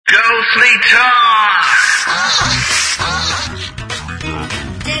Ghostly Talk.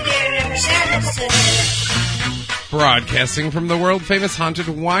 Broadcasting from the world-famous Haunted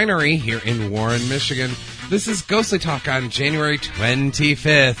Winery here in Warren, Michigan. This is Ghostly Talk on January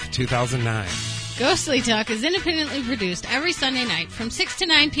 25th, 2009. Ghostly Talk is independently produced every Sunday night from 6 to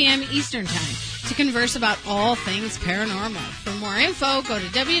 9 p.m. Eastern Time to converse about all things paranormal. For more info, go to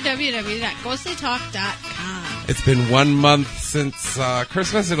www.ghostlytalk.com. It's been 1 month since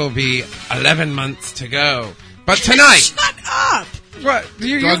Christmas. It'll be 11 months to go. But tonight... Shut up! What?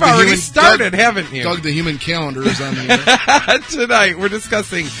 You've already started, haven't you? Doug the Human Calendar is on the air. Tonight, we're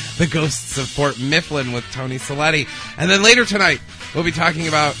discussing the ghosts of Fort Mifflin with Tony Saletti. And then later tonight, we'll be talking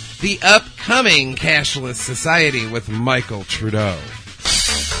about the upcoming cashless society with Michael Trudeau.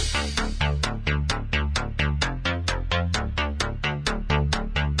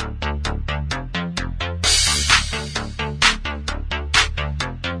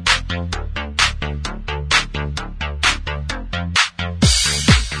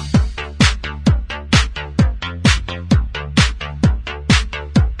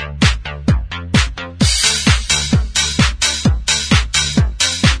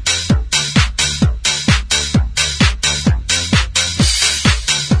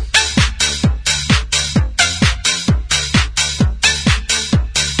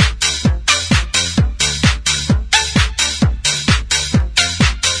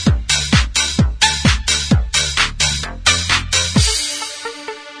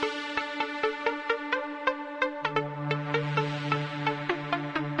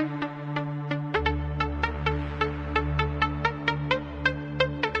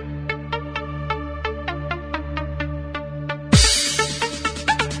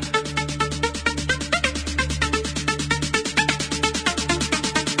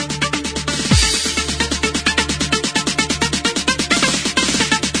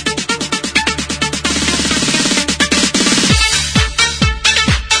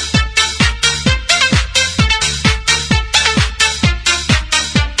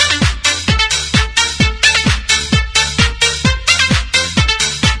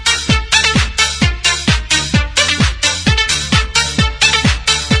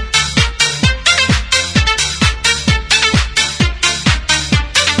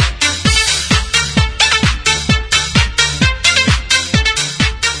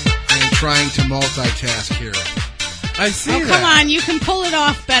 I see that. Come on, you can pull it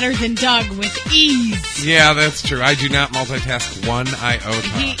off better than Doug with ease. Yeah, that's true. I do not multitask one iota.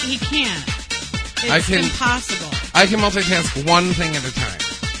 He can't. It's impossible. I can multitask one thing at a time.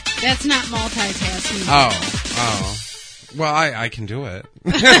 That's not multitasking. Oh. Well, I can do it.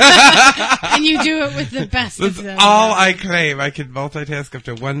 And you do it with the best That's of them. all I claim. I can multitask up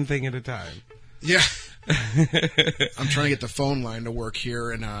to one thing at a time. Yeah. I'm trying to get the phone line to work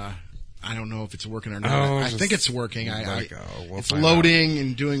here, and I don't know if it's working or not. I think it's working. It's loading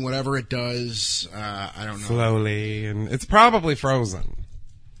and doing whatever it does. I don't know. Slowly, and it's probably frozen.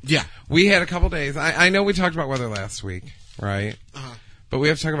 Yeah. We had a couple days. I know we talked about weather last week, right? Uh-huh. But we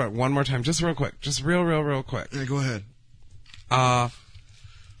have to talk about it one more time, just real quick. Just real quick. Yeah, go ahead.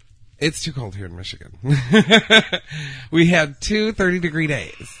 It's too cold here in Michigan. We had 2 30-degree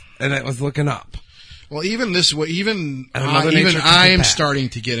days, and it was looking up. Well, even this way, even I'm starting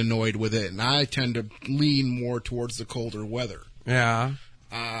to get annoyed with it, and I tend to lean more towards the colder weather. Yeah.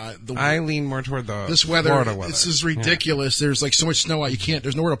 I lean more toward this Florida weather. This is ridiculous. Yeah. There's like so much snow out.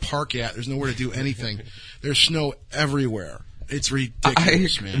 There's nowhere to park at. There's nowhere to do anything. There's snow everywhere. It's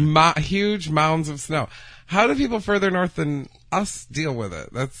ridiculous, man. Huge mounds of snow. How do people further north than us deal with it?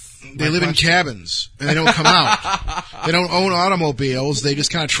 They live in cabins, and they don't come out. They don't own automobiles. They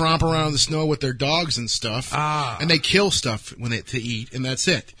just kind of tromp around in the snow with their dogs and stuff. And they kill stuff to eat, and that's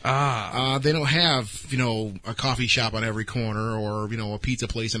it. They don't have, a coffee shop on every corner or, a pizza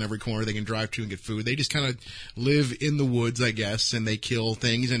place on every corner they can drive to and get food. They just kind of live in the woods, I guess, and they kill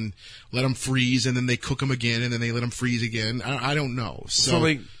things and let them freeze, and then they cook them again, and then they let them freeze again. I don't know. So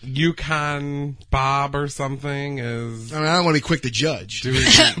like Yukon Bob or something is... I don't want to be quick to judge.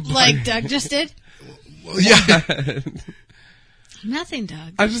 Like Doug just did? Well, yeah. Nothing,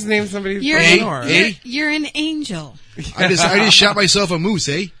 Doug. I just named somebody. You're an angel. I just shot myself a moose,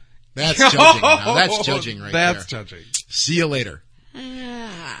 eh? That's judging. Now. That's judging right there. That's judging. See you later.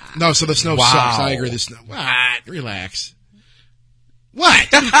 No, so the snow sucks. I agree. The snow. What? Relax. What?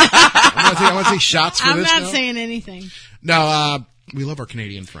 I want to take shots for this. I'm not saying anything. No, we love our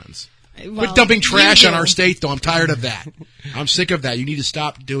Canadian friends. Well, Quit dumping trash you on do. our state, though. I'm tired of that. I'm sick of that. You need to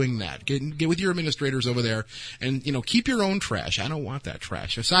stop doing that. Get with your administrators over there and, keep your own trash. I don't want that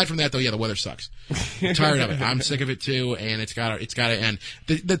trash. Aside from that, though, yeah, the weather sucks. I'm tired of it. I'm sick of it, too, and it's gotta end.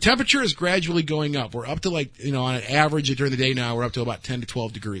 The temperature is gradually going up. We're up to, on an average during the day now, we're up to about 10 to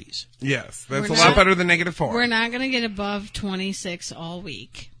 12 degrees. Yes, that's We're a lot not- better than -4. We're not going to get above 26 all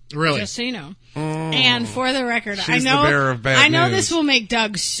week. Really? Just so you know. And for the record, She's the bearer of bad I know news. this will make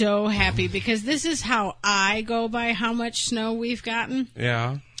Doug so happy because this is how I go by how much snow we've gotten.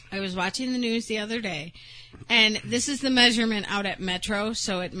 Yeah. I was watching the news the other day, and this is the measurement out at Metro,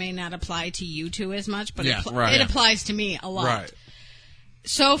 so it may not apply to you two as much, but right. it applies to me a lot. Right.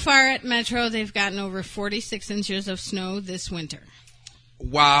 So far at Metro, they've gotten over 46 inches of snow this winter.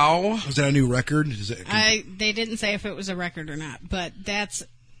 Wow. Is that a new record? They didn't say if it was a record or not, but that's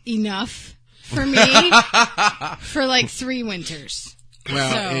enough for me for 3 winters.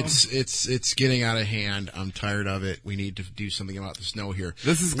 Well, So- it's getting out of hand. I'm tired of it. We need to do something about the snow here.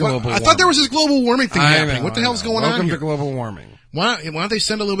 This is global warming. I thought there was this global warming thing I happening. know, What the I hell's know. going Welcome on here? to global warming. Why don't they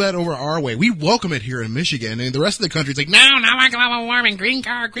send a little bit over our way? We welcome it here in Michigan, and the rest of the country is like, no, I global warming, green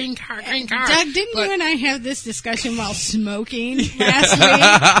car. Doug, didn't you and I have this discussion while smoking last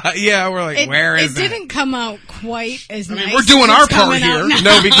week? Yeah, we're like, where is it? It didn't come out quite as nice. we're doing as our it's part coming out here. now.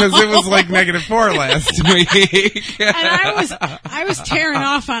 No, because it was -4 last week. And I was tearing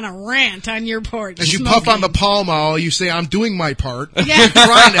off on a rant on your porch. As you smoking. puff on the Pall Mall, you say, I'm doing my part. Yeah.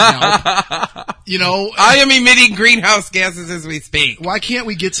 Trying to help. I am emitting greenhouse gases as we speak. Why can't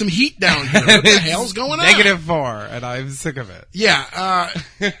we get some heat down here? What the hell's going on? -4, and I'm sick of it. Yeah.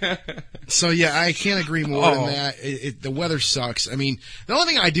 So, yeah, I can't agree more Oh. than that. The weather sucks. I mean, the only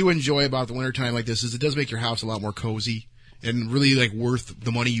thing I do enjoy about the wintertime like this is it does make your house a lot more cozy and really, worth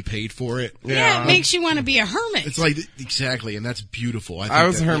the money you paid for it. Yeah, it makes you want to be a hermit. It's exactly, and that's beautiful. I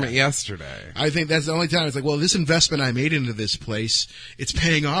was a hermit yesterday. I think that's the only time it's this investment I made into this place, it's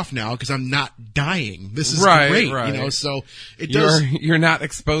paying off now because I'm not dying. This is great, right. so it does. You're not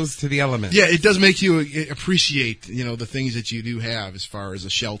exposed to the elements. Yeah, it does make you appreciate, the things that you do have as far as a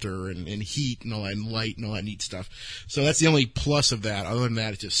shelter and heat and all that, and light and all that neat stuff. So that's the only plus of that. Other than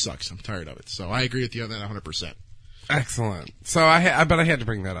that, it just sucks. I'm tired of it. So I agree with you on that 100%. Excellent. So I had to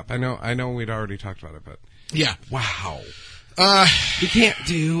bring that up. I know we'd already talked about it, but Yeah. wow. You can't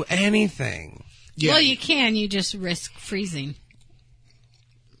do anything. Yeah. Well, you can. You just risk freezing.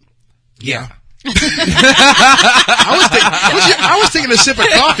 Yeah. I was taking a sip of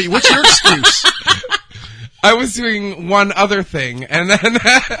coffee. What's your excuse? I was doing one other thing, and then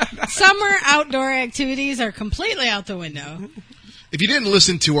Summer outdoor activities are completely out the window. If you didn't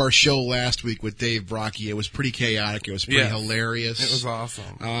listen to our show last week with Dave Brocky, it was pretty chaotic. It was pretty hilarious. It was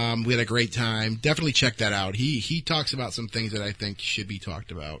awesome. We had a great time. Definitely check that out. He talks about some things that I think should be talked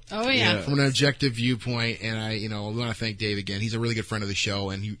about. Oh, yeah. From an objective viewpoint, and we want to thank Dave again. He's a really good friend of the show,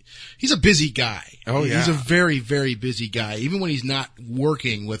 and he's a busy guy. Oh, yeah. He's a very, very busy guy. Even when he's not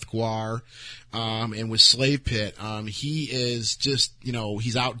working with GWAR, and with Slave Pit, he is just,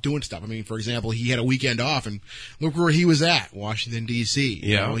 he's out doing stuff. I mean, for example, he had a weekend off, and look where he was at, Washington, D.C.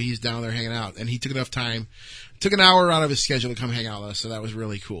 Yeah. He's down there hanging out, and he took enough time, took an hour out of his schedule to come hang out with us, so that was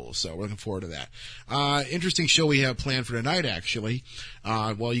really cool. So we're looking forward to that. Interesting show we have planned for tonight, actually.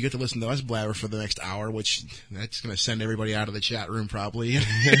 Well, you get to listen to us blabber for the next hour, which that's going to send everybody out of the chat room probably.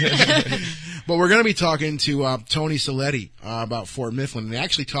 But we're going to be talking to Tony Saletti about Fort Mifflin, and I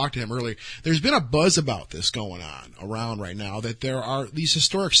actually talked to him earlier. There's been a buzz about this going on around right now, that there are these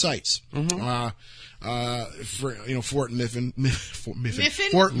historic sites. For Fort Mifflin. Fort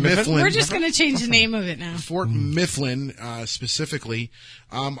Mifflin. We're just going to change the name of it now. Fort Mifflin, specifically,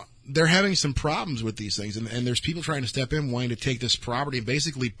 they're having some problems with these things, and there's people trying to step in, wanting to take this property and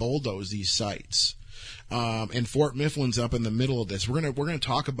basically bulldoze these sites. And Fort Mifflin's up in the middle of this. We're gonna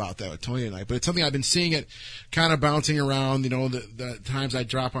talk about that with Tony tonight, but it's something I've been seeing it kind of bouncing around. The times I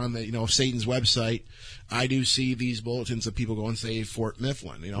drop on the Satan's website, I do see these bulletins of people going save Fort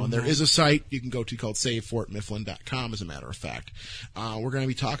Mifflin. And there is a site you can go to called SaveFortMifflin.com, as a matter of fact. We're going to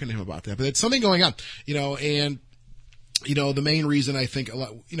be talking to him about that, but it's something going on. And the main reason I think a lot,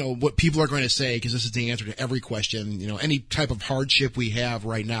 what people are going to say, because this is the answer to every question, any type of hardship we have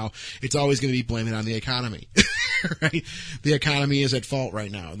right now, it's always going to be blaming on the economy, right? The economy is at fault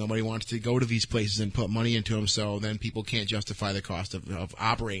right now. Nobody wants to go to these places and put money into them, so then people can't justify the cost of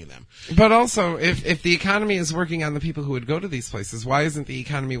operating them. But also, if the economy is working on the people who would go to these places, why isn't the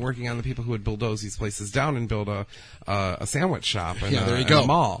economy working on the people who would bulldoze these places down and build a sandwich shop and, there you and go. a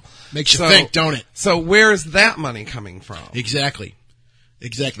mall? Makes you think, don't it? So where's that money coming from? Exactly.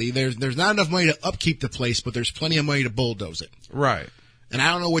 There's not enough money to upkeep the place, but there's plenty of money to bulldoze it. Right. and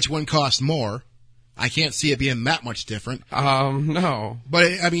I don't know which one costs more. I can't see it being that much different. No.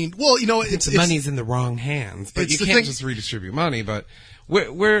 But, I mean, well, the money's in the wrong hands. But you can't just redistribute money, but I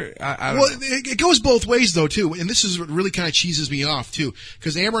don't know. It goes both ways, though, too. And this is what really kind of cheeses me off, too.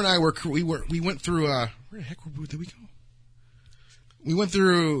 Because Amber and I we went through, where the heck did we go? We went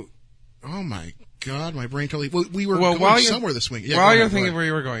through, oh my God, my brain totally, we were going somewhere this week. Yeah, while you're thinking where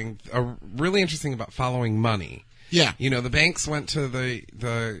you were going, really interesting about following money. Yeah. The banks went to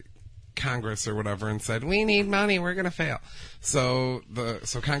the Congress or whatever and said, we need money, we're going to fail. So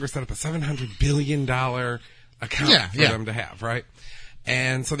Congress set up a $700 billion account for them to have, right?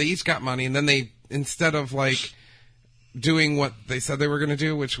 And so they each got money, and then they, instead of doing what they said they were going to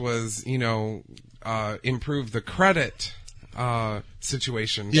do, which was, improve the credit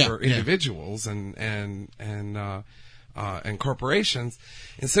situation for individuals and corporations,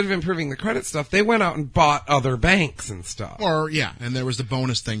 instead of improving the credit stuff, they went out and bought other banks and stuff. And there was the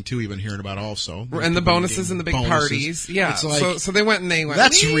bonus thing too, we've been hearing about also. And the bonuses and the big parties. Yeah. So they went.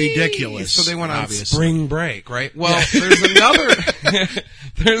 That's ridiculous. So they went on spring break, right? Well,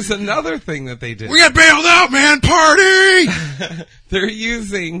 there's another thing that they did. We got bailed out, man, party! They're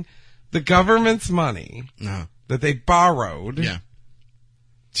using the government's money that they borrowed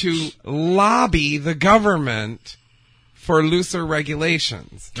to lobby the government for looser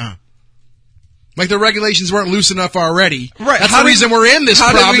regulations. Like the regulations weren't loose enough already. Right. That's the reason we're in this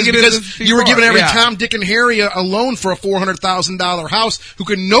problem, is because you were giving every Tom, Dick, and Harry a loan for a $400,000 house who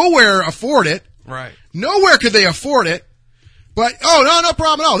could nowhere afford it. Right. Nowhere could they afford it. But, no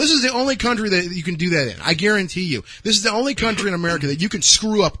problem at all. This is the only country that you can do that in. I guarantee you. This is the only country in America that you can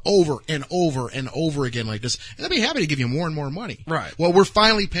screw up over and over and over again like this. And they'll be happy to give you more and more money. Right. Well, we're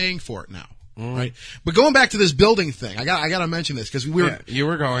finally paying for it now. Right. But going back to this building thing, I got to mention this because we were. Yeah, you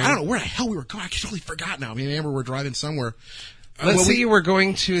were going. I don't know where the hell we were going. I totally forgot now. Me and Amber were driving somewhere. Let's see, you were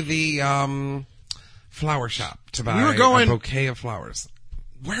going to the flower shop to buy a bouquet of flowers.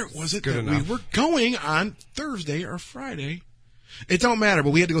 Where was it? Good enough. We were going on Thursday or Friday. It don't matter,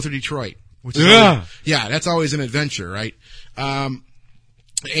 but we had to go through Detroit. Which is that's always an adventure, right? And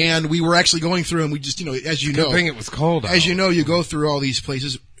we were actually going through, and we just, as you know. Good thing it was cold out. As you know, you go through all these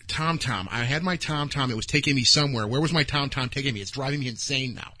places. TomTom. I had my TomTom. It was taking me somewhere. Where was my TomTom taking me? It's driving me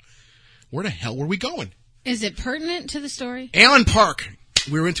insane now. Where the hell were we going? Is it pertinent to the story? Allen Park.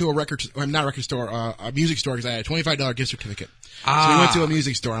 We were into a music store because I had a $25 gift certificate. So we went to a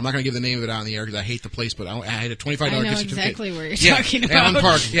music store. I'm not going to give the name of it on the air because I hate the place, but I had a $25 gift certificate. I know exactly where you're talking about. Allen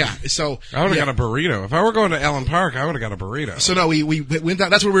Park, So I would have got a burrito. If I were going to Allen Park, I would have got a burrito. So no, we went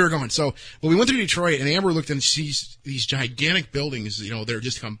down. That's where we were going. So we went through Detroit, and Amber looked and sees these gigantic buildings. They're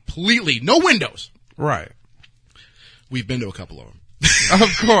just completely no windows. Right. We've been to a couple of them.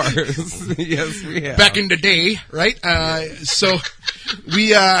 Of course. Yes, we have. Back in the day, right? So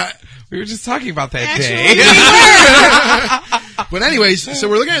we were just talking about that day. But anyways, so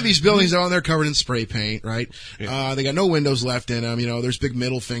we're looking at these buildings and they're covered in spray paint, right? Yeah. They got no windows left in them. There's big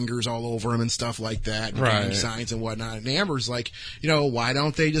middle fingers all over them and stuff like that. And signs and whatnot. And Amber's like, why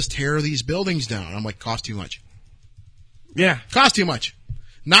don't they just tear these buildings down? I'm like, cost too much. Yeah. Cost too much.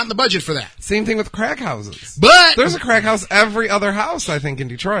 Not in the budget for that. Same thing with crack houses. But there's a crack house every other house, I think, in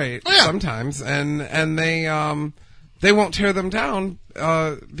Detroit sometimes, and they won't tear them down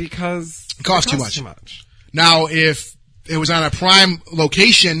because it costs too much. Now, if it was on a prime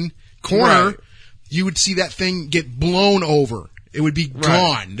location corner, you would see that thing get blown over. It would be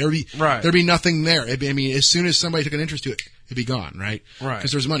gone. There'd be nothing there. As soon as somebody took an interest to it, it'd be gone, right? Right.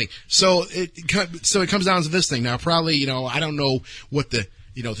 Because there's money. So it comes down to this thing. Now, probably, I don't know what the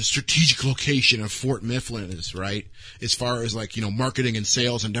strategic location of Fort Mifflin is, right? As far as marketing and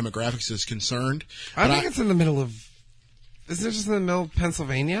sales and demographics is concerned. I think it's in the middle of, isn't it just in the middle of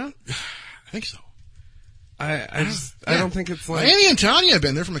Pennsylvania? I think so. I don't think it's like. Annie and Tanya have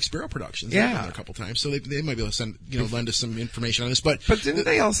been there from Experial Productions. Yeah. They've been there a couple times, so they might be able to send, lend us some information on this. But didn't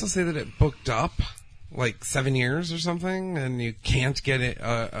they also say that it booked up? Like 7 years or something, and you can't get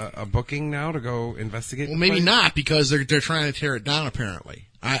a booking now to go investigate. Well, maybe not because they're trying to tear it down. Apparently,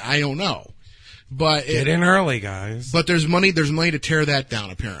 I don't know, but get in early, guys. But there's money to tear that down.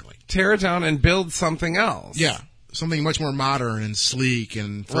 Apparently, tear it down and build something else. Yeah, something much more modern and sleek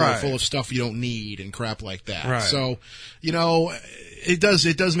and full of stuff you don't need and crap like that. Right. So, it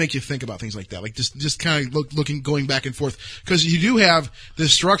does make you think about things like that, like just kind of going back and forth, because you do have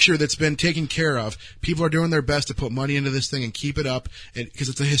this structure that's been taken care of. People are doing their best to put money into this thing and keep it up, and because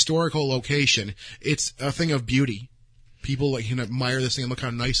it's a historical location, it's a thing of beauty. People admire this thing and look how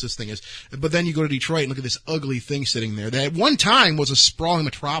nice this thing is. But then you go to Detroit and look at this ugly thing sitting there that at one time was a sprawling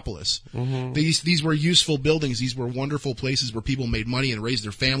metropolis. Mm-hmm. These were useful buildings. These were wonderful places where people made money and raised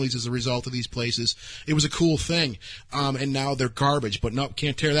their families as a result of these places. It was a cool thing. And now they're garbage. But no,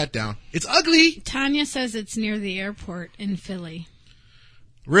 can't tear that down. It's ugly. Tanya says it's near the airport in Philly.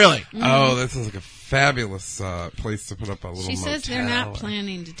 Really? Mm-hmm. Oh, this is like a fabulous place to put up a little motel. She says they're not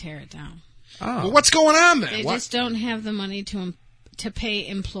planning to tear it down. Oh. Well, what's going on there? They just don't have the money to pay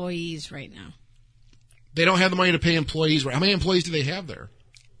employees right now. They don't have the money to pay employees. How many employees do they have there?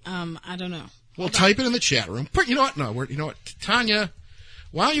 I don't know. Well, type it in the chat room. You know what? No, you know what? Tanya,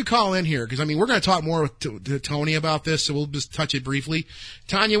 why don't you call in here? Because, we're going to talk more to Tony about this, so we'll just touch it briefly.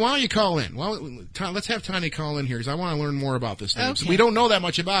 Tanya, why don't you call in? Let's have Tanya call in here, because I want to learn more about this thing. Okay. So we don't know that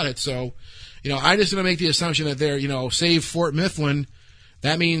much about it, so, I just going to make the assumption that they're, save Fort Mifflin.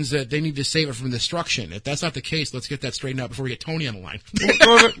 That means that they need to save it from destruction. If that's not the case, let's get that straightened out before we get Tony on the line.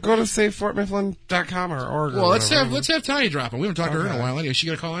 go to savefortmifflin.com or well, let's have Tanya drop in. We haven't talked to her in a while. Anyway, is she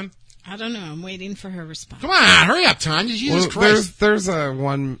going to call in? I don't know. I'm waiting for her response. Come on, hurry up, Tanya. Jesus Christ. There's a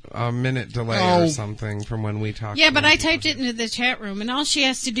 1 minute delay or something from when we talked. Yeah, but I typed it into the chat room, and all she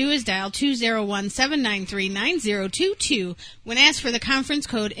has to do is dial 201-793-9022. When asked for the conference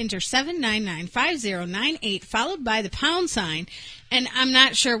code, enter 799-5098, followed by the pound sign. And I'm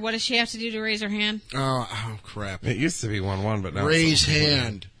not sure, what does she have to do to raise her hand? Oh crap. It used to be 1-1, but now raise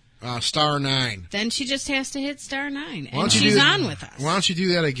hand. *9. Then she just has to hit *9, and she's on with us. Why don't you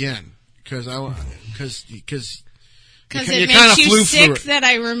do that again? Because it makes you sick that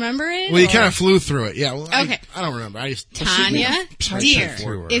I remember it? Well, you kind of flew through it. Yeah, well, okay. I don't remember. Tanya, dear,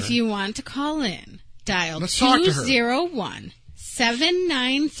 if you want to call in, dial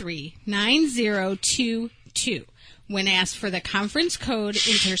 201-793-9022. When asked for the conference code,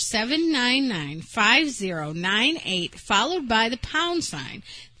 enter 799-5098, followed by the pound sign.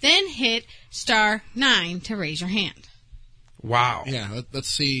 Then hit *9 to raise your hand. Wow. Yeah, let's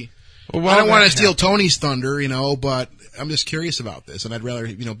see. Well, I don't want to steal Tony's thunder, but I'm just curious about this, and I'd rather,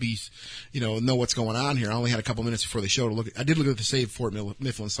 know what's going on here. I only had a couple minutes before the show to look. I did look at the Save Fort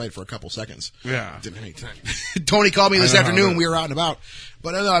Mifflin site for a couple seconds. Yeah. Didn't have any time. Tony called me this afternoon. We were out and about,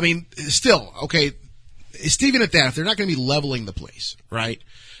 but still, okay. Even at that, if they're not going to be leveling the place, right?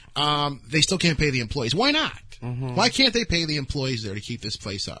 They still can't pay the employees. Why not? Mm-hmm. Why can't they pay the employees there to keep this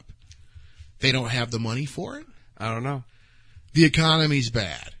place up? They don't have the money for it? I don't know. The economy's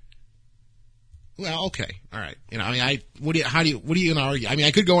bad. Well, okay, all right. What are you going to argue?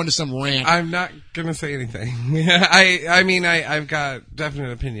 I could go into some rant. I'm not going to say anything. I've got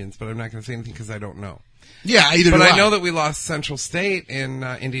definite opinions, but I'm not going to say anything because I don't know. Yeah, But I know that we lost Central State in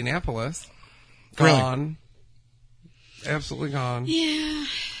Indianapolis. Gone. Really? Absolutely gone. Yeah.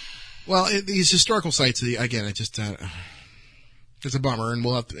 Well, these historical sites, again, it's just it's a bummer, and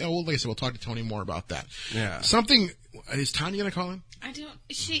like I said, we'll talk to Tony more about that. Yeah. Is Tanya going to call in? I don't.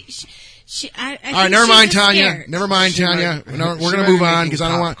 She. All right, never mind, Tanya. Never mind, Tanya. We're going to move on because I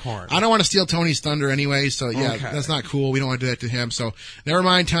don't want to steal Tony's thunder anyway. So yeah, okay. That's not cool. We don't want to do that to him. So never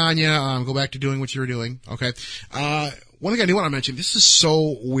mind, Tanya. Go back to doing what you were doing. Okay. One thing I do want to mention. This is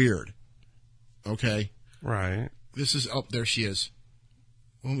so weird. Okay. Right. This is there she is.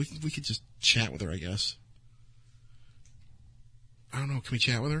 Well, we could just chat with her, I guess. I don't know. Can we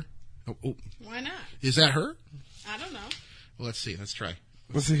chat with her? Oh. Why not? Is that her? I don't know. Well, let's see. Let's try.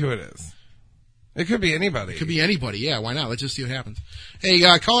 Let's see who it is. It could be anybody. It could be anybody. Yeah, why not? Let's just see what happens. Hey,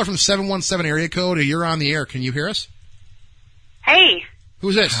 caller from 717 area code. You're on the air. Can you hear us? Hey.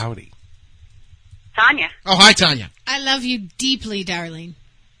 Who's this? Howdy. Tanya. Oh, hi, Tanya. I love you deeply, darling.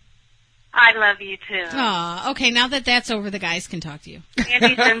 I love you too. Aw, okay, now that that's over, the guys can talk to you.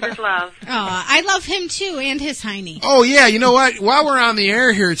 Andy sends his love. Aw, I love him too, and his hiney. Oh, yeah, you know what? While we're on the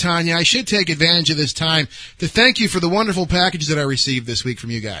air here, Tanya, I should take advantage of this time to thank you for the wonderful packages that I received this week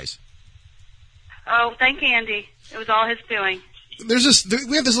from you guys. Oh, thank Andy. It was all his doing. We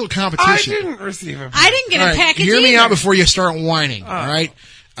have this little competition. I didn't receive a package. I didn't get a package Hear me either. out before you start whining, all right?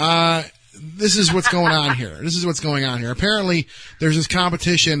 This is what's going on here. Apparently, there's this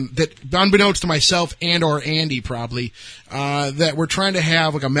competition that, unbeknownst to myself and or Andy probably, that we're trying to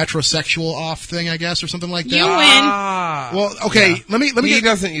have like a metrosexual off thing, I guess, or something like that. You win. Well, okay, yeah. let me. He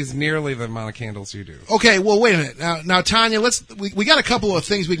doesn't use nearly the amount of candles you do. Okay, well, wait a minute. Now, Tanya, we got a couple of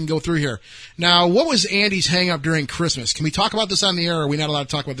things we can go through here. Now, what was Andy's hang up during Christmas? Can we talk about this on the air, or are we not allowed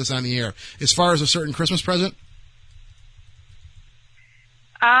to talk about this on the air? As far as a certain Christmas present?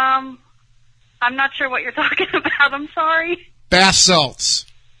 I'm not sure what you're talking about. I'm sorry. Bath salts.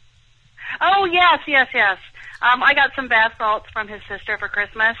 Oh, yes. I got some bath salts from his sister for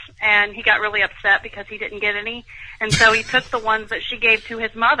Christmas, and he got really upset because he didn't get any. And so he took the ones that she gave to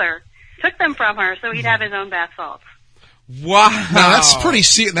his mother, took them from her, so he'd have his own bath salts. Wow. Now, that's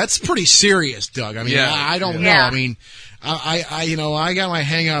pretty serious, Doug. I mean, I don't know. I mean, I got my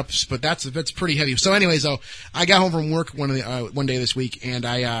hang-ups, but that's pretty heavy. So anyways, though, I got home from work one day this week, and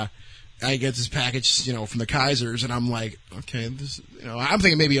I get this package, from the Kaisers, and I'm like, okay, this, I'm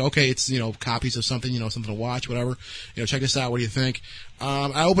thinking maybe, okay, it's, copies of something, something to watch, whatever. Check this out. What do you think?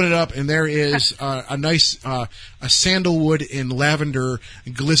 I open it up, and there is a nice, a sandalwood and lavender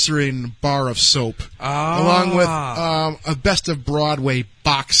glycerin bar of soap, along with a Best of Broadway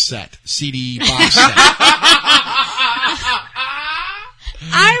box set, CD box set.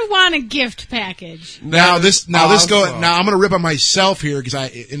 I want a gift package. Now I'm going to rip on myself here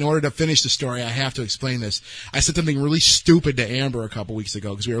because in order to finish the story, I have to explain this. I said something really stupid to Amber a couple weeks ago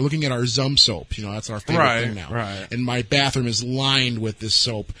because we were looking at our Zum soap. That's our favorite thing now. Right. And my bathroom is lined with this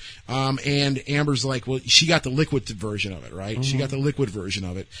soap. And Amber's like, well, she got the liquid version of it, right? Mm-hmm. She got the liquid version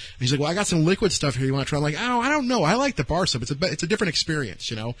of it. And he's like, well, I got some liquid stuff here. You want to try? I'm like, I don't know. I like the bar soap. It's a different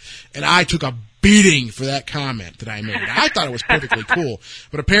experience, And I took a beating for that comment that I made. I thought it was perfectly cool,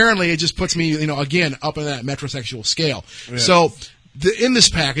 but apparently it just puts me, again, up in that metrosexual scale. Yeah. So in this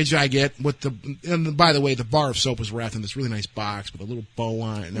package I get by the way, the bar of soap was wrapped in this really nice box with a little bow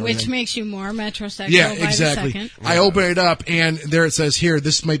on it and everything. Which makes you more metrosexual. Yeah, by exactly. the second. I open it up and there it says here,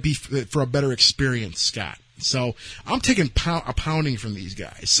 this might be for a better experience, Scott. So I'm taking a pounding from these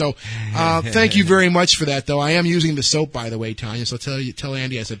guys. So thank you very much for that, though. I am using the soap, by the way, Tanya. So tell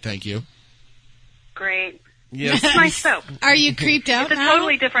Andy I said thank you. Great. Yes. It's nice soap. Are you creeped out It's a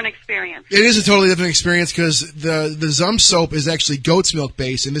totally different experience. It is a totally different experience because the Zum soap is actually goat's milk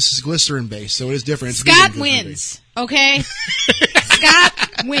based and this is glycerin based, so it is different. Scott wins, okay? Scott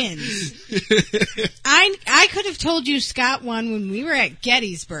wins. I could have told you Scott won when we were at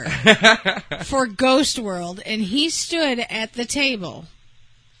Gettysburg for Ghost World, and he stood at the table.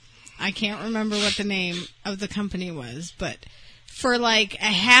 I can't remember what the name of the company was, but for like a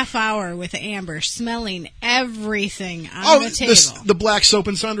half hour with Amber, smelling everything on the table. The Black Soap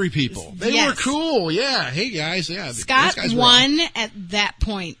and Sundry people. They were cool. Yeah. Hey guys. Yeah. Scott won at that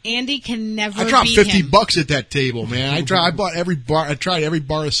point. Andy can never. I dropped beat $50 at that table, man. I bought every bar. I tried every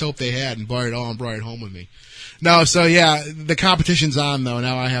bar of soap they had and bought it all and brought it home with me. No, so yeah, the competition's on though.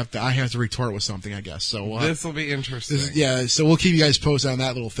 Now I have to retort with something, I guess. So this will be interesting. So we'll keep you guys posted on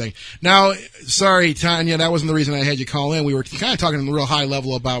that little thing. Now, sorry, Tanya, that wasn't the reason I had you call in. We were kind of talking on a real high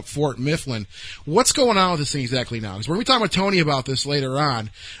level about Fort Mifflin. What's going on with this thing exactly now? Because we're going to be talking with Tony about this later on.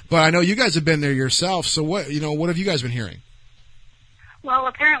 But I know you guys have been there yourself. So what have you guys been hearing? Well,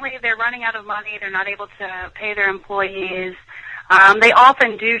 apparently they're running out of money. They're not able to pay their employees. They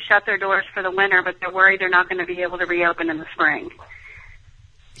often do shut their doors for the winter, but they're worried they're not going to be able to reopen in the spring.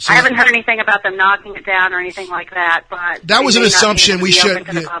 So I haven't heard anything about them knocking it down or anything like that, but that was an assumption we should.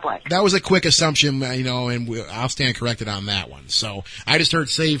 That was a quick assumption, and I'll stand corrected on that one. So I just heard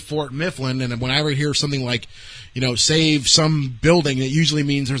save Fort Mifflin, and when I ever hear something like, save some building, it usually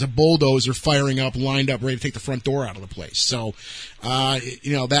means there's a bulldozer firing up, lined up, ready to take the front door out of the place. So,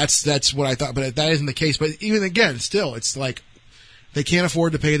 that's what I thought, but that isn't the case. But even again, still, it's like, they can't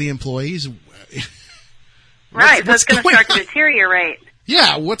afford to pay the employees. Right, so it's going to start to deteriorate.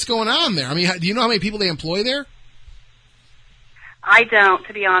 Yeah, what's going on there? I mean, do you know how many people they employ there? I don't,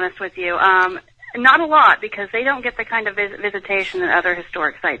 to be honest with you. Not a lot, because they don't get the kind of visitation that other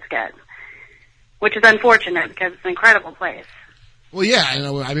historic sites get, which is unfortunate because it's an incredible place. Well, yeah,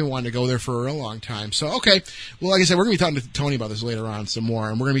 I've been wanting to go there for a long time. So, okay. Well, like I said, we're going to be talking to Tony about this later on some more,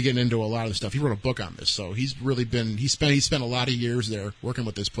 and we're going to be getting into a lot of the stuff. He wrote a book on this, so he's really been, he spent a lot of years there working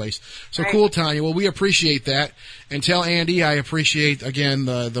with this place. So Cool, Tanya. Well, we appreciate that. And tell Andy I appreciate, again,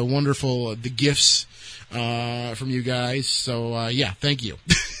 the wonderful, the gifts, from you guys. So, yeah, thank you.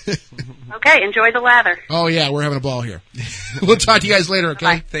 Okay, enjoy the lather. Oh, yeah, we're having a ball here. We'll talk to you guys later, okay?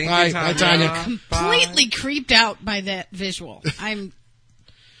 Bye. Thank you, Tanya. Bye, Tanya. Completely creeped out by that visual. I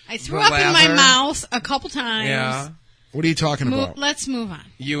threw up in my mouth a couple times. Yeah. What are you talking about? Let's move on.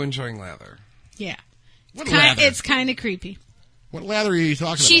 You enjoying lather. Yeah. Lather? It's kind of creepy. What lather are you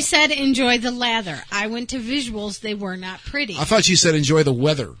talking about? She said enjoy the lather. I went to visuals. They were not pretty. I thought she said enjoy the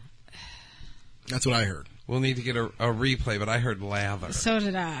weather. That's what I heard. We'll need to get a replay, but I heard lather. So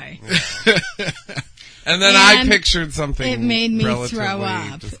did I. And then I pictured something it made me relatively throw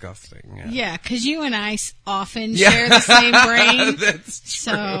up. disgusting. Yeah, because you and I often share the same brain. That's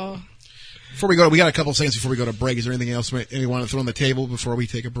true. So, before we go, we got a couple seconds before we go to break. Is there anything else you want to throw on the table before we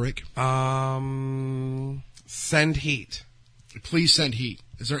take a break? Send heat. Please send heat.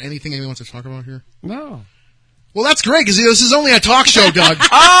 Is there anything anyone wants to talk about here? No. Well, that's great because this is only a talk show, Doug.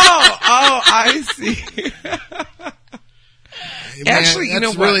 I see. Man, actually, you know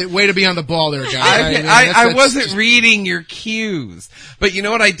what? Really way to be on the ball there, guys. I wasn't reading your cues, but you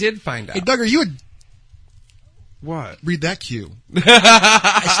know what I did find out? Hey, Doug, are you what? Read that cue.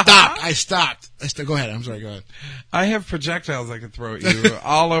 I stopped. Go ahead. I'm sorry. Go ahead. I have projectiles I could throw at you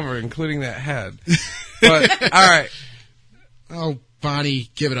all over, including that head. But all right. Oh, Bonnie,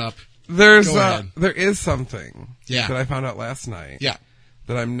 give it up. There is something that I found out last night. Yeah.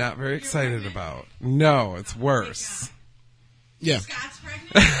 That I'm not very excited about. No, it's worse. Yeah. Scott's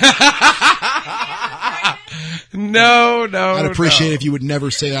pregnant? No. I'd appreciate if you would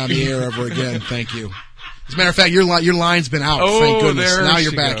never say that on the air ever again. Thank you. As a matter of fact, your line's been out. Thank goodness. Now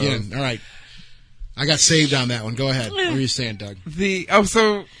you're back in. All right. I got saved on that one. Go ahead. What are you saying, Doug?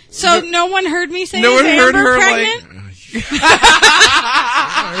 So no one heard me say no one heard her pregnant? There's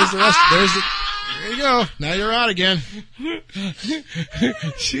the rest. There you go. Now you're out again.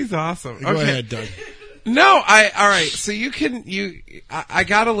 She's awesome. Go ahead, Doug. No, all right. So I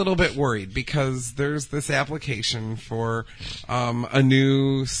got a little bit worried because there's this application for, a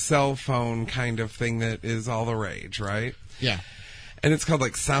new cell phone kind of thing that is all the rage, right? Yeah. And it's called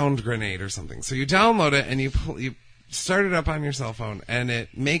like Sound Grenade or something. So you download it and you start it up on your cell phone and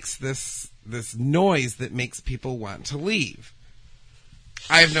it makes this noise that makes people want to leave.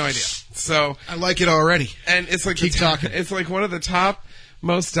 I have no idea. So I like it already. And it's like keep talking. It's like one of the top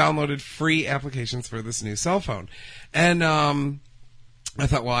most downloaded free applications for this new cell phone. And I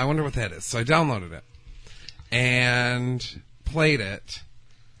thought, well, I wonder what that is. So I downloaded it and played it.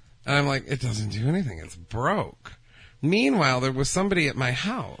 And I'm like, it doesn't do anything. It's broke. Meanwhile, there was somebody at my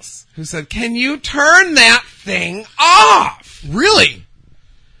house who said, can you turn that thing off? Really?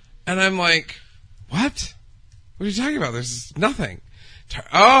 And I'm like, what? What are you talking about? There's nothing.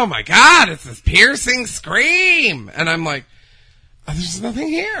 Oh my God, it's this piercing scream. And I'm like, there's nothing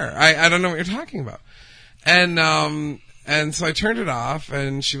here. I don't know what you're talking about. And so I turned it off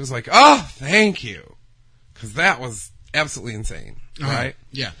and she was like, oh, thank you. Cause that was absolutely insane. Right?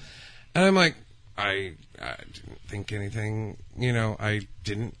 Yeah. And I'm like, I didn't think anything, I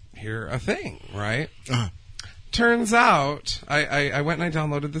didn't hear a thing, right? Uh-huh. Turns out, I went and I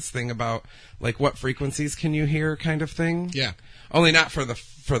downloaded this thing about, like, what frequencies can you hear kind of thing. Yeah. Only not for the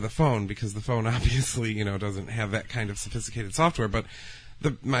phone, because the phone obviously, doesn't have that kind of sophisticated software, but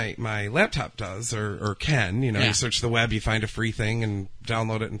my laptop does, or can, you search the web, you find a free thing and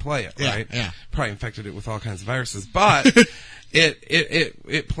download it and play it, right? Yeah. Probably infected it with all kinds of viruses, but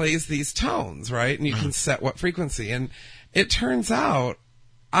it plays these tones, right? And you can set what frequency. And it turns out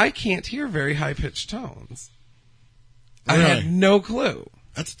I can't hear very high-pitched tones. Really? I had no clue.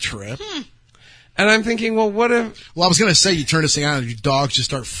 That's a trip. And I'm thinking, well, what if... Well, I was going to say, you turn this thing on and your dogs just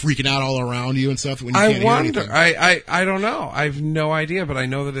start freaking out all around you and stuff when you can't hear anything. I don't know. I have no idea, but I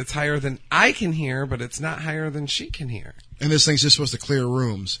know that it's higher than I can hear, but it's not higher than she can hear. And this thing's just supposed to clear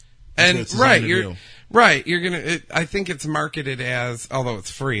rooms. That's you're gonna. I think it's marketed as, although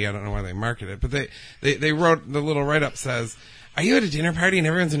it's free. I don't know why they market it, but they wrote, the little write up says, "Are you at a dinner party and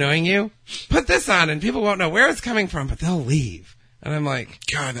everyone's annoying you? Put this on and people won't know where it's coming from, but they'll leave." And I'm like,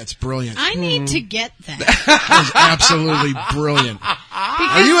 God, that's brilliant. I need to get that. That is absolutely brilliant.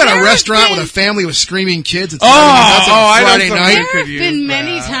 Are you at a restaurant with a family with screaming kids? It's Friday night. There have been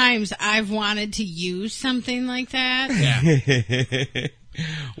many times I've wanted to use something like that. Yeah.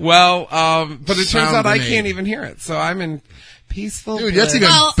 Well, but it turns out I can't even hear it, so I'm in peaceful. Dude, that's even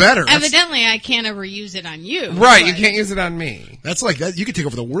better. Evidently, I can't ever use it on you. Right, you can't use it on me. That's like that. You could take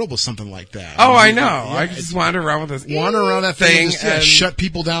over the world with something like that. Oh, I know. Yeah, I just wander around with this. Wander around that thing and shut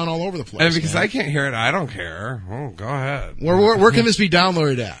people down all over the place. And because I can't hear it, I don't care. Oh, go ahead. Where can this be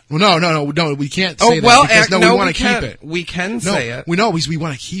downloaded at? Well, no, we can't say that because we want to keep it. We can say it. We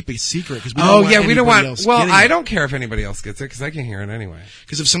want to keep it secret because we don't want anybody else getting it. I don't care if anybody else gets it because I can hear it anyway.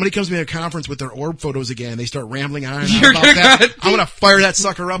 Because if somebody comes to me at a conference with their orb photos again, they start rambling on and on about that. I'm gonna fire that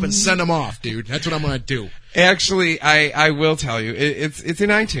sucker up and send them off, dude. That's what I'm gonna do. Actually, I will tell you, it's in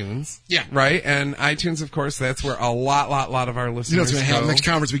iTunes. Yeah. Right? And iTunes, of course, that's where a lot of our listeners what's going to happen? go. Next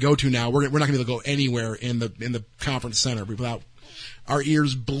conference we go to now, we're not going to be able to go anywhere in the conference center without our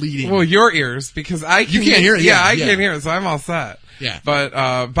ears bleeding. Well, your ears, because I can... You can't hear it. Yeah, I can't hear it, so I'm all set. Yeah.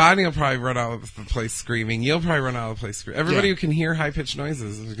 But Bonnie will probably run out of the place screaming. You'll probably run out of the place screaming. Everybody who can hear high-pitched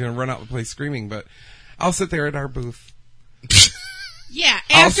noises is going to run out of the place screaming, but I'll sit there at our booth. Yeah,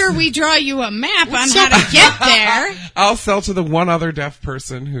 after we draw you a map on how to get there. I'll sell to the one other deaf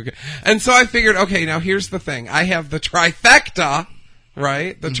person who... And so I figured, okay, now here's the thing. I have the trifecta,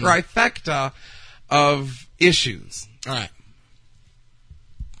 right? The trifecta of issues. All right.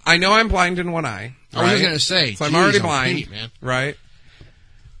 I know I'm blind in one eye. Right? I was going to say. So I'm already blind, Pete, man. Right?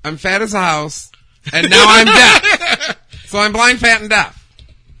 I'm fat as a house, and now I'm deaf. So I'm blind, fat, and deaf.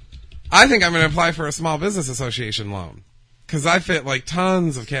 I think I'm going to apply for a small business association loan. Because I fit like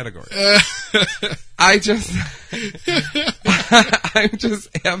tons of categories. I'm just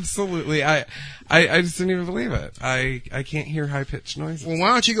absolutely, I just didn't even believe it. I can't hear high-pitched noises. Well, why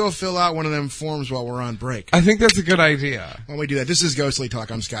don't you go fill out one of them forms while we're on break? I think that's a good idea. Why don't we do that? This is Ghostly Talk.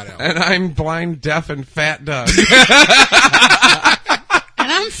 I'm Scott L. And I'm blind, deaf, and fat Doug.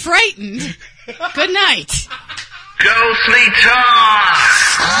 And I'm frightened. Good night. Ghostly Talk!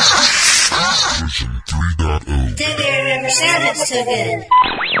 Version 3.0. Figure never sounded so good.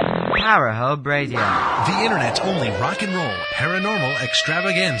 Power Hub Radio. The Internet's only rock and roll paranormal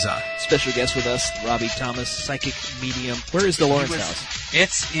extravaganza. Special guest with us, Robbie Thomas, psychic medium. Where is the Lawrence house?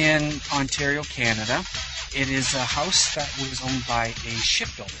 It's in Ontario, Canada. It is a house that was owned by a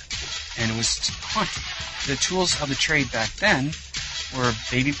shipbuilder, and it was haunted. The tools of the trade back then were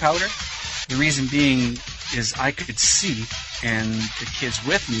baby powder. The reason being is I could see, and the kids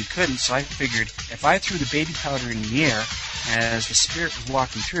with me couldn't, so I figured if I threw the baby powder in the air as the spirit was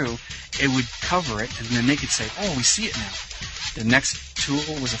walking through, it would cover it, and then they could say, oh, we see it now. The next tool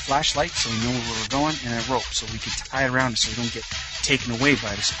was a flashlight, so we know where we're going, and a rope, so we could tie it around so we don't get taken away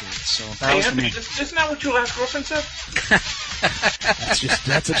by the spirit. So that was Anthony, isn't that what your last girlfriend said?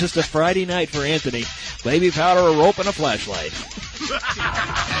 That's just a Friday night for Anthony. Baby powder, a rope, and a flashlight.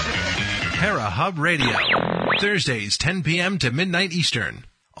 Para Hub Radio. Thursdays, 10 p.m. to midnight Eastern.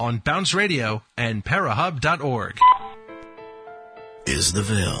 On Bounce Radio and parahub.org. Is the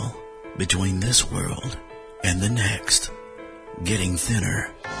veil between this world and the next getting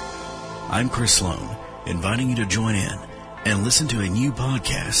thinner? I'm Chris Sloan, inviting you to join in and listen to a new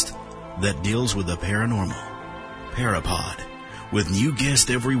podcast that deals with the paranormal, Parapod, with new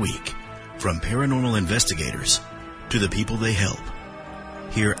guests every week, from paranormal investigators to the people they help.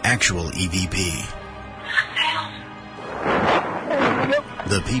 Hear actual EVP.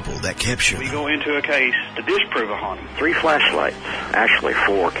 The people that capture them. We go into a case to disprove a haunting. 3 flashlights, actually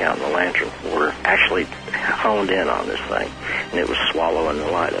 4 counting the lantern, were actually honed in on this thing, and it was swallowing the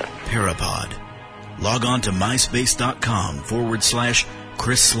light up. Parapod. Log on to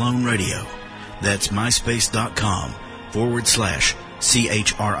myspace.com/Chris Sloan Radio. That's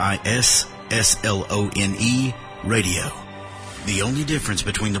myspace.com/ChrisSlone Radio. The only difference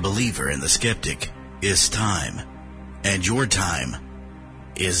between the believer and the skeptic is time. And your time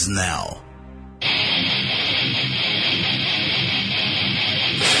is now.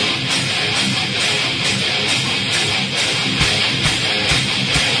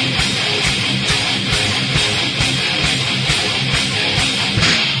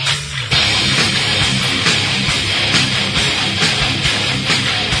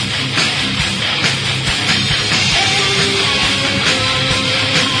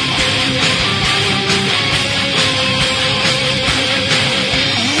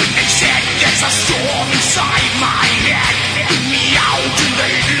 Exactly.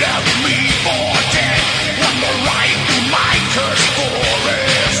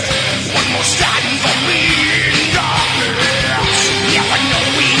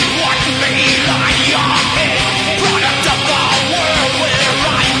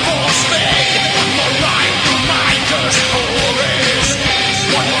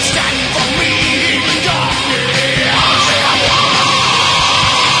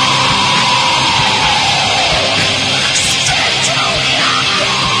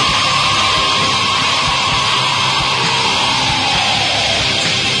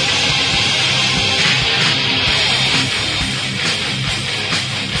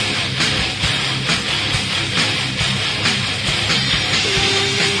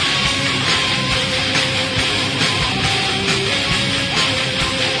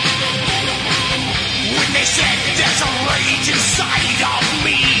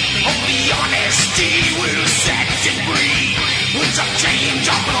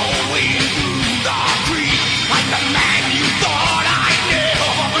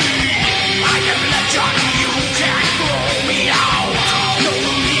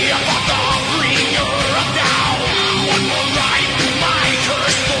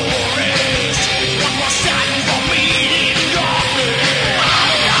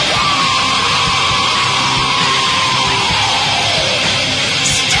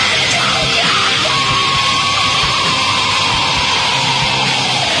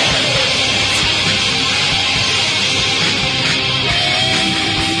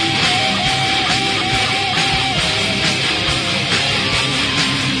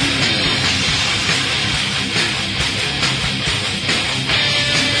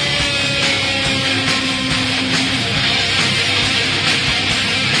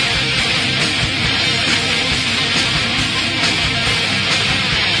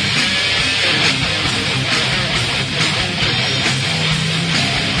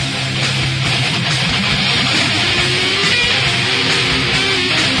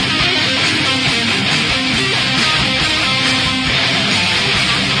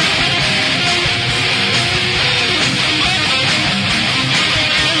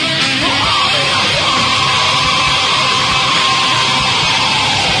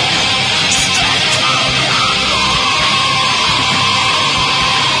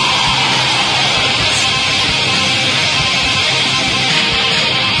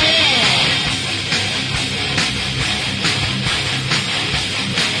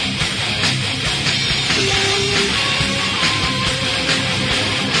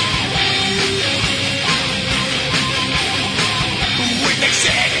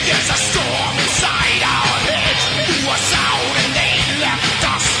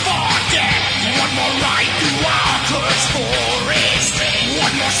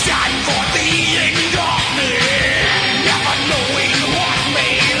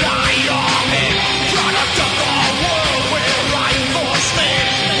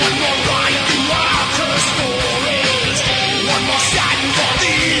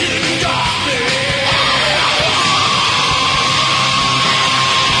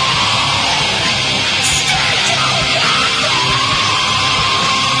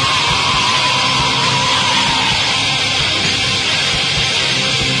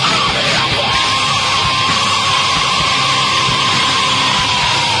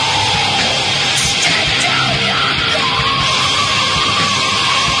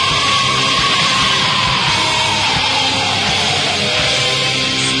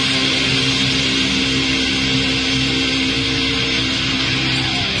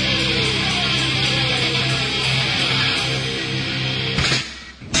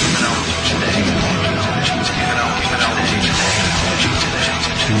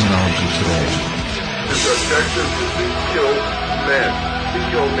 objective is to kill men, to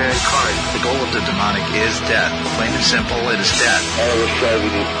kill mankind. The goal of the demonic is death. Plain and simple, it is death. All of a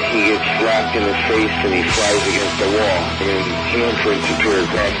sudden, he gets slapped in the face and he flies against the wall. And his handprints appear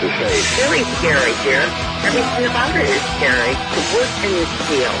across his face. Very scary here. Everything about it is scary. The work in this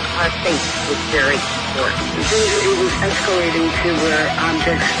field, I think, was very important. It was escalating to where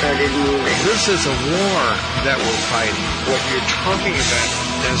objects started moving. This is a war that we're fighting. What you're talking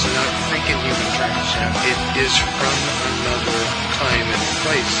about does not think in human terms. It is from another time and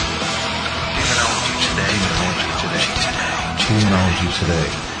place. Demonology Today. Demonology Today.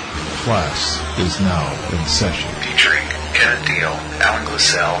 Class is now in session. Featuring Kenneth Deal, Alan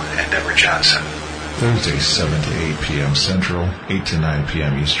Glassell, and Deborah Johnson. Thursdays 7 to 8 p.m. Central, 8 to 9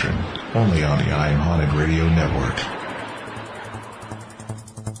 p.m. Eastern. Only on the I Am Haunted Radio Network.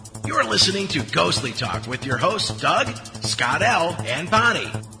 You're listening to Ghostly Talk with your hosts, Doug, Scott L., and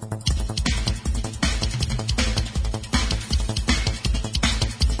Bonnie.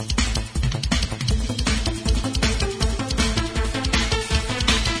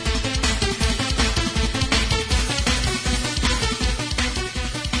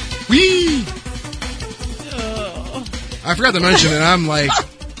 Whee! I forgot to mention that I'm like,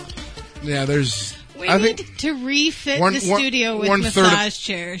 yeah, there's... We need to refit the studio with massage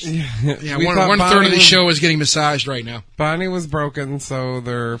chairs. Yeah, one third of the show is getting massaged right now. Bonnie was broken, so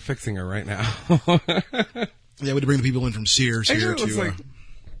they're fixing her right now. Yeah, we had to bring the people in from Sears here to...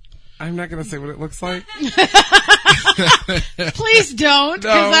 I'm not going to say what it looks like. Please don't,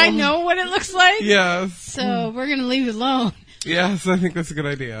 because I know what it looks like. Yes. So we're going to leave it alone. Yes, I think that's a good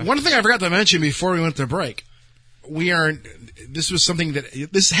idea. One thing I forgot to mention before we went to break, this was something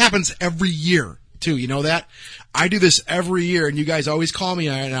this happens every year, too. You know that? I do this every year, and you guys always call me,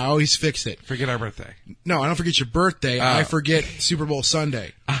 and I always fix it. Forget our birthday. No, I don't forget your birthday. Oh. I forget Super Bowl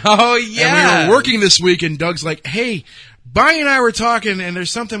Sunday. Oh, yeah. And we were working this week, and Doug's like, hey, Bonnie and I were talking, and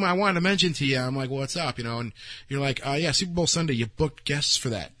there's something I wanted to mention to you. I'm like, well, what's up? You know, and you're like, yeah, Super Bowl Sunday, you booked guests for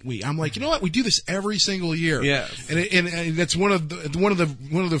that week. I'm like, you know what? We do this every single year. Yes. And that's one of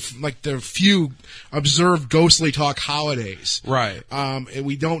the like the few observed Ghostly Talk holidays. Right. And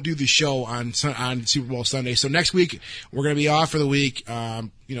we don't do the show on Super Bowl Sunday. So next week we're going to be off for the week.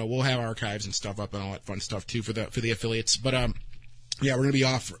 You know, we'll have archives and stuff up and all that fun stuff too for the affiliates. But yeah, we're going to be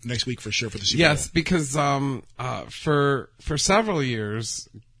off next week for sure for the Super Bowl. Yes, because for several years,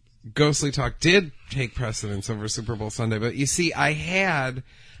 Ghostly Talk did take precedence over Super Bowl Sunday. But you see, I had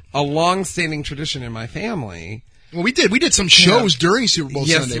a long-standing tradition in my family. Well, we did some shows during Super Bowl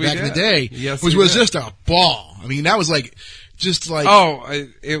Sunday back in the day. Yes, which was just a ball. I mean, that was like... Just like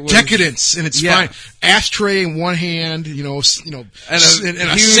it was decadence, and it's fine. Ashtray in one hand, and a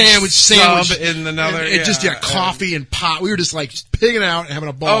sandwich in another. And coffee and pot. We were just like pigging out and having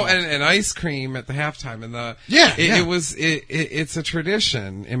a ball. Oh, and ice cream at the halftime, and it's a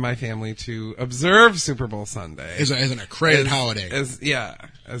tradition in my family to observe Super Bowl Sunday as an accredited holiday.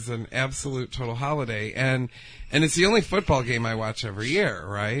 As an absolute total holiday, and it's the only football game I watch every year,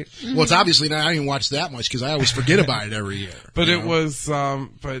 right? Mm-hmm. Well, it's obviously not. I didn't watch that much because I always forget about it every year. But it was, then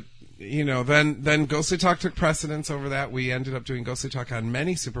Ghostly Talk took precedence over that. We ended up doing Ghostly Talk on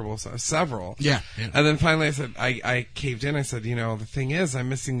many Super Bowls, several. Yeah. And then finally I said, I caved in. I said, the thing is, I'm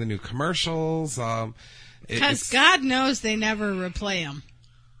missing the new commercials. Because God knows they never replay them.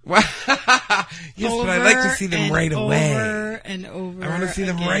 Yes, but I like to see them right away. Over and over. I want to see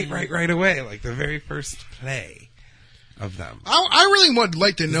them right away, like the very first play of them. I really would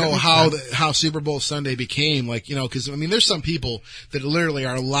like to know how Super Bowl Sunday became, because I mean, there's some people that literally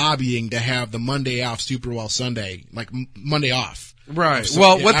are lobbying to have the Monday off Super Bowl Sunday, like Monday off. Right.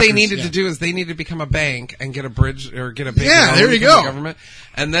 Well, what they needed to do is they needed to become a bank and get a bridge or get a big loan there you from go. the government,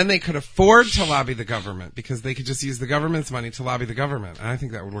 and then they could afford to lobby the government because they could just use the government's money to lobby the government. And I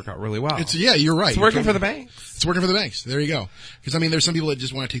think that would work out really well. You're right. It's working for the banks. It's working for the banks. There you go. Because I mean, there's some people that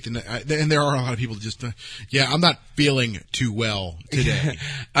just want to take and there are a lot of people that just, I'm not feeling too well today.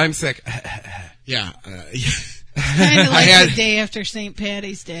 I'm sick. Yeah. Kind of like the day after St.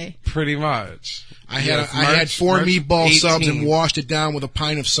 Patty's Day. Pretty much. I had 4 meatball 18. Subs and washed it down with a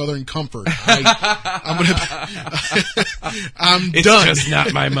pint of Southern Comfort. I'm done. It's just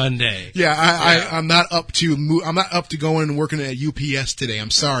not my Monday. I'm not up to going and working at UPS today.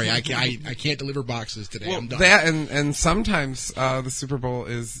 I'm sorry. I can't deliver boxes today. Well, I'm done. That and sometimes the Super Bowl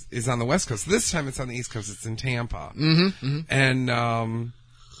is on the West Coast. This time it's on the East Coast. It's in Tampa. Mm-hmm. And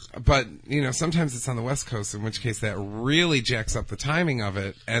but sometimes it's on the West Coast, in which case that really jacks up the timing of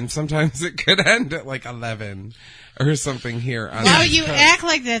it, and sometimes it could end at like 11 or something here. Wow, you act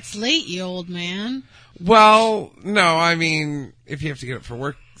like that's late, you old man. Well, no, I mean, if you have to get up for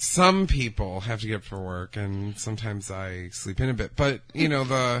work some people have to get up for work, and sometimes I sleep in a bit. But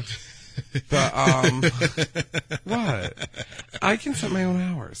what? I can set my own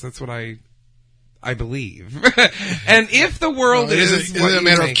hours. That's what I believe. And if the world is a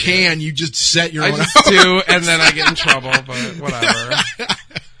matter of you just set your own hours. I just do, and then I get in trouble, but whatever.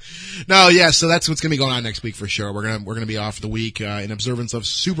 No, yeah, so that's what's going to be going on next week for sure. We're going to be off the week in observance of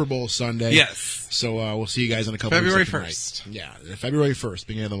Super Bowl Sunday. Yes. So we'll see you guys in a couple February weeks. February 1st. Yeah, February 1st,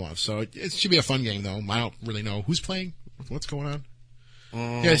 beginning of the month. So it should be a fun game, though. I don't really know who's playing, what's going on.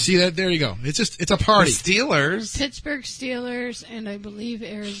 Yeah, see that? There you go. It's a party. The Steelers. Pittsburgh Steelers, and I believe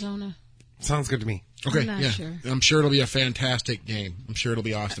Arizona. Sounds good to me. Okay, I'm not sure. I'm sure it'll be a fantastic game. I'm sure it'll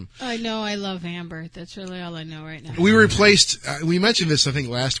be awesome. I know I love Amber. That's really all I know right now. We replaced, we mentioned this, I think,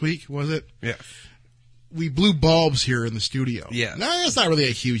 last week, was it? Yeah. We blew bulbs here in the studio. Yeah. No, that's not really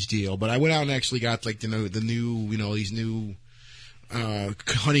a huge deal, but I went out and actually got, like, the new, these new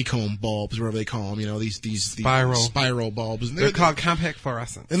honeycomb bulbs, whatever they call them, these spiral bulbs. And they're called compact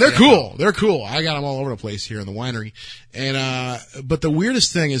fluorescent. And they're cool. They're cool. I got them all over the place here in the winery. And, but the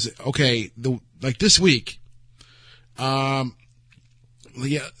weirdest thing is, okay, like this week, we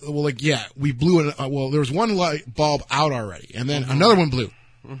blew there was one light bulb out already, and then another one blew.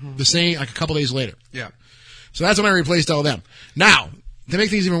 The same, like a couple days later. Yeah. So that's when I replaced all of them. Now, to make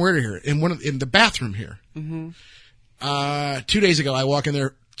things even weirder here, in the bathroom here, 2 days ago, I walk in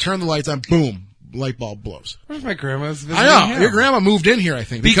there, turn the lights on, boom, light bulb blows. Where's my grandma's visiting? I know. Your grandma moved in here, I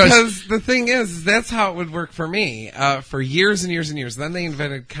think. Because the thing is, that's how it would work for me for years and years and years. Then they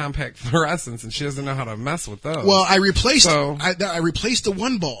invented compact fluorescents, and she doesn't know how to mess with those. Well, I replaced the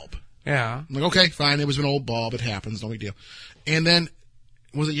one bulb. Yeah. I'm like, okay, fine. It was an old bulb. It happens. No big deal. And then,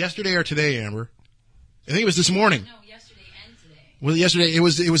 was it yesterday or today, Amber? I think it was this morning. No, yesterday and today. Well, yesterday, it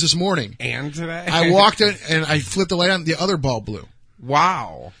was this morning. And today? I walked in and I flipped the light on, the other bulb blew.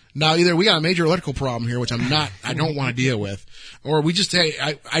 Wow. Now, either we got a major electrical problem here, which I don't want to deal with, or we just,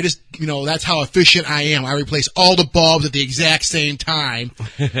 I just, that's how efficient I am. I replace all the bulbs at the exact same time,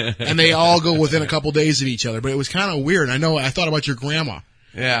 and they all go within a couple days of each other. But it was kind of weird. I thought about your grandma.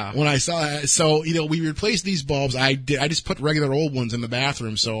 Yeah. When I saw that. So, we replaced these bulbs. I just put regular old ones in the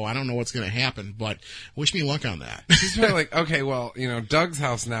bathroom, so I don't know what's going to happen, but wish me luck on that. She's probably like, okay, well, Doug's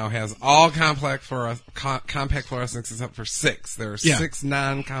house now has all compact fluorescents except for 6. There are 6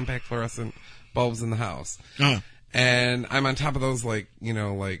 non-compact fluorescent bulbs in the house. And I'm on top of those, I don't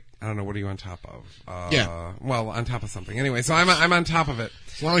know, what are you on top of? Well, on top of something. Anyway, so I'm on top of it.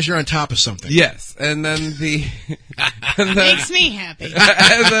 As long as you're on top of something. Yes. And then makes me happy.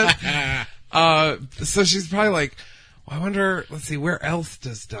 So she's probably like, well, I wonder, let's see, where else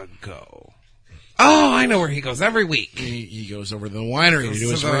does Doug go? Oh, I know where he goes every week. He goes over to the winery to do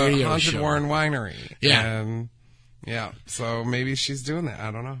his radio Haunted show. Warren Winery. Yeah. And, so maybe she's doing that.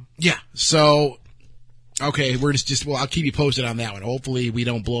 I don't know. Yeah. So, okay, we're I'll keep you posted on that one. Hopefully we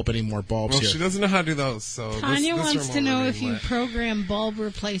don't blow up any more bulbs here. She doesn't know how to do those, so Tanya wants to know if you program bulb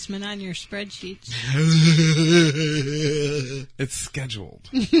replacement on your spreadsheets. It's scheduled.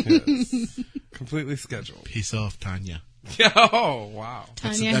 Yes. Completely scheduled. Peace off, Tanya. Oh, wow.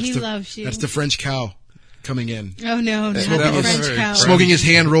 Tanya, he loves you. That's the French cow coming in. Oh, no, not the French cow. Smoking his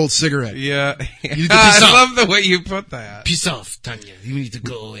hand-rolled cigarette. Yeah. I love the way you put that. Peace off, Tanya. You need to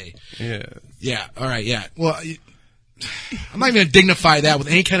go away. Yeah. Yeah, all right, yeah. Well, I'm not even going to dignify that with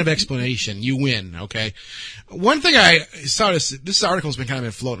any kind of explanation. You win, okay? One thing I saw, this article's been kind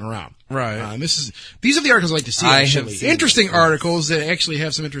of floating around. Right. These are the articles I like to see, actually. Interesting articles that actually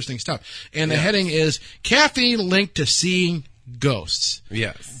have some interesting stuff. And the heading is, Caffeine Linked to Seeing Ghosts.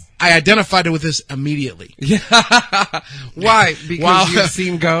 Yes. I identified it with this immediately. Yeah. Why? Because you've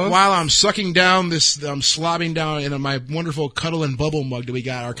seen ghosts? While I'm sucking down I'm slobbing down into my wonderful Cuddle and Bubble mug that we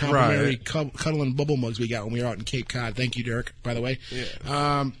got, our complimentary Cuddle and Bubble mugs we got when we were out in Cape Cod. Thank you, Derek, by the way.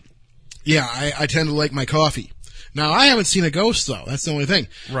 Yeah. I tend to like my coffee. Now, I haven't seen a ghost, though. That's the only thing.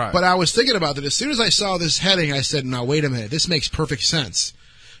 Right. But I was thinking about that. As soon as I saw this heading, I said, now, wait a minute. This makes perfect sense.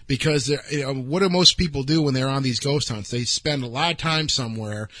 Because what do most people do when they're on these ghost hunts? They spend a lot of time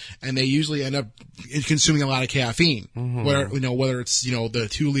somewhere, and they usually end up consuming a lot of caffeine. Mm-hmm. Whether it's the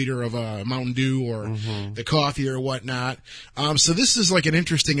 2-liter of Mountain Dew or the coffee or whatnot. So this is like an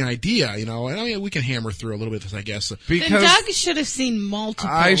interesting idea, and I mean we can hammer through a little bit of this, I guess. Because Doug should have seen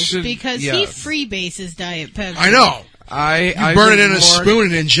multiples because he freebases Diet Pepsi. I know. I burn it in a spoon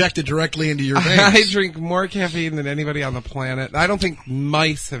and inject it directly into your veins. I drink more caffeine than anybody on the planet. I don't think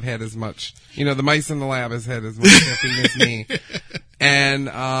mice have had as much. The mice in the lab has had as much caffeine as me. And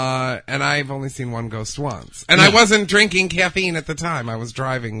I've only seen one ghost once. And I wasn't drinking caffeine at the time. I was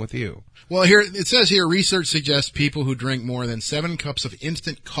driving with you. Well, here it says here, research suggests people who drink more than 7 cups of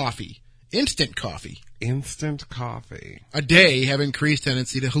instant coffee a day have increased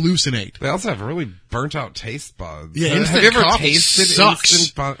tendency to hallucinate. They also have really burnt out taste buds. Yeah, instant have you ever coffee tasted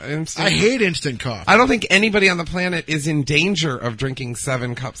sucks. Instant? I hate instant coffee. I don't think anybody on the planet is in danger of drinking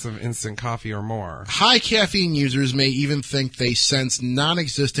 7 cups of instant coffee or more. High caffeine users may even think they sense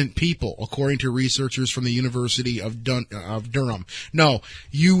non-existent people, according to researchers from the University of Durham. No,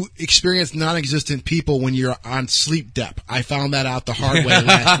 you experience non-existent people when you're on sleep dep. I found that out the hard way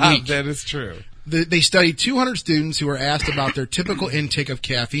last week. That is true. They studied 200 students who were asked about their typical intake of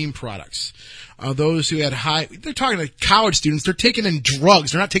caffeine products. Those who had they're talking to college students, they're taking in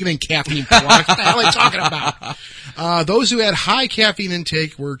drugs. They're not taking in caffeine products. What the hell are they talking about? Those who had high caffeine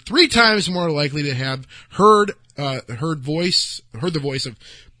intake were 3 times more likely to have heard the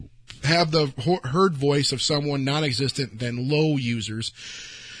voice of someone non-existent than low users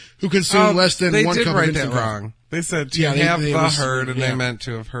who consume less than 1 cup of instant coffee. They did write that wrong. They said to have the heard, and they meant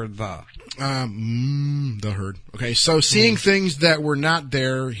to have heard the. The herd. Okay, so seeing things that were not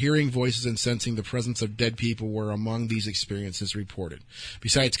there, hearing voices, and sensing the presence of dead people were among these experiences reported.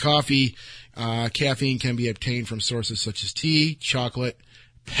 Besides coffee, caffeine can be obtained from sources such as tea, chocolate,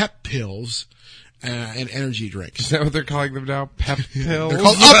 pep pills, and energy drinks. Is that what they're calling them now? Pep pills? They're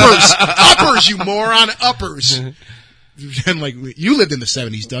called uppers! Uppers, you moron! Uppers! And you lived in the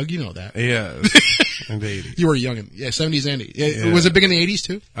 70s, Doug. You know that. Yeah. And 80s. You were young. 70s and 80s. Yeah. Was it big in the 80s,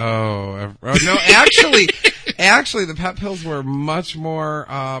 too? Oh, no, actually, the pep pills were much more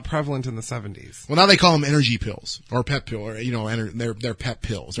prevalent in the 70s. Well, now they call them energy pills or pep pill, or, they're pep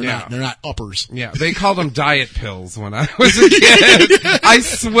pills. They're not uppers. Yeah, they called them diet pills when I was a kid. I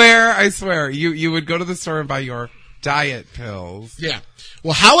swear. You would go to the store and buy your diet pills. Yeah.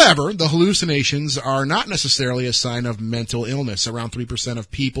 Well, however, the hallucinations are not necessarily a sign of mental illness. Around 3%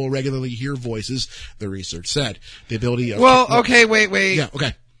 of people regularly hear voices, the research said. The ability of... Well, okay, wait. Yeah,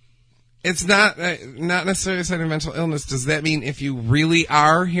 okay. It's not necessarily a sign of mental illness. Does that mean if you really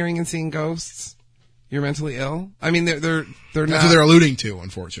are hearing and seeing ghosts, you're mentally ill? I mean, they're not... That's what they're alluding to,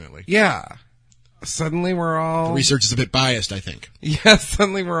 unfortunately. Yeah. Suddenly we're all... The research is a bit biased, I think. Yeah,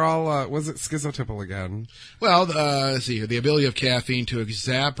 suddenly we're all... was it schizotypal again? Well, let's see here. The ability of caffeine to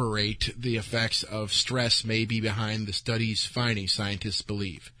exacerbate the effects of stress may be behind the study's findings, scientists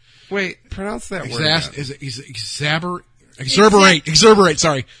believe. Wait, pronounce that word again. Exerberate,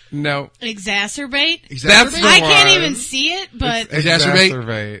 sorry. No. Exacerbate? That's the I one. can't even see it, but...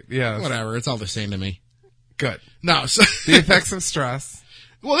 Exacerbate, yeah. Whatever, it's all the same to me. Good. No. So the effects of stress.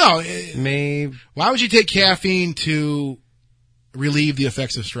 Well, no. Why would you take caffeine to relieve the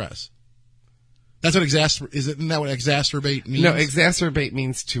effects of stress? That's what isn't that what exacerbate means? No, exacerbate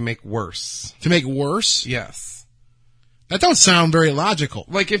means to make worse. To make worse? Yes. That don't sound very logical.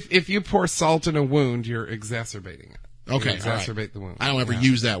 Like if you pour salt in a wound, you're exacerbating it. Okay, you exacerbate the wound. I don't ever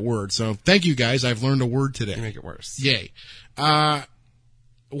use that word, so thank you guys. I've learned a word today. You make it worse. Yay.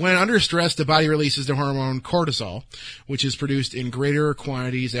 When under stress, the body releases the hormone cortisol, which is produced in greater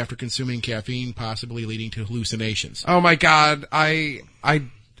quantities after consuming caffeine, possibly leading to hallucinations. Oh my God, I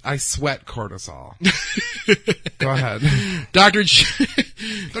sweat cortisol. Go ahead. Dr.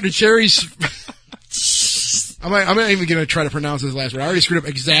 Cherry's... I'm not even going to try to pronounce his last word. I already screwed up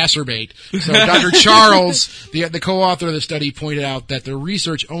exacerbate. So Dr. Charles, the co-author of the study, pointed out that the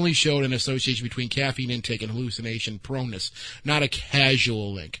research only showed an association between caffeine intake and hallucination proneness, not a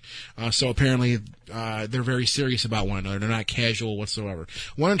casual link. So apparently they're very serious about one another. They're not casual whatsoever.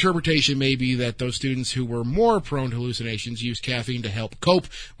 One interpretation may be that those students who were more prone to hallucinations used caffeine to help cope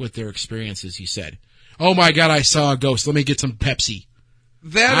with their experiences, he said. Oh my God, I saw a ghost. Let me get some Pepsi.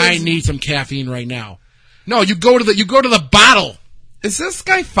 I need some caffeine right now. No, you go to the bottle. Is this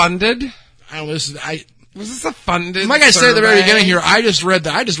guy funded? I don't know. Was this a funded? Like I said at the very beginning here, I just read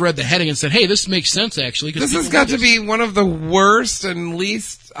the heading and said, "Hey, this makes sense actually." This has got to be one of the worst and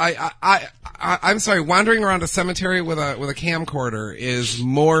least. I'm sorry. Wandering around a cemetery with a camcorder is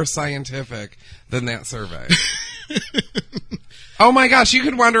more scientific than that survey. Oh my gosh, you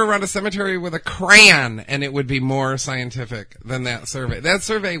could wander around a cemetery with a crayon and it would be more scientific than that survey. That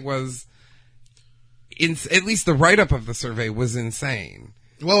survey was. At least the write-up of the survey was insane.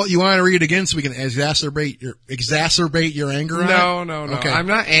 Well, you want to read it again so we can exacerbate your anger on it? No. Okay. I'm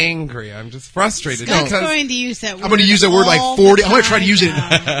not angry. I'm just frustrated. Scott's going to use that word. I'm going to use that word like 40. I'm going to try to use it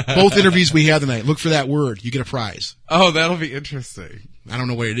now. in both interviews we have tonight. Look for that word. You get a prize. Oh, that'll be interesting. I don't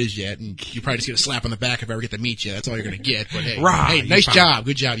know what it is yet, and you probably just get a slap on the back if I ever get to meet you. That's all you're going to get. But hey, hey, nice job.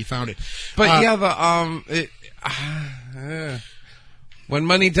 Good job. You found it. But when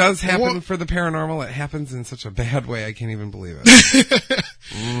money does happen for the paranormal, it happens in such a bad way, I can't even believe it.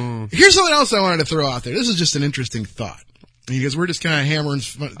 Here's something else I wanted to throw out there. This is just an interesting thought. Because we're just kind of hammering.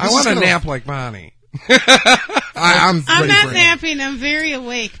 I want to nap like Bonnie. I'm not for napping. I'm very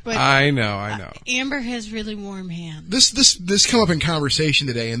awake. But I know. Amber has really warm hands. This come up in conversation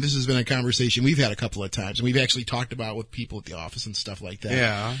today, and this has been a conversation we've had a couple of times, and we've actually talked about with people at the office and stuff like that.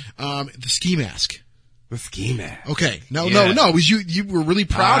 Yeah. The ski mask. The ski mask. Okay. No. You were really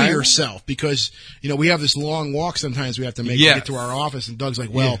proud of yourself because, we have this long walk sometimes we have to make to get to our office. And Doug's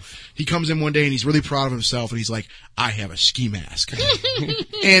like, he comes in one day and he's really proud of himself and he's like, I have a ski mask.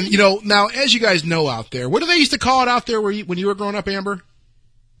 And, now as you guys know out there, what do they used to call it out there when you were growing up, Amber?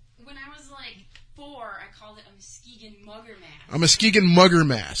 When I was like 4, I called it a Muskegon mugger mask. A Muskegon mugger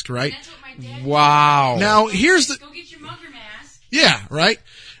mask, right? That's what my dad Wow. Now here's Go get your mugger mask. Yeah, right?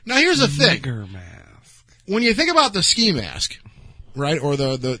 Now here's the thing. Mugger mask. When you think about the ski mask, right, or I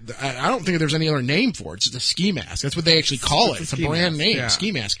don't think there's any other name for it. It's the ski mask. That's what they actually call it. It's a brand name,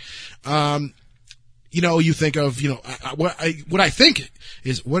 ski mask. You think of, what I think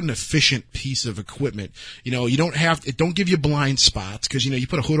is what an efficient piece of equipment. You don't give you blind spots because, you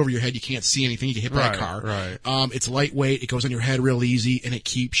put a hood over your head, you can't see anything, you get hit by a car. Right. It's lightweight, it goes on your head real easy, and it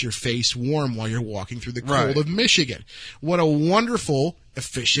keeps your face warm while you're walking through the cold of Michigan. What a wonderful,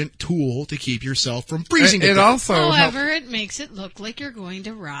 efficient tool to keep yourself from freezing. However, it makes it look like you're going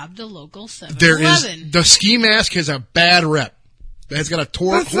to rob the local 7-Eleven. The ski mask has a bad rep. It's got a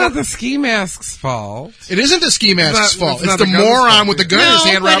torque. That's not the ski mask's fault. It isn't the ski mask's fault. It's the moron with the gun in his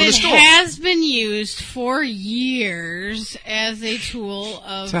hand robbing the store. It has been used for years as a tool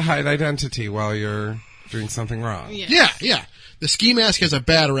to hide identity while you're doing something wrong. Yeah. The ski mask has a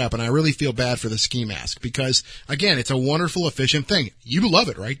bad rep, and I really feel bad for the ski mask because, again, it's a wonderful, efficient thing. You love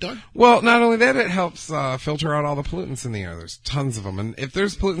it, right, Doug? Well, not only that, it helps filter out all the pollutants in the air. There's tons of them, and if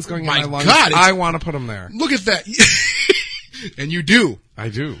there's pollutants going in my lungs, I want to put them there. Look at that. And you do. I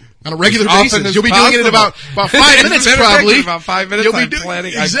do. On a regular basis. You'll be doing it in about 5 minutes, probably. About 5 minutes, You'll I'm be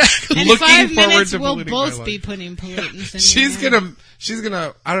planning. Exactly. In looking 5 forward minutes, to we'll both be putting pollutants in. She's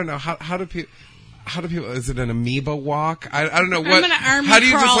gonna. I don't know how do people. Is it an amoeba walk? I don't know what. How do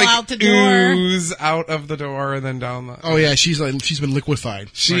you just out the door? Ooze out of the door and then down the. Oh yeah, she's been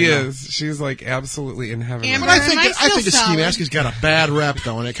liquefied. She is. Now. She's like absolutely in heaven. Amber, but I think the ski mask has got a bad rep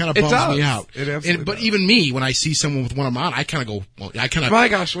though, and it kind of bums me out. It absolutely But even me, when I see someone with one of them on, I kind of go. My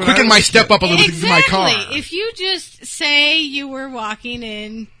gosh! Quicken my step up a little bit to my car. If you just say you were walking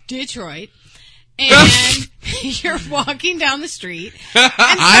in Detroit. And you're walking down the street, and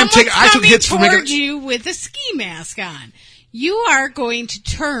I took hits toward you with a ski mask on. You are going to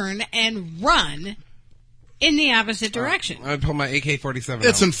turn and run in the opposite direction. I'd pull my AK-47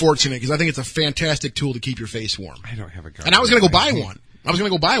 It's out. unfortunate because I think it's a fantastic tool to keep your face warm. I don't have a gun. And I was going to go buy one. But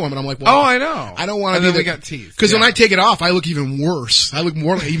I'm like, well, I know. I don't want to. And then we got teased. Because when I take it off, I look even worse. I look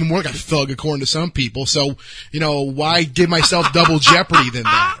even more like a thug, according to some people. So, why give myself double jeopardy than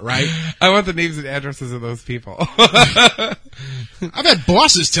that, right? I want the names and addresses of those people. I've had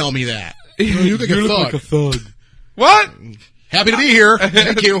bosses tell me that. You look like a thug. What? Happy to be here.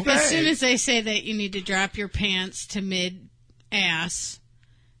 Thank you. As soon as they say that you need to drop your pants to mid-ass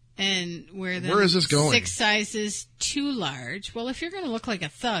and wear them Where is this going? 6 sizes too large, well, if you're going to look like a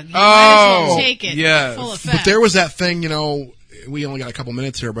thug, you might as well take it full effect. But there was that thing, we only got a couple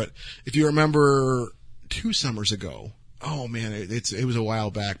minutes here, but if you remember 2 summers ago, oh man, it was a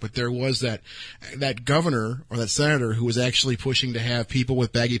while back, but there was that governor or that senator who was actually pushing to have people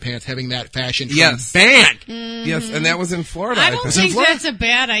with baggy pants having that fashion trend banned. Mm-hmm. Yes, and that was in Florida. I don't think that's a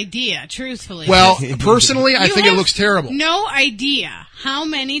bad idea, truthfully. Well, personally, I think it looks terrible. No idea how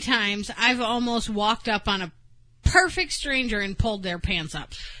many times I've almost walked up on a perfect stranger and pulled their pants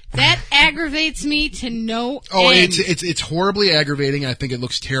up. That aggravates me to no end. It's horribly aggravating. I think it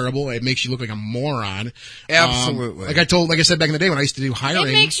looks terrible. It makes you look like a moron. Absolutely. Like I said back in the day when I used to do hiring.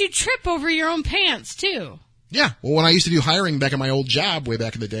 It makes you trip over your own pants too. Yeah. Well, when I used to do hiring back at my old job way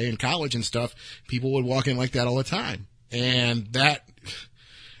back in the day in college and stuff, people would walk in like that all the time. And that,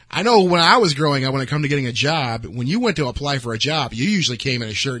 I know when I was growing up, when it come to getting a job, when you went to apply for a job, you usually came in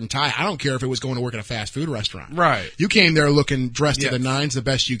a shirt and tie. I don't care if it was going to work at a fast food restaurant. Right. You came there looking dressed to the nines, the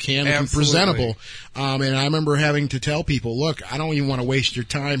best you can, looking presentable. And I remember having to tell people, look, I don't even want to waste your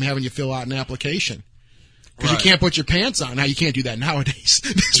time having you fill out an application. Because you can't put your pants on. Now, you can't do that nowadays.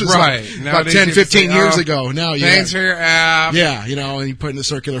 This was about 10, 15 years ago. Now, thanks for your app. Yeah, and you put in the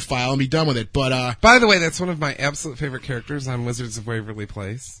circular file and be done with it. But by the way, that's one of my absolute favorite characters on Wizards of Waverly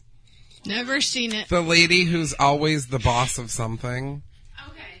Place. Never seen it. The lady who's always the boss of something.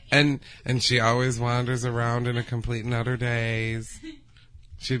 Okay. And she always wanders around in a complete and utter daze.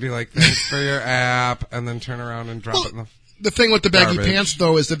 She'd be like, thanks for your app, and then turn around and drop it in the thing with the baggy garbage. pants,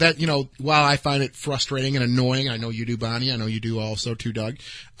 though, is that, while I find it frustrating and annoying, I know you do, Bonnie, I know you do also too, Doug,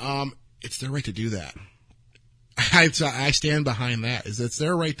 it's their right to do that. I stand behind that. It's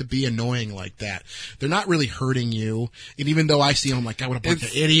their right to be annoying like that. They're not really hurting you. And even though I see them, I'm like, God, what a bunch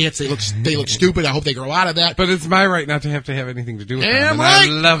of idiots. They look stupid. I hope they grow out of that. But it's my right not to have anything to do with them. And right.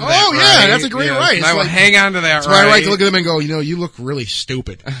 I love that. Oh, yeah, that's a great right. And I will hang on to that it's right. It's my right to look at them and go, you look really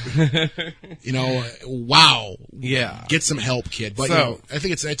stupid. Wow. Yeah. Get some help, kid. But, I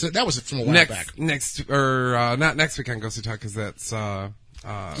think that was from a while back. Not next week on Ghostly Talk, because that's,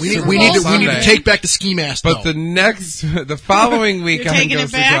 we need to take back the ski mask. But the following week on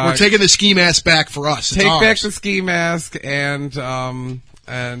Ghostly Talk, we're taking the ski mask back for us. Take back the ski mask and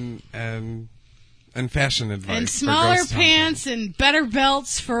fashion advice and smaller pants and better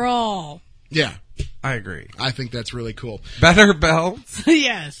belts for all. Yeah. I agree. I think that's really cool. Better belts?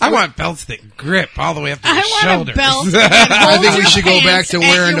 Yes. I want belts that grip all the way up to the shoulders. I want a belt that I think we should go back to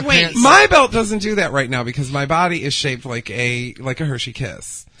wearing the pants. My belt doesn't do that right now because my body is shaped like a Hershey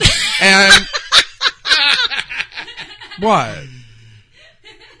Kiss. And what?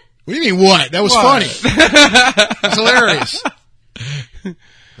 What do you mean what? That was funny. That's hilarious.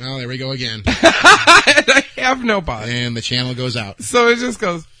 Well, there we go again. I have no body. And the channel goes out. So it just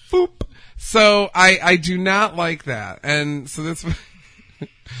goes boop. So I do not like that. And so that's I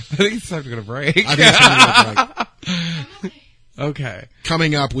think it's time to go to break. I think it's time to go to break. Okay.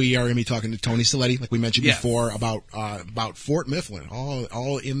 Coming up, we are going to be talking to Tony Saletti, like we mentioned before, about Fort Mifflin,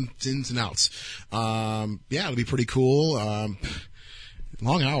 all ins and outs. It'll be pretty cool.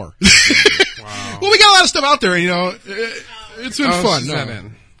 Long hour. Wow. Well, we got a lot of stuff out there, it's been fun.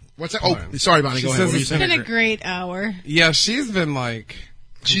 No. What's that? Oh, sorry, Bonnie, go ahead. It's been a great hour. Yeah, she's been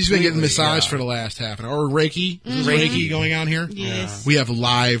getting massaged for the last half an hour. Reiki. Is this Reiki going on here? Yes. We have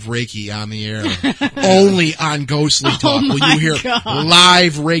live Reiki on the air. Only on Ghostly Talk will you hear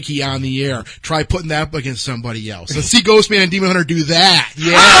live Reiki on the air. Try putting that up against somebody else. Let's see Ghostman and Demon Hunter do that.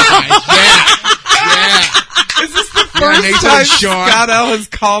 Yeah. Is this the first time Scott L has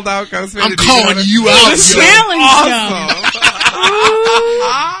called out Ghostman? I'm calling you out. Challenge awesome.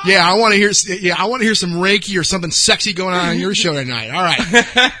 Yeah, I want to hear some Reiki or something sexy going on your show tonight. All right.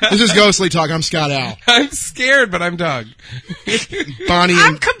 This is Ghostly Talk. I'm Scott L. I'm scared, but I'm Doug. Bonnie.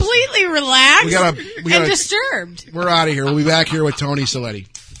 I'm completely relaxed and disturbed. We're out of here. We'll be back here with Tony Saletti.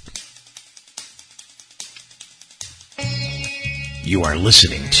 You are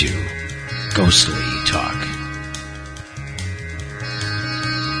listening to Ghostly Talk.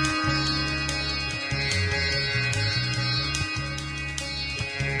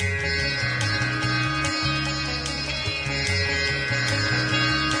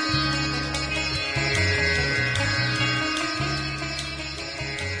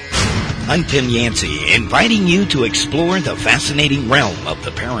 I'm Tim Yancey, inviting you to explore the fascinating realm of the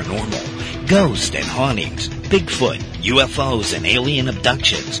paranormal, ghosts and hauntings, Bigfoot, UFOs, and alien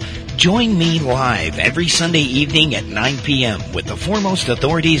abductions. Join me live every Sunday evening at 9 p.m. with the foremost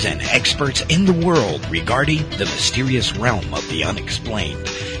authorities and experts in the world regarding the mysterious realm of the unexplained.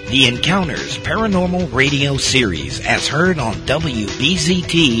 The Encounters Paranormal Radio Series, as heard on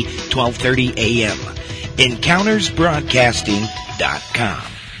WBZT 1230 AM. EncountersBroadcasting.com.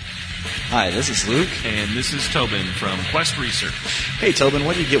 Hi, this is Luke. And this is Tobin from Quest Research. Hey, Tobin,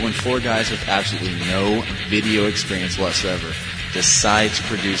 what do you get when four guys with absolutely no video experience whatsoever decide to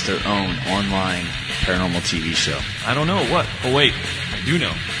produce their own online paranormal TV show? I don't know. What? Oh, wait. I do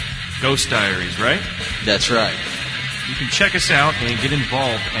know. Ghost Diaries, right? That's right. You can check us out and get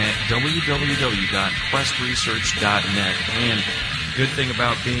involved at www.questresearch.net. And the good thing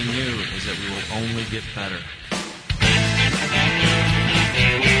about being new is that we will only get better.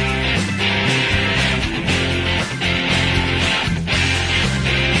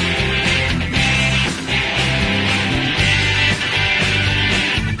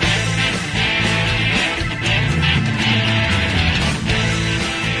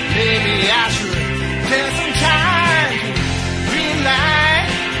 Maybe I should take some time to relax.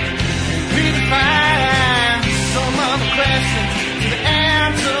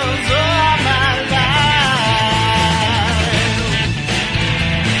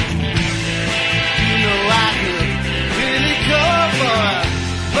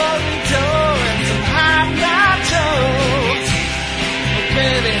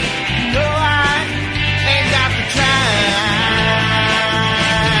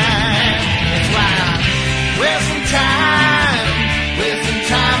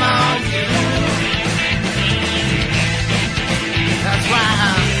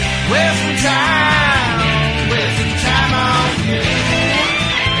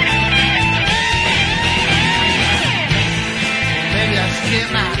 in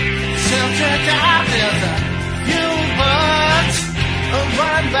my shelter top, there's a few bugs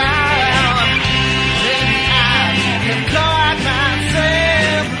run by. Then I can guard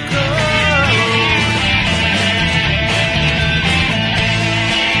myself cold.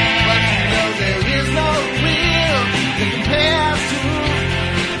 But you know there is no will that compares to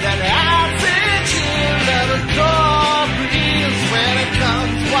that icy chill of a cold breeze when it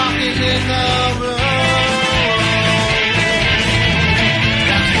comes walking in the road.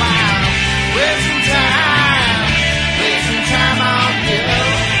 That's why I'm wasting time on you.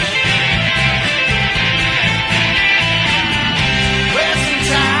 Wasting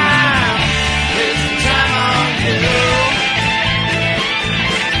time on you.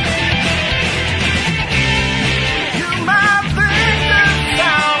 You might think that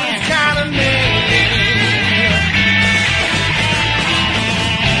sounds kind of mean.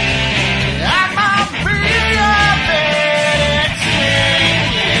 I might be a bit extreme.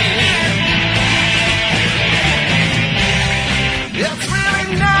 It's really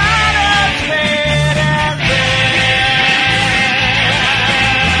not as bad as that.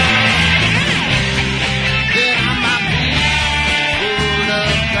 Then I might be full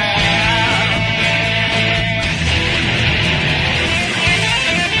of bad.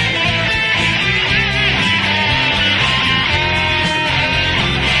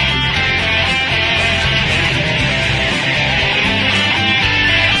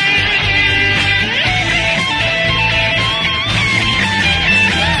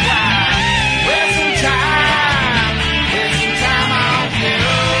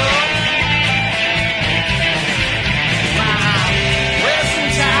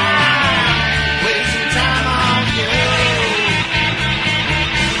 Wasting time on you.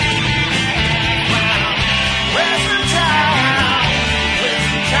 Wasting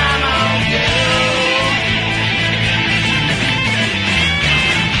time on you.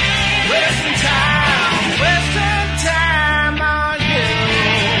 Wasting time on you. Wasting time on you.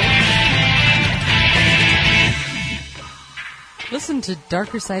 Listen to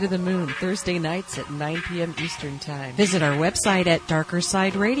Darker Side of the Moon Thursday nights at 9 p.m. Eastern Time. Visit our website at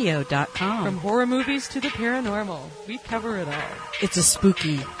darkersideradio.com. From horror movies to the paranormal, we cover it all. It's a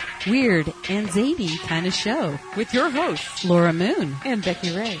spooky, weird, and zany kind of show. With your hosts, Laura Moon and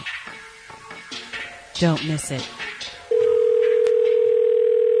Becky Ray. Don't miss it.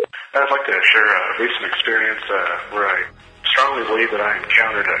 I'd like to share a recent experience where I strongly believe that I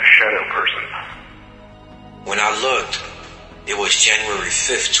encountered a shadow person. When I looked, it was January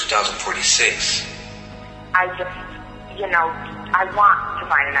 5th, 2046. I just, I want to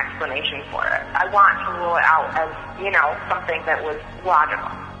find an explanation for it. I want to rule it out as, something that was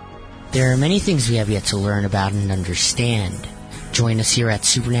logical. There are many things we have yet to learn about and understand. Join us here at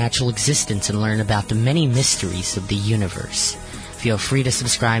Supernatural Existence and learn about the many mysteries of the universe. Feel free to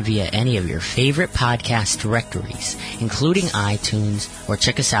subscribe via any of your favorite podcast directories, including iTunes, or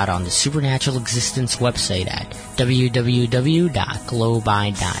check us out on the Supernatural Existence website at www.globi.com.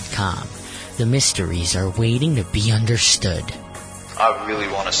 The mysteries are waiting to be understood. I really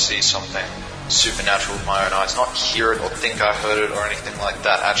want to see something supernatural with my own eyes, not hear it or think I heard it or anything like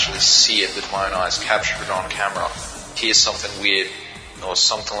that, actually see it with my own eyes, capture it on camera, hear something weird or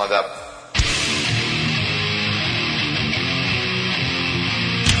something like that.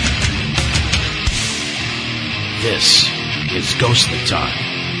 This is Ghostly Time.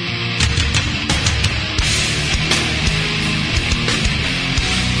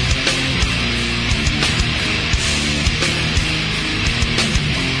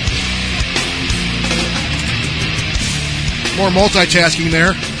 More multitasking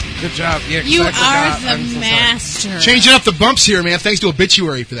there. Good job. Yeah, you are the master. Changing up the bumps here, man. Thanks to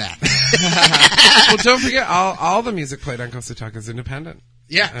Obituary for that. Well, don't forget, all the music played on Ghostly Talk is independent.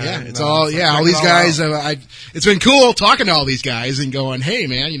 Yeah. It's all these guys. It's been cool talking to all these guys and going, hey,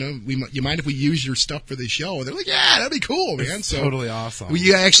 man, you mind if we use your stuff for the show? And they're like, yeah, that'd be cool, man. It's totally awesome.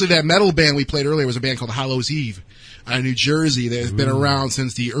 Actually, that metal band we played earlier was a band called Hallows Eve. Out of New Jersey, they've been around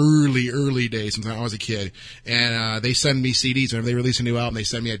since the early days, since I was a kid. And they send me CDs whenever they release a new album. They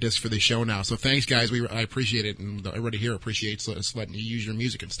send me a disc for the show now. So thanks, guys. I appreciate it, and everybody here appreciates us letting you use your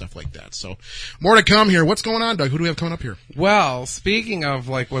music and stuff like that. So more to come here. What's going on, Doug? Who do we have coming up here? Well, speaking of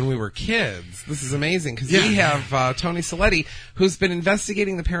when we were kids, this is amazing because we have Tony Saletti, who's been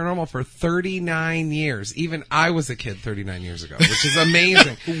investigating the paranormal for 39 years. Even I was a kid 39 years ago, which is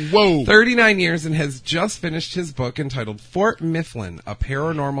amazing. Whoa. 39 years, and has just finished his book, book entitled Fort Mifflin, A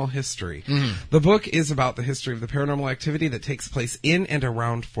Paranormal History. The book is about the history of the paranormal activity that takes place in and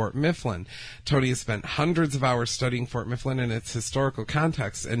around Fort Mifflin. Tony has spent hundreds of hours studying Fort Mifflin and its historical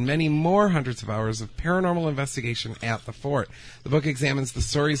context, and many more hundreds of hours of paranormal investigation at the fort. The book examines the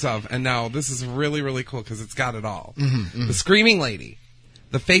stories of, and now this is really, really cool because it's got it all. The Screaming Lady,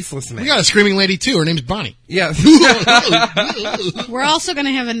 the Faceless Man. We got a Screaming Lady, too. Her name's Bonnie. Yes. We're also going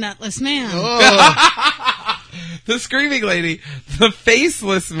to have a Nutless Man. The Screaming Lady, the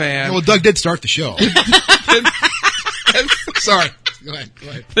Faceless Man. Well, Doug did start the show. Sorry. Go ahead.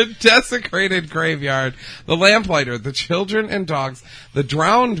 The Desecrated Graveyard, the Lamplighter, the Children and Dogs, the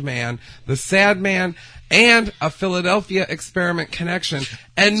Drowned Man, the Sad Man, and a Philadelphia Experiment Connection,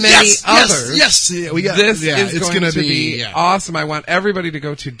 and many others. Yes. Yeah, this is going to be awesome. I want everybody to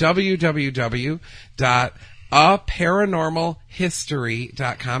go to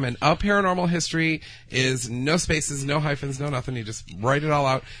www.aparanormalhistory.com, and A Paranormal History is no spaces, no hyphens, no nothing. You just write it all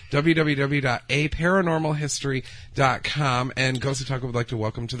out. www.aparanormalhistory.com. And Ghost Talk would like to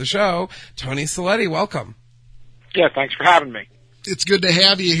welcome to the show Tony Saletti. Welcome. Yeah, thanks for having me. It's good to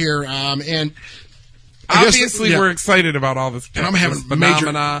have you here. And obviously, we're excited about all this and I'm having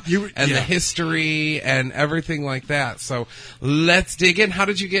phenomena and the history and everything like that. So let's dig in. How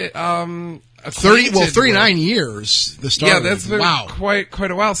did you get 39 years. The start. Yeah, that's been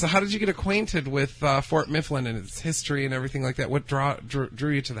quite a while. So how did you get acquainted with Fort Mifflin and its history and everything like that? What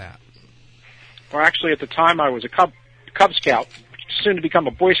drew you to that? Well, actually, at the time, I was a Cub Scout, soon to become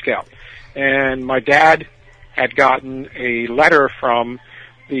a Boy Scout, and my dad had gotten a letter from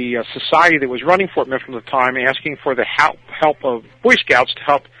the society that was running Fort Mifflin at the time, asking for the help of Boy Scouts to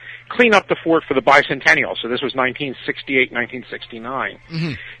help clean up the fort for the bicentennial. So this was 1968,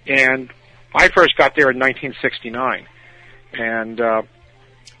 1969, and I first got there in 1969, and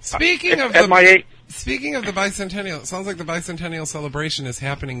speaking of the bicentennial, it sounds like the bicentennial celebration is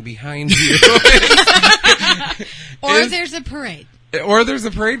happening behind you. There's a parade. Or there's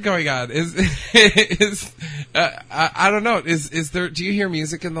a parade going on. I don't know. Is there? Do you hear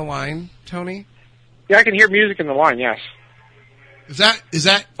music in the line, Tony? Yeah, I can hear music in the line. Yes. Is that?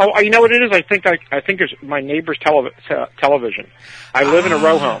 Oh, you know what it is? I think it's my neighbor's television. I live in a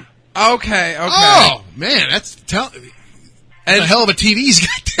row home. Okay. Oh man, that's a hell of a TV he's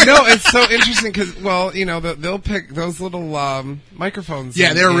got there. No, it's so interesting because, well, you know, they'll pick those little microphones.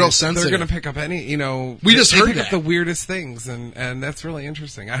 Yeah, they're real sensitive. They're going to pick up any, you know. We just heard pick up the weirdest things, and that's really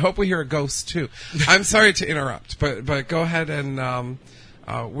interesting. I hope we hear a ghost too. I'm sorry to interrupt, but go ahead and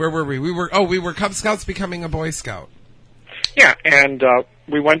where were we? We were Cub Scouts becoming a Boy Scout. Yeah, and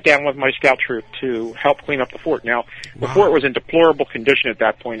we went down with my scout troop to help clean up the fort. Now, the fort was in deplorable condition at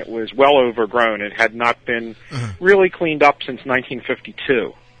that point. It was well overgrown. It had not been really cleaned up since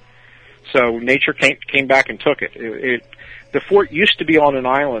 1952. So nature came back and took it. The fort used to be on an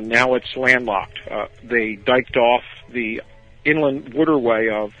island. Now it's landlocked. They diked off the inland waterway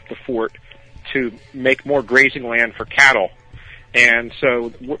of the fort to make more grazing land for cattle. And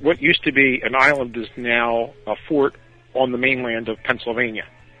so what used to be an island is now a fort on the mainland of Pennsylvania.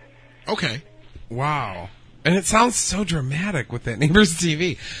 Okay. Wow. And it sounds so dramatic with that neighbor's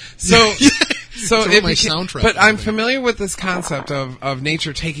TV. So but I'm familiar with this concept of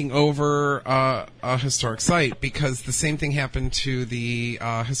nature taking over a historic site, because the same thing happened to the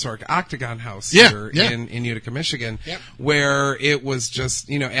historic Octagon House here in Utica, Michigan, where it was just,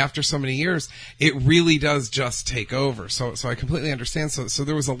 you know, after so many years, it really does just take over. So I completely understand. So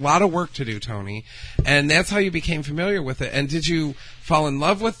there was a lot of work to do, Tony, and that's how you became familiar with it. And did you fall in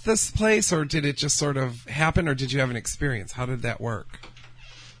love with this place, or did it just sort of happen, or did you have an experience? How did that work?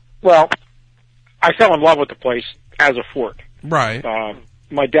 Well, I fell in love with the place as a fort. Right.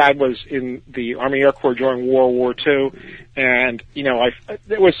 My dad was in the Army Air Corps during World War II, and, you know,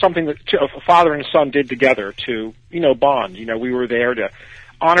 it was something that a father and son did together to, you know, bond. You know, we were there to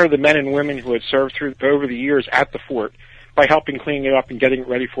honor the men and women who had served over the years at the fort by helping clean it up and getting it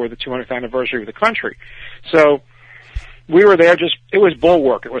ready for the 200th anniversary of the country. So we were there it was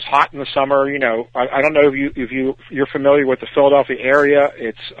bulwark. It was hot in the summer, you know. I don't know if you're familiar with the Philadelphia area.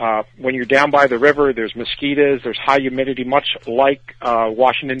 It's, when you're down by the river, there's mosquitoes, there's high humidity, much like,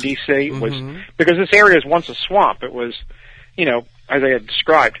 Washington DC was, because this area is once a swamp. It was, you know, as I had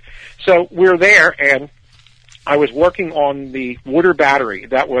described. So we were there, and I was working on the water battery.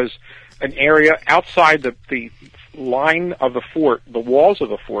 That was an area outside the line of the fort, the walls of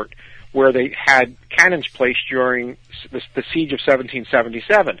the fort, where they had cannons placed during the siege of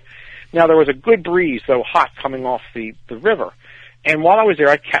 1777. Now, there was a good breeze, though hot, coming off the river. And while I was there,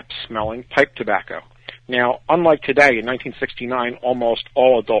 I kept smelling pipe tobacco. Now, unlike today, in 1969, almost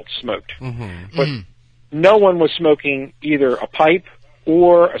all adults smoked. But no one was smoking either a pipe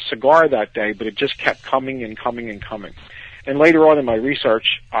or a cigar that day, but it just kept coming and coming and coming. And later on in my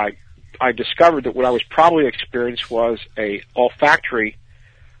research, I discovered that what I was probably experiencing was a olfactory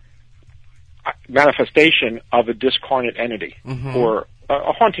manifestation of a discarnate entity, or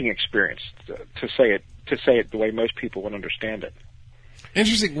a haunting experience, to say it the way most people would understand it.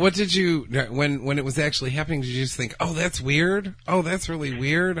 Interesting. What did you, when it was actually happening, did you just think, oh, that's weird? Oh, that's really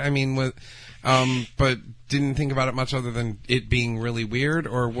weird? I mean, but didn't think about it much other than it being really weird,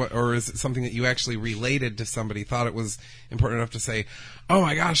 or is it something that you actually related to somebody, thought it was important enough to say, oh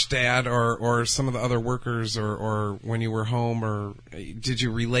my gosh, Dad, or some of the other workers, or when you were home, or did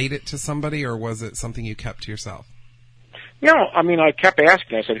you relate it to somebody, or was it something you kept to yourself? No, I mean, I kept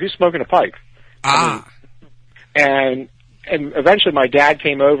asking. I said, who's smoking a pipe? And eventually my dad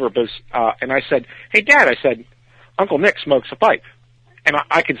came over, and I said, hey, Dad, I said, Uncle Nick smokes a pipe. And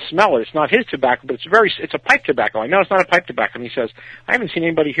I could smell it. It's not his tobacco, but it's a pipe tobacco. I know it's not a pipe tobacco. And he says, I haven't seen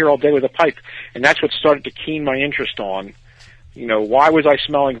anybody here all day with a pipe. And that's what started to keen my interest on, why was I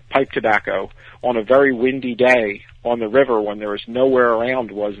smelling pipe tobacco on a very windy day on the river when there was nowhere around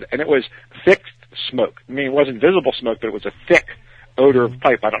and it was thick smoke. I mean, it wasn't visible smoke, but it was a thick odor of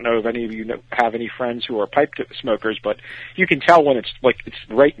pipe. I don't know if any of you have any friends who are pipe smokers, but you can tell when it's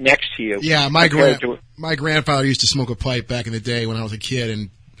right next to you. Yeah, my grandfather used to smoke a pipe back in the day when I was a kid, and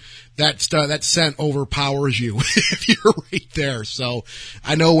that scent overpowers you if you're right there. So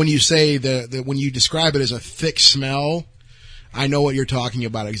I know when you say when you describe it as a thick smell, I know what you're talking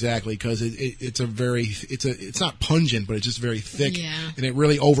about exactly, because it's not pungent, but it's just very thick, and it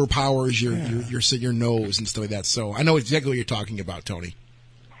really overpowers your nose and stuff like that. So I know exactly what you're talking about, Tony.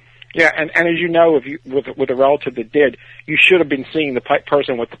 Yeah, and as you know, with a relative that did, you should have been seeing the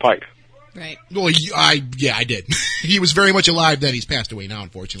person with the pipe. Right. Well, I did. He was very much alive then. He's passed away now,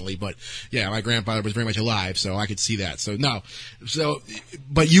 unfortunately. But yeah, my grandfather was very much alive, so I could see that.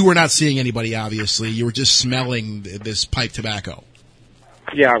 But you were not seeing anybody, obviously. You were just smelling this pipe tobacco.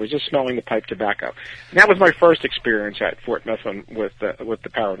 Yeah, I was just smelling the pipe tobacco. And that was my first experience at Fort Mifflin with the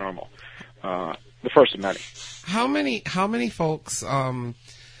paranormal. The first of many. How many folks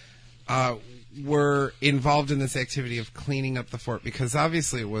were involved in this activity of cleaning up the fort? Because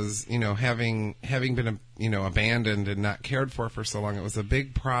obviously it was, having been, abandoned and not cared for so long, it was a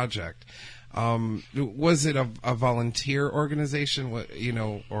big project. Was it a volunteer organization,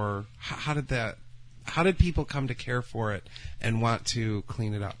 or how did people come to care for it and want to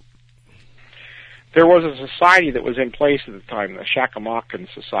clean it up? There was a society that was in place at the time, the Shakamakan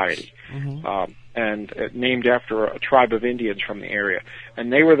Society, and named after a tribe of Indians from the area.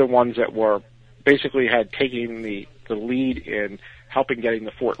 And they were the ones that were basically had taken the lead in helping getting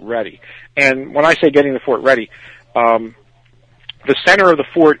the fort ready. And when I say getting the fort ready, the center of the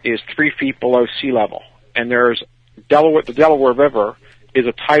fort is 3 feet below sea level, and there's the Delaware River is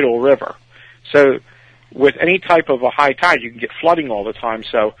a tidal river. So with any type of a high tide, you can get flooding all the time.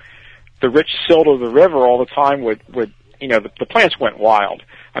 So the rich silt of the river all the time would the plants went wild.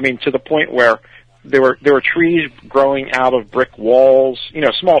 I mean, to the point where there were trees growing out of brick walls,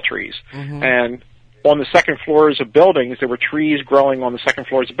 small trees. And on the second floors of buildings, there were trees growing on the second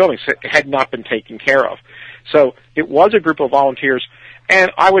floors of buildings that had not been taken care of. So it was a group of volunteers,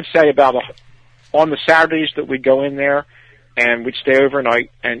 and I would say on the Saturdays that we'd go in there, and we'd stay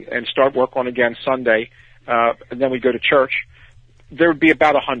overnight and start work on again Sunday, and then we'd go to church, there would be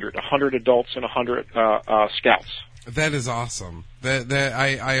about 100 adults and 100 scouts. That is awesome.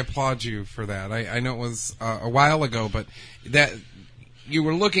 I applaud you for that. I know it was a while ago, but that you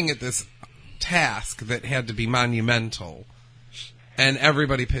were looking at this task that had to be monumental, and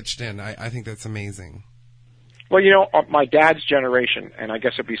everybody pitched in. I think that's amazing. Well, my dad's generation, and I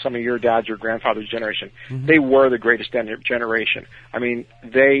guess it'd be some of your dad's or grandfather's generation, they were the greatest generation. I mean,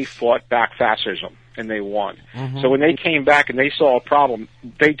 they fought back fascism, and they won. So when they came back and they saw a problem,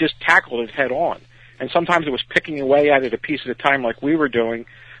 they just tackled it head on. And sometimes it was picking away at it a piece at a time like we were doing,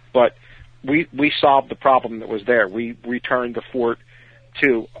 but we solved the problem that was there. We returned the fort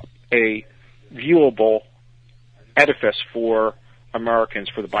to a viewable edifice for Americans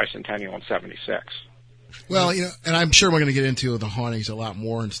for the bicentennial in 76. Well, and I'm sure we're going to get into the hauntings a lot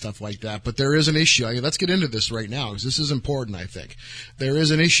more and stuff like that, but there is an issue. Let's get into this right now, because this is important, I think. There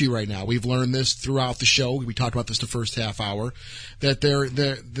is an issue right now. We've learned this throughout the show. We talked about this the first half hour, that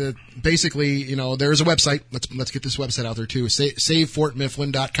basically, there is a website. Let's get this website out there, too.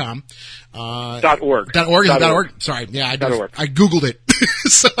 SaveFortMifflin.com. .org. Sorry. Yeah, I Googled it.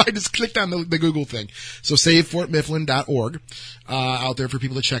 So I just clicked on the Google thing. So SaveFortMifflin.org. Out there for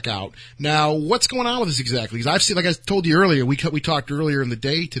people to check out. Now, what's going on with this exactly? Because I've seen, like I told you earlier, we talked earlier in the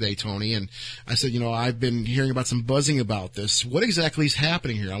day today, Tony, and I said, I've been hearing about some buzzing about this. What exactly is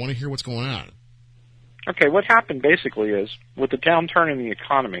happening here? I want to hear what's going on. Okay, what happened basically is, with the downturn in the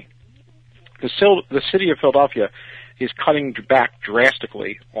economy, the city of Philadelphia is cutting back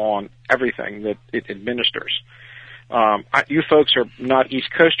drastically on everything that it administers. You folks are not East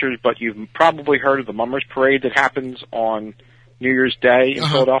Coasters, but you've probably heard of the Mummers Parade that happens on New Year's Day in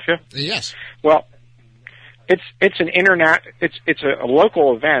Philadelphia. Yes. Well, it's a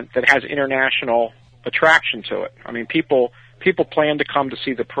local event that has international attraction to it. I mean, people plan to come to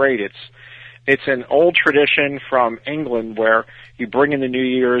see the parade. It's an old tradition from England where you bring in the New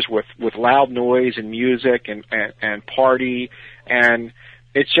Year's with loud noise and music and party, and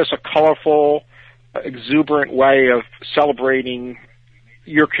it's just a colorful, exuberant way of celebrating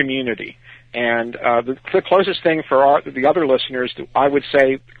your community. And the closest thing for the other listeners, I would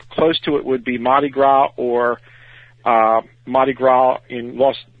say close to it would be Mardi Gras or Mardi Gras in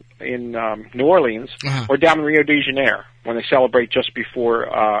New Orleans, or down in Rio de Janeiro when they celebrate just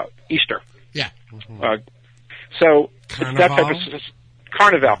before Easter. Yeah. So Carnival? that type of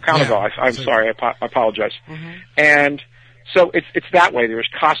Carnival. Yeah. I'm sorry. I apologize. Mm-hmm. And so it's that way. There's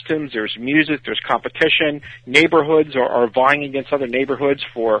costumes, there's music, there's competition. Neighborhoods are vying against other neighborhoods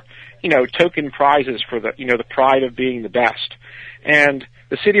for, token prizes for the pride of being the best. And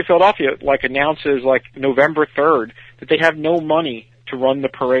the city of Philadelphia announces November 3rd that they have no money to run the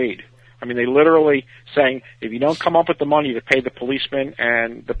parade. I mean, they literally saying, if you don't come up with the money to pay the policemen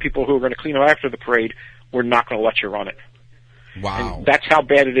and the people who are going to clean up after the parade, we're not going to let you run it. Wow. And that's how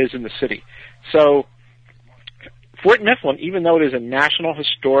bad it is in the city. So Fort Mifflin, even though it is a National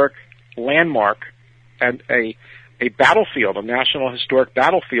Historic Landmark and a battlefield, a National Historic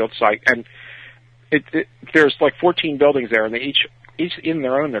Battlefield site, and there's 14 buildings there, and they each in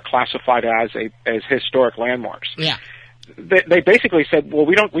their own, they're classified as historic landmarks. Yeah. They basically said, well,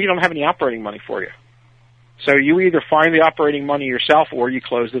 we don't have any operating money for you. So you either find the operating money yourself or you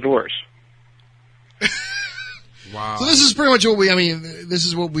close the doors. Wow. So this is pretty much this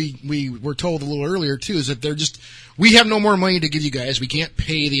is what we were told a little earlier too, is that we have no more money to give you guys. We can't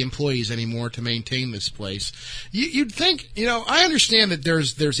pay the employees anymore to maintain this place. You'd think, I understand that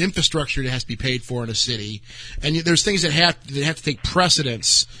there's infrastructure that has to be paid for in a city, and there's things that have to take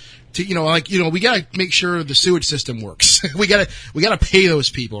precedence. We gotta make sure the sewage system works. we gotta pay those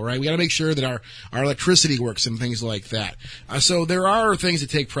people, right? We gotta make sure that our electricity works and things like that. So there are things that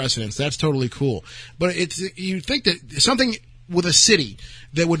take precedence. That's totally cool. But you'd think that something with a city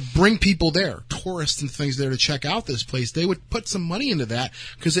that would bring people there, tourists and things there to check out this place, they would put some money into that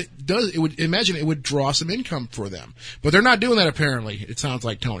because it would draw some income for them. But they're not doing that apparently. It sounds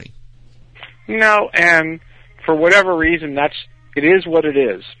like, Tony. No, and for whatever reason, it is what it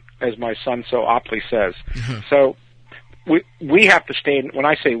is, as my son so aptly says. Mm-hmm. So we have to stay, when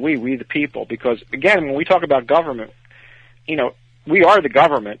I say we the people, because again, when we talk about government, we are the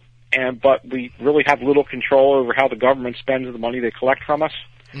government, but we really have little control over how the government spends the money they collect from us.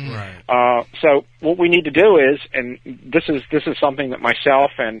 Right. So what we need to do is, and this is something that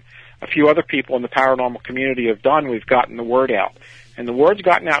myself and a few other people in the paranormal community have done, we've gotten the word out. And the word's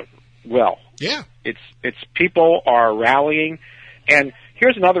gotten out well. Yeah. It's people are rallying. And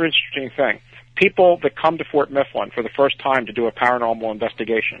here's another interesting thing. People that come to Fort Mifflin for the first time to do a paranormal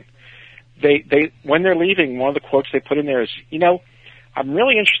investigation, they when they're leaving, one of the quotes they put in there is, I'm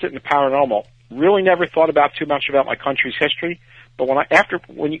really interested in the paranormal. Really never thought about too much about my country's history, but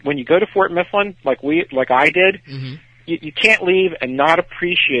when you go to Fort Mifflin, like I did, mm-hmm. you can't leave and not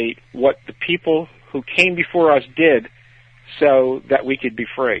appreciate what the people who came before us did, so that we could be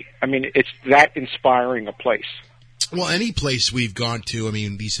free. I mean, it's that inspiring a place. Well, any place we've gone to,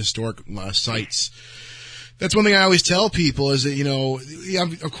 these historic sites, that's one thing I always tell people is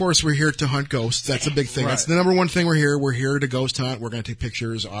that, of course we're here to hunt ghosts. That's a big thing. Right. That's the number one thing we're here. We're here to ghost hunt. We're going to take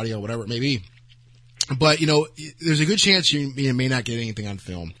pictures, audio, whatever it may be. But, there's a good chance you may not get anything on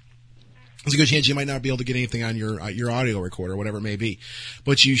film. There's a good chance you might not be able to get anything on your audio recorder, whatever it may be.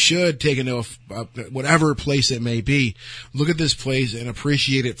 But you should take a note of whatever place it may be. Look at this place and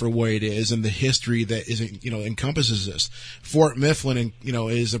appreciate it for what it is and the history that encompasses this. Fort Mifflin,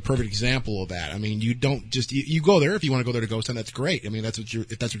 is a perfect example of that. You don't just you go there if you want to go there to ghost hunt. That's great. That's what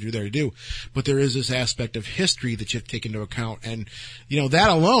you're there to do. But there is this aspect of history that you have to take into account, and that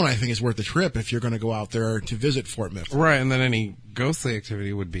alone I think is worth the trip if you're going to go out there to visit Fort Mifflin. Right, and then any ghostly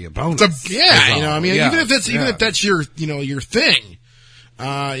activity would be a bonus. Even if that's your thing,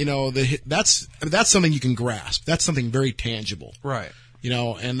 that's something you can grasp. That's something very tangible. Right.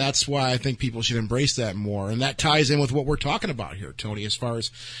 And that's why I think people should embrace that more. And that ties in with what we're talking about here, Tony, as far as,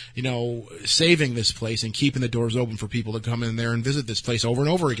 saving this place and keeping the doors open for people to come in there and visit this place over and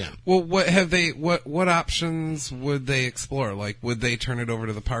over again. Well, what options would they explore? Like, would they turn it over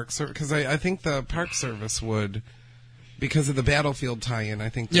to the Park Service? Because I think the Park Service would, because of the Battlefield tie-in, I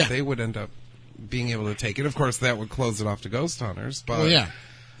think that they would end up being able to take it. Of course, that would close it off to ghost hunters, but... Well, yeah.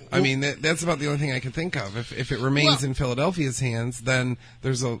 I mean, that's about the only thing I can think of. If it remains in Philadelphia's hands, then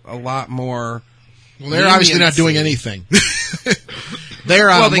there's a lot more. Well, they're obviously not doing anything. They're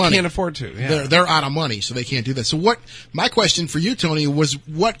out of money. Well, they can't afford to. Yeah. They're out of money, so they can't do that. So my question for you, Tony, was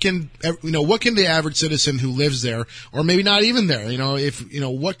what can the average citizen who lives there, or maybe not even there,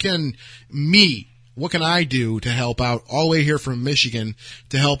 what can I do to help out all the way here from Michigan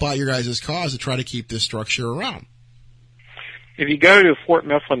to help out your guys' cause to try to keep this structure around? If you go to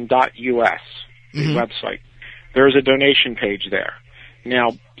fortmifflin.us, the website, there's a donation page there.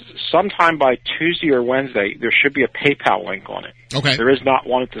 Now, sometime by Tuesday or Wednesday, there should be a PayPal link on it. Okay. There is not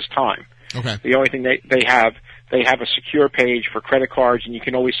one at this time. Okay. The only thing they have a secure page for credit cards, and you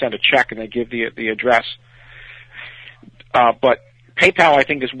can always send a check, and they give the address. But PayPal, I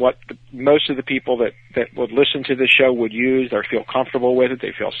think, is what most of the people that would listen to this show would use. They feel comfortable with it.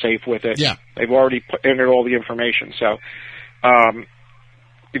 They feel safe with it. Yeah. They've already entered all the information. So,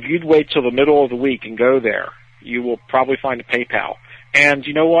 if you'd wait till the middle of the week and go there, you will probably find a PayPal. And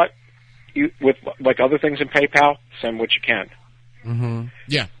you know what? With like other things in PayPal, send what you can. Mm-hmm.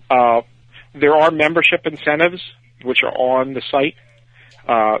 Yeah. There are membership incentives which are on the site.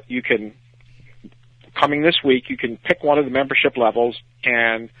 You can, coming this week, you can pick one of the membership levels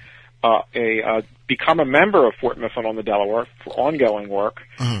and become a member of Fort Mifflin on the Delaware for ongoing work,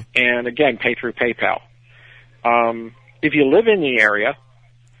 and again, pay through PayPal. If you live in the area,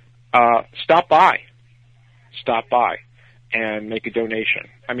 stop by and make a donation.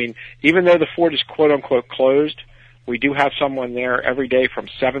 I mean, even though the fort is quote unquote closed, we do have someone there every day from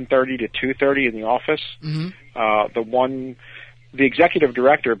 7:30 to 2:30 in the office. Mm-hmm. The executive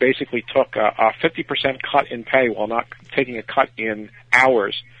director basically took a 50% cut in pay while not taking a cut in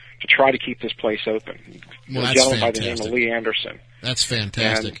hours to try to keep this place open. Well, a gentleman by the name of Lee Anderson. That's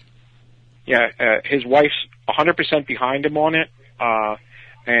fantastic. And, his wife's 100% behind him on it,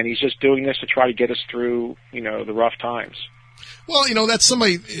 and he's just doing this to try to get us through, the rough times. Well, that's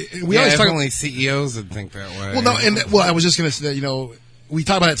somebody we always talk. Only CEOs would think that way. Well, no, I was just going to say that we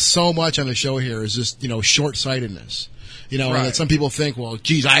talk about it so much on the show here is just short-sightedness. Right. And that some people think, well,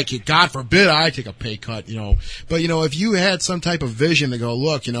 geez, God forbid I take a pay cut, But, if you had some type of vision to go,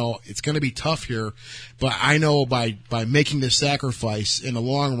 look, it's going to be tough here, but I know by making this sacrifice in the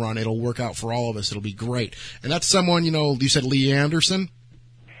long run, it'll work out for all of us. It'll be great. And that's someone, you said Lee Anderson?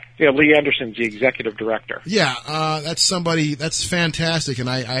 Yeah, Lee Anderson's the executive director. Yeah, that's somebody, that's fantastic, and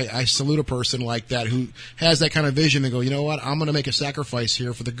I salute a person like that who has that kind of vision to go, you know what, I'm going to make a sacrifice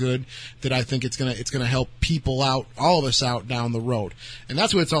here for the good that I think it's going to help people out, all of us out down the road. And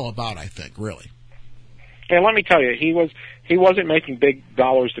that's what it's all about, I think, really. And let me tell you, he wasn't making big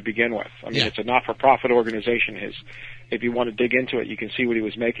dollars to begin with. I mean, It's a not-for-profit organization. If you want to dig into it, you can see what he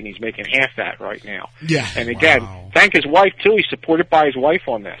was making. He's making half that right now. Yeah. And again, thank his wife, too. He's supported by his wife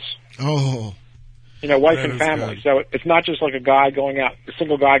on this. Oh. Wife and family. Good. So it's not just like a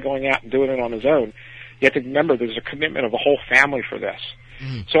single guy going out and doing it on his own. You have to remember there's a commitment of a whole family for this.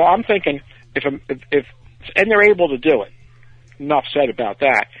 So I'm thinking, and they're able to do it. Enough said about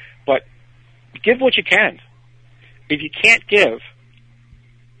that. But give what you can. If you can't give,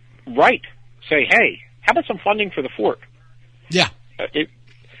 write. Say, hey, how about some funding for the fort? Yeah.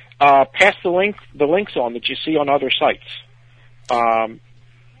 Pass the links on that you see on other sites.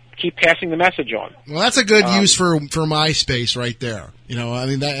 Keep passing the message on. Well, that's a good use for MySpace right there.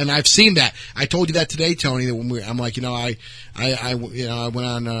 And I've seen that. I told you that today, Tony. That when I'm like, I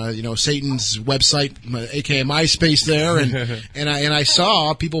went on, Satan's website, aka MySpace there, and I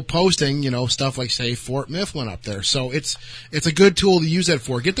saw people posting, stuff like say Fort Mifflin up there. So it's a good tool to use that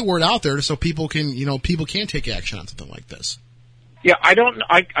for. Get the word out there so people can take action on something like this. Yeah, I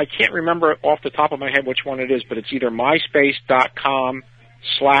can't remember off the top of my head which one it is, but it's either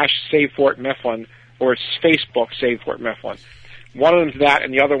myspace.com/Save Fort Mifflin or it's Facebook Save Fort Mifflin. One of them's that,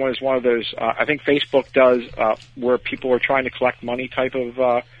 and the other one is one of those, I think Facebook does, where people are trying to collect money type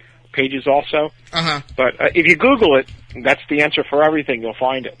of pages also. Uh-huh. But if you Google it, that's the answer for everything. You'll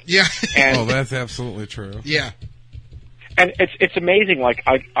find it. Yeah. And, that's absolutely true. Yeah. And it's amazing. Like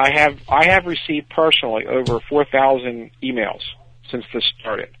I have received personally over 4,000 emails since this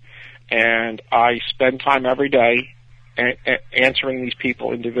started, and I spend time every day answering these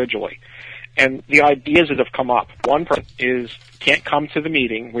people individually. And the ideas that have come up. One person can't come to the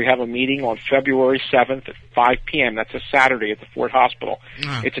meeting. We have a meeting on February 7th at 5 p.m. That's a Saturday at the Ford Hospital.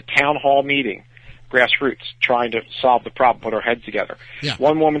 It's a town hall meeting, grassroots, trying to solve the problem, put our heads together. Yeah.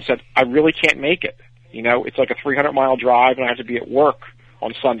 One woman said, I really can't make it. It's like a 300-mile drive, and I have to be at work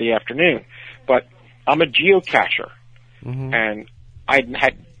on Sunday afternoon. But I'm a geocacher, and I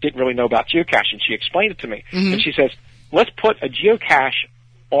didn't really know about geocaching. She explained it to me. And she says, let's put a geocache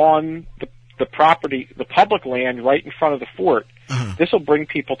on the property, the public land right in front of the fort. This will bring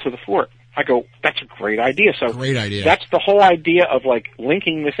people to the fort. I go, that's a great idea. So great idea. That's the whole idea of like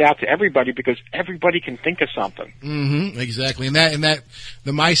linking this out to everybody, because everybody can think of something. Exactly. And that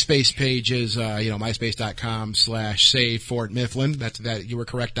the MySpace page is myspace.com/save Fort Mifflin. That you were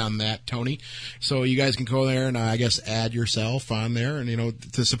correct on that, Tony. So you guys can go there and I guess add yourself on there and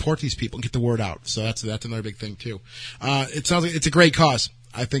to support these people and get the word out. So that's another big thing too. It sounds like it's a great cause.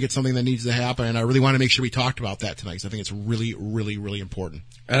 I think it's something that needs to happen, and I really want to make sure we talked about that tonight, because I think it's really, really, really important.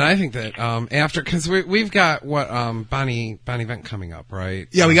 And I think that because we've got Bonnie Vent coming up, right?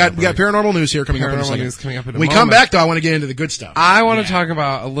 Yeah, we got paranormal news here coming up in a second. News coming up in a when we come back, though, I want to get into the good stuff. I want to talk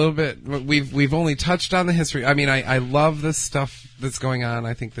about a little bit. We've only touched on the history. I mean, I love this stuff that's going on.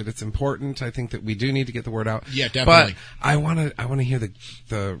 I think that it's important. I think that we do need to get the word out. Yeah, definitely. But I want to hear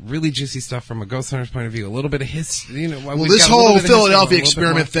the really juicy stuff from a ghost hunter's point of view. A little bit of history. Well, this whole Philadelphia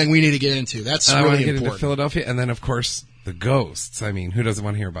experiment thing we need to get into. That's really important. I want to get into Philadelphia, and then of course the ghosts. I mean, who doesn't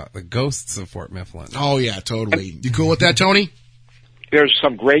want to hear about the ghosts of Fort Mifflin? Oh yeah, totally. You cool with that, Tony? There's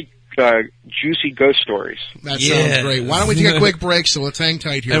some great juicy ghost stories. That sounds great. Why don't we take a quick break? So let's hang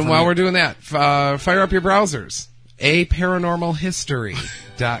tight here. And while we're doing that, fire up your browsers.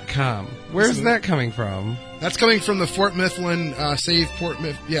 aparanormalhistory.com. Where's that coming from? That's coming from the Fort Mifflin, Fort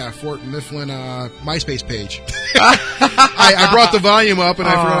Mifflin, MySpace page. I brought the volume up and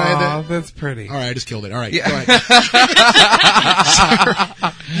I forgot I had that. That's pretty. All right, I just killed it. All right, go ahead.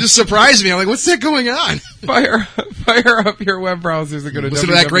 You just surprised me. I'm like, what's that going on? Fire up your web browsers and go to listen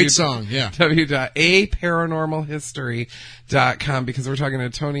to that great song. Yeah. www.aparanormalhistory.com, because we're talking to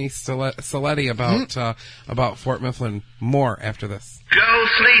Tony Saletti about Fort Mifflin. More after this.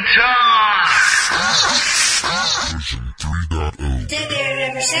 Ghostly Talk! Version 3.0. There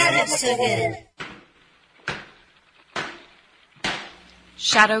never sounded so good.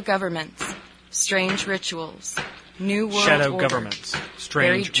 Shadow governments, strange rituals, new world shadow order, governments, strange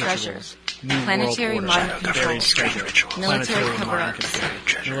buried rituals, treasure, new planetary world order, mind control, military cover-ups,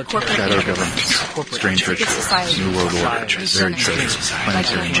 corporate shadow governments, strange rituals, new world order, buried treasure,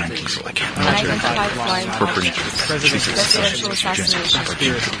 planetary mind control, unidentified flying corporate objects, presidential presidential assassination,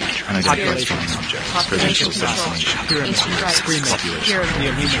 unidentified flying objects, population presidential control, ancient rites, the pyramids,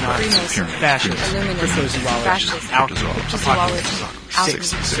 Illuminati, fascism, Illuminism, cryptozoology, fascism, cryptozoology,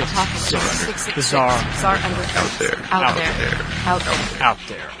 Six, the Czar out there,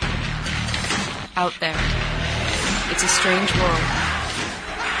 out there. It's a strange world.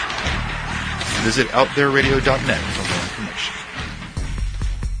 Visit OutThereRadio.net for more information.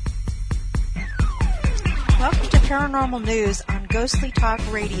 Welcome to Paranormal News on Ghostly Talk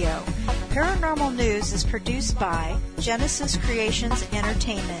Radio. Paranormal News is produced by Genesis Creations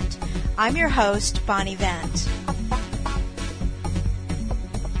Entertainment. I'm your host, Bonnie Vent.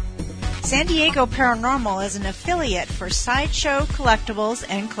 San Diego Paranormal is an affiliate for Sideshow Collectibles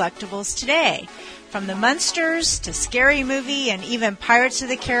and Collectibles Today. From the Munsters to Scary Movie and even Pirates of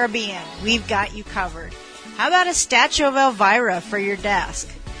the Caribbean, we've got you covered. How about a statue of Elvira for your desk?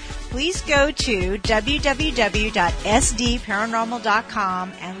 Please go to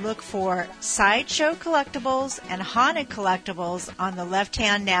www.sdparanormal.com and look for Sideshow Collectibles and Haunted Collectibles on the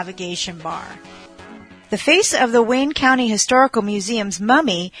left-hand navigation bar. The face of the Wayne County Historical Museum's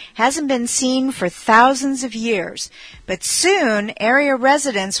mummy hasn't been seen for thousands of years, but soon area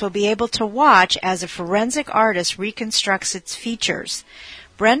residents will be able to watch as a forensic artist reconstructs its features.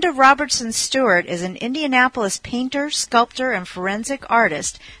 Brenda Robertson Stewart is an Indianapolis painter, sculptor, and forensic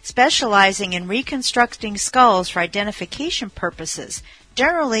artist specializing in reconstructing skulls for identification purposes,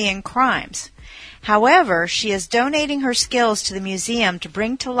 generally in crimes. However, she is donating her skills to the museum to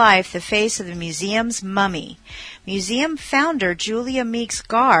bring to life the face of the museum's mummy. Museum founder Julia Meeks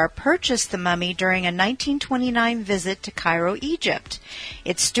Garr purchased the mummy during a 1929 visit to Cairo, Egypt.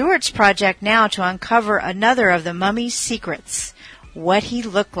 It's Stewart's project now to uncover another of the mummy's secrets, what he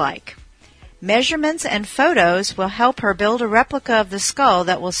looked like. Measurements and photos will help her build a replica of the skull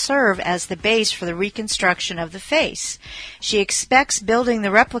that will serve as the base for the reconstruction of the face. She expects building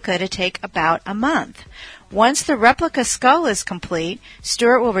the replica to take about a month. Once the replica skull is complete,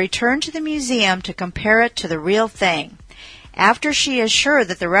 Stewart will return to the museum to compare it to the real thing. After she is sure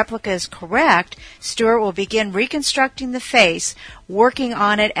that the replica is correct, Stewart will begin reconstructing the face, working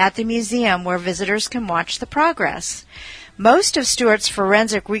on it at the museum where visitors can watch the progress. Most of Stewart's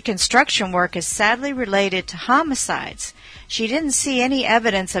forensic reconstruction work is sadly related to homicides. She didn't see any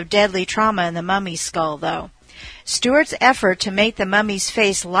evidence of deadly trauma in the mummy's skull, though. Stewart's effort to make the mummy's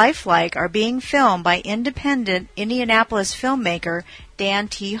face lifelike are being filmed by independent Indianapolis filmmaker Dan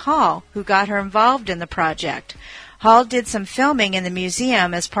T. Hall, who got her involved in the project. Hall did some filming in the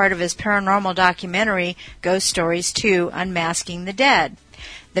museum as part of his paranormal documentary, Ghost Stories 2: Unmasking the Dead.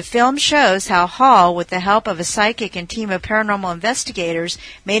 The film shows how Hall, with the help of a psychic and team of paranormal investigators,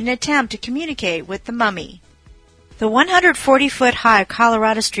 made an attempt to communicate with the mummy. The 140-foot-high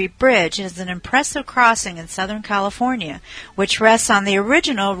Colorado Street Bridge is an impressive crossing in Southern California, which rests on the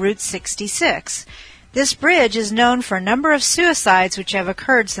original Route 66. This bridge is known for a number of suicides which have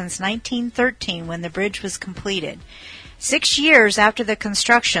occurred since 1913 when the bridge was completed. 6 years after the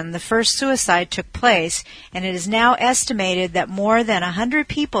construction, the first suicide took place, and it is now estimated that more than 100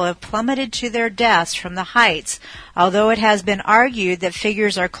 people have plummeted to their deaths from the heights, although it has been argued that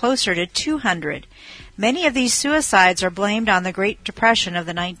figures are closer to 200. Many of these suicides are blamed on the Great Depression of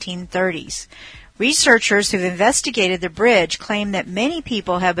the 1930s. Researchers who've investigated the bridge claim that many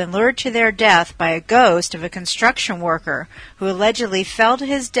people have been lured to their death by a ghost of a construction worker who allegedly fell to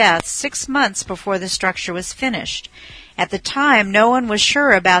his death 6 months before the structure was finished. At the time, no one was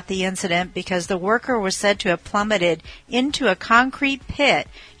sure about the incident because the worker was said to have plummeted into a concrete pit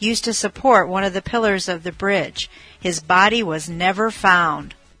used to support one of the pillars of the bridge. His body was never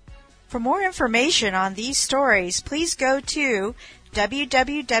found. For more information on these stories, please go to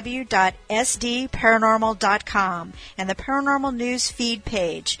www.sdparanormal.com and the Paranormal News feed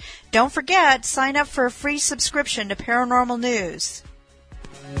page. Don't forget, sign up for a free subscription to Paranormal News.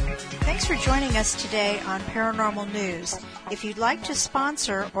 Thanks for joining us today on Paranormal News. If you'd like to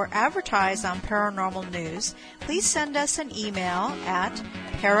sponsor or advertise on Paranormal News, please send us an email at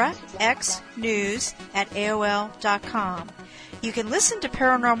paraxnews@aol.com. You can listen to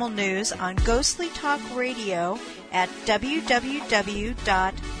Paranormal News on Ghostly Talk Radio at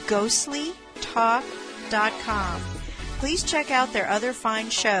www.ghostlytalk.com. Please check out their other fine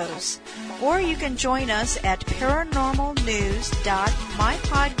shows. Or you can join us at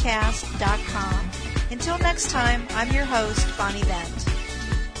paranormalnews.mypodcast.com. Until next time, I'm your host, Bonnie Bent.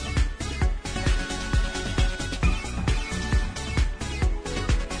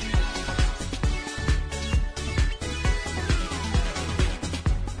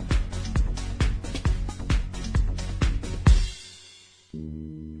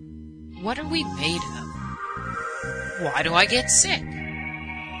 What are we made of? Why do I get sick?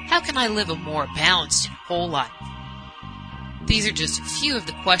 How can I live a more balanced and whole life? These are just a few of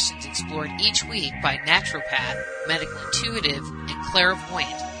the questions explored each week by naturopath, medical intuitive, and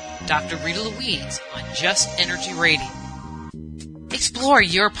clairvoyant Dr. Rita Louise on Just Energy Radio. Explore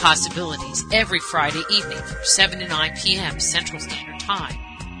your possibilities every Friday evening from 7 to 9 p.m. Central Standard Time.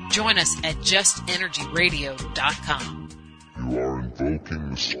 Join us at justenergyradio.com. You are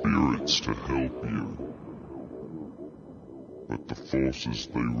invoking the spirits to help you. But the forces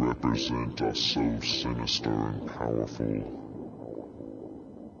they represent are so sinister and powerful.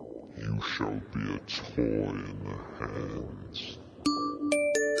 You shall be a toy in their hands.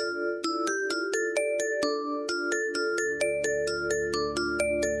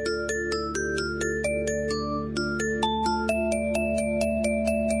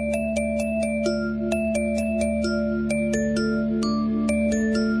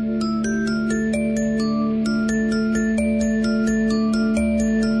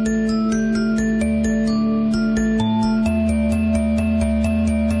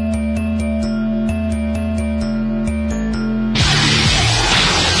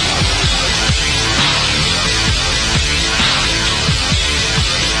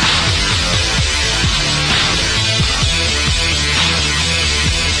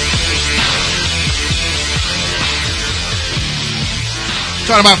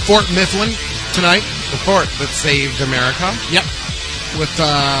 Talking about Fort Mifflin tonight. The fort that saved America. Yep. With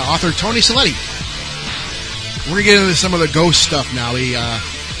author Tony Saletti. We're going to get into some of the ghost stuff now. We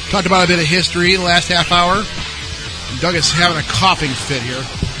talked about a bit of history the last half hour. Doug is having a coughing fit here.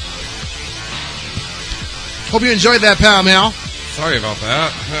 Hope you enjoyed that, pal, Mal. Sorry about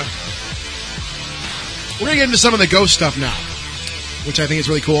that. We're going to get into some of the ghost stuff now, which I think is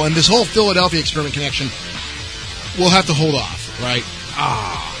really cool. And this whole Philadelphia experiment connection, we'll have to hold off, right?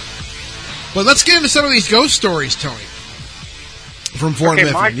 But let's get into some of these ghost stories, Tony. From Fort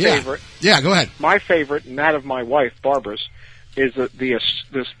Mifflin. My favorite. Yeah, go ahead. My favorite, and that of my wife, Barbara's, is the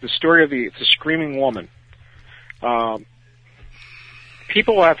story of the screaming woman.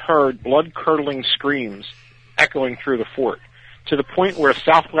 people have heard blood-curdling screams echoing through the fort, to the point where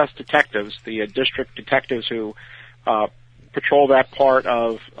Southwest detectives, the district detectives who patrol that part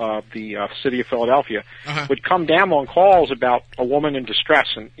of the city of Philadelphia, would come down on calls about a woman in distress,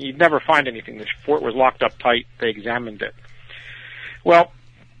 and you'd never find anything. The fort was locked up tight. They examined it. Well,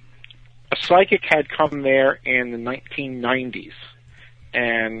 a psychic had come there in the 1990s,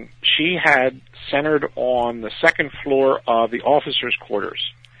 and she had centered on the second floor of the officers' quarters.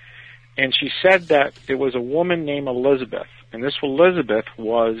 And she said that it was a woman named Elizabeth, and this Elizabeth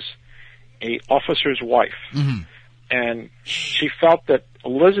was a officer's wife. Mm-hmm. And she felt that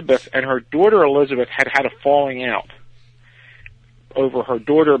Elizabeth and her daughter Elizabeth had had a falling out over her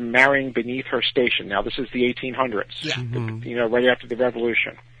daughter marrying beneath her station. Now, this is the 1800s, you know, right after the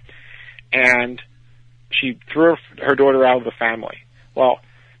Revolution. And she threw her daughter out of the family. Well,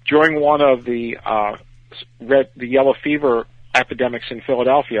 during one of the yellow fever epidemics in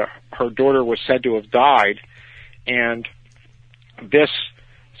Philadelphia, her daughter was said to have died, and this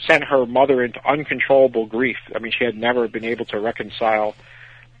sent her mother into uncontrollable grief. I mean, she had never been able to reconcile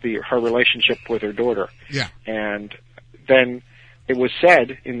her relationship with her daughter. Yeah. And then it was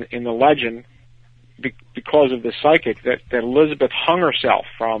said in the legend, because of the psychic, that Elizabeth hung herself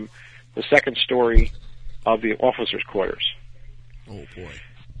from the second story of the officers' quarters. Oh boy!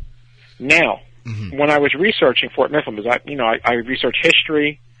 Now, when I was researching Fort Mifflin, because I research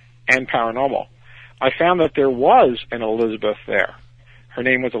history and paranormal, I found that there was an Elizabeth there. Her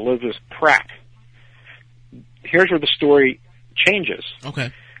name was Elizabeth Pratt. Here's where the story changes.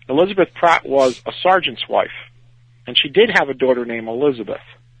 Okay. Elizabeth Pratt was a sergeant's wife, and she did have a daughter named Elizabeth.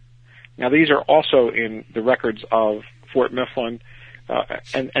 Now, these are also in the records of Fort Mifflin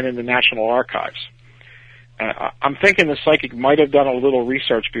and in the National Archives. I'm thinking the psychic might have done a little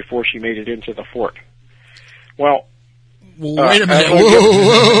research before she made it into the fort. Well, wait a minute.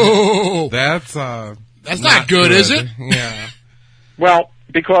 Whoa. That's not good, is it? Yeah. Well,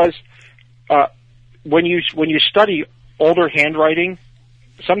 because when you study older handwriting,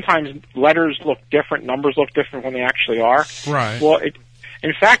 sometimes letters look different, numbers look different when they actually are. Right. Well,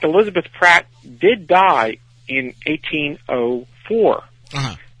 in fact, Elizabeth Pratt did die in 1804.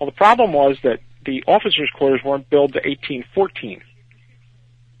 Uh-huh. Well, the problem was that the officers' quarters weren't built to 1814.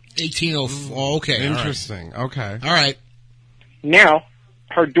 1804. Oh, okay. Interesting. All right. Okay. All right. Now,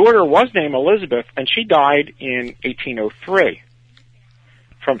 her daughter was named Elizabeth, and she died in 1803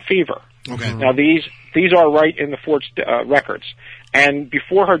 from fever. Okay. Now, these are right in the fort's records. And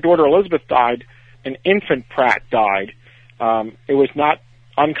before her daughter Elizabeth died, an infant Pratt died. It was not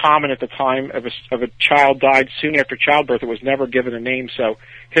uncommon at the time if a child died soon after childbirth. It was never given a name, so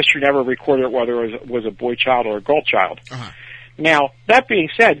history never recorded whether it was a boy child or a girl child. Uh-huh. Now, that being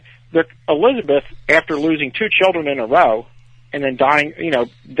said, Elizabeth, after losing 2 children in a row, and then dying,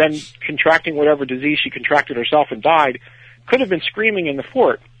 then contracting whatever disease she contracted herself and died, could have been screaming in the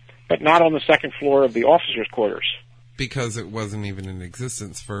fort, but not on the second floor of the officers' quarters. Because it wasn't even in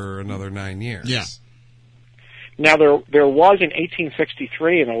existence for another 9 years. Yeah. Now, there was in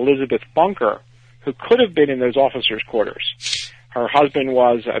 1863 an Elizabeth Bunker who could have been in those officers' quarters. Her husband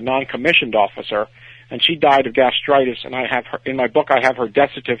was a non-commissioned officer, and she died of gastritis, and I have her, in my book, I have her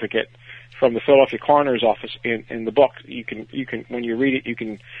death certificate from the Philadelphia Coroner's Office in the book. You can when you read it, you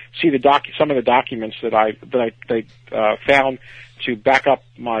can see some of the documents that I found to back up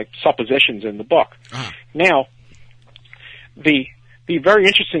my suppositions in the book. Uh-huh. Now, the very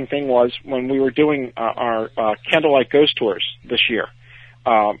interesting thing was when we were doing our candlelight ghost tours this year,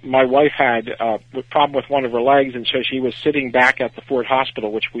 my wife had a problem with one of her legs, and so she was sitting back at the Fort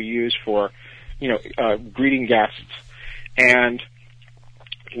Hospital, which we use for, greeting guests. And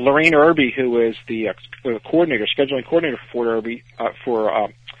Lorraine Irby, who is the scheduling coordinator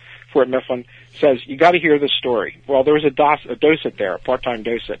for Fort Mifflin, says, "You got to hear this story." Well, there was a docent there, a part-time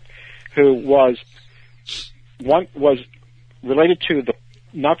docent, who was related to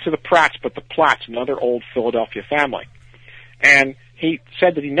not to the Pratts, but the Platts, another old Philadelphia family. And he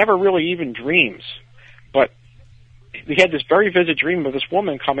said that he never really even dreams, but he had this very vivid dream of this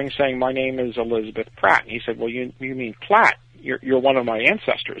woman coming saying, "My name is Elizabeth Pratt." And he said, "Well, you mean Platt? You're one of my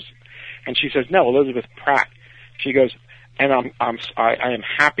ancestors." And she says, "No, Elizabeth Pratt." She goes, "And I am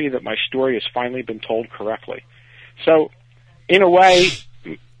happy that my story has finally been told correctly." So, in a way,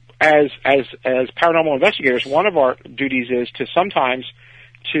 as paranormal investigators, one of our duties is to sometimes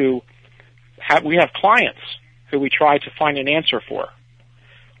we have clients who we try to find an answer for.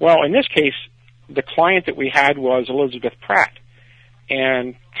 Well, in this case, the client that we had was Elizabeth Pratt,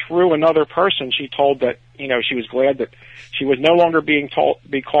 and through another person, she told that she was glad that she was no longer be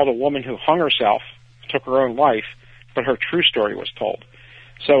called a woman who hung herself, took her own life, but her true story was told.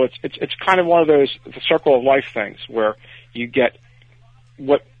 So it's kind of one of those the circle of life things where you get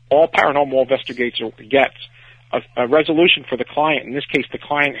what all paranormal investigator gets, a resolution for the client. In this case, the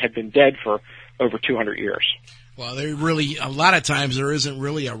client had been dead for over 200 years. Well, a lot of times there isn't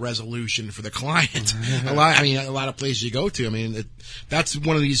really a resolution for the client. A lot of places you go to, that's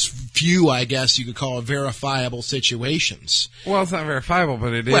one of these few, I guess you could call it, verifiable situations. Well, it's not verifiable,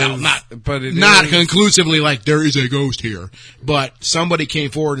 but it is. Well, not conclusively like there is a ghost here, but somebody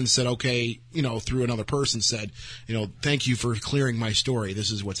came forward and said, okay, through another person said, thank you for clearing my story.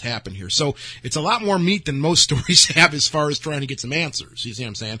 This is what's happened here. So it's a lot more meat than most stories have as far as trying to get some answers. You see what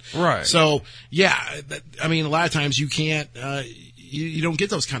I'm saying? Right. So, yeah, a lot of times you can't, you don't get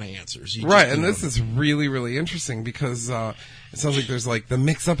those kind of answers. Right, and this is really, really interesting because it sounds like there's like the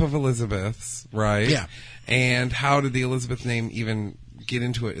mix-up of Elizabeths, right? Yeah. And how did the Elizabeth name even get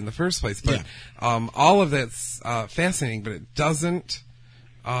into it in the first place? But all of that's fascinating, but it doesn't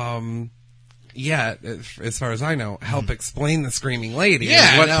yet, as far as I know, help explain the screaming lady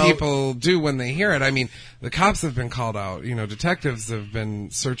and what people do when they hear it. I mean, the cops have been called out. Detectives have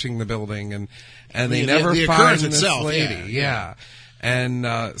been searching the building, and they never find this lady. Yeah. And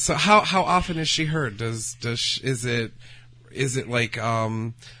so, how often is she heard? Is it like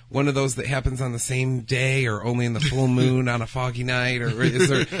one of those that happens on the same day, or only in the full moon on a foggy night, or is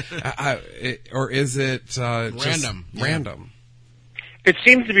there, or is it random? Just random. It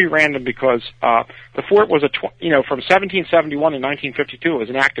seems to be random because the fort was from 1771 to 1952 it was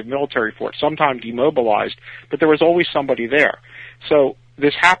an active military fort, sometimes demobilized, but there was always somebody there. So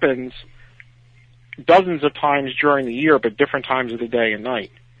this happens dozens of times during the year, but different times of the day and night.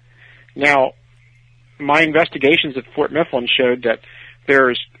 Now, my investigations at Fort Mifflin showed that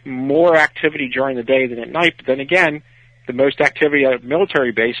there's more activity during the day than at night, but then again, the most activity at a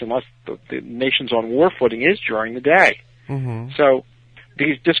military base, unless the nation's on war footing, is during the day. Mm-hmm. So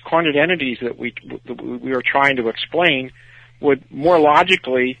these discordant entities that we are trying to explain would more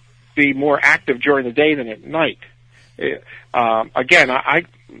logically be more active during the day than at night. Again,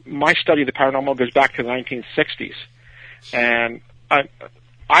 my study of the paranormal goes back to the 1960s, and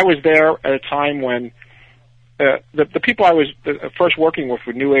I was there at a time when the people I was first working with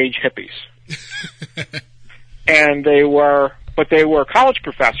were New Age hippies, and they were college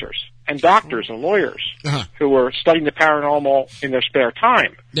professors and doctors and lawyers who were studying the paranormal in their spare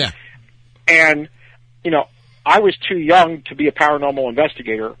time. Yeah. And, I was too young to be a paranormal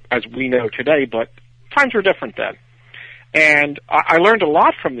investigator, as we know today, but times were different then. And I learned a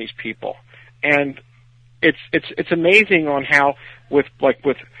lot from these people. And it's amazing on how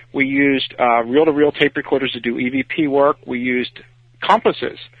we used reel-to-reel tape recorders to do EVP work. We used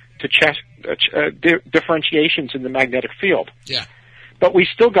compasses to check differentiations in the magnetic field. Yeah. But we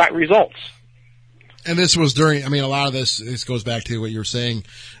still got results. And this was during, a lot of this goes back to what you were saying,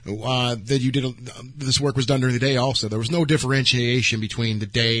 that you did, this work was done during the day also. There was no differentiation between the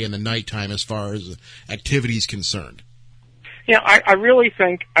day and the nighttime as far as activity is concerned. Yeah, I really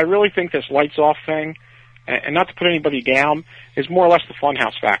think this lights off thing, and not to put anybody down, is more or less the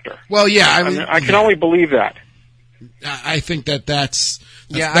funhouse factor. Well, yeah, I can only believe that. I think that's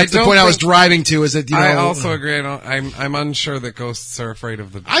the point I was driving to. Is that I also agree. I'm unsure that ghosts are afraid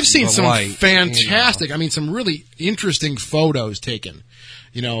of the. I've seen some light, fantastic. Some really interesting photos taken.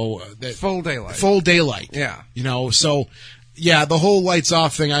 That full daylight. Full daylight. Yeah. So. Yeah, the whole lights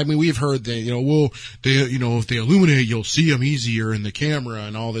off thing. we've heard that, if they illuminate, you'll see them easier in the camera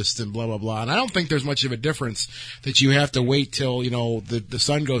and all this and blah, blah, blah. And I don't think there's much of a difference that you have to wait till, the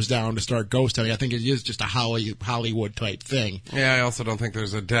sun goes down to start ghost hunting. I think it is just a Hollywood type thing. Yeah, I also don't think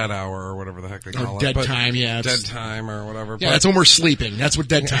there's a dead hour or whatever the heck they call it. Or dead time, yeah. Dead time or whatever. Yeah, that's when we're sleeping. That's what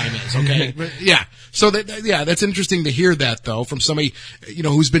dead time is, okay? But, yeah. So, that's interesting to hear that, though, from somebody,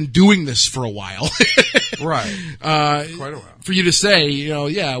 who's been doing this for a while. Right. Quite a while. For you to say,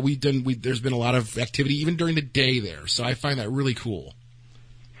 there's been a lot of activity even during the day there. So I find that really cool.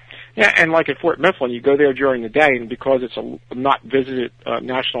 Yeah, and like at Fort Mifflin, you go there during the day, and because it's a not visited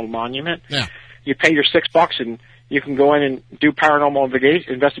national monument, you pay your $6 and you can go in and do paranormal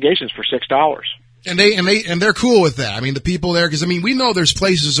investigations for $6. And they're cool with that. The people there, because we know there's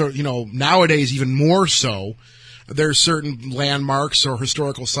places, nowadays even more so. There's certain landmarks or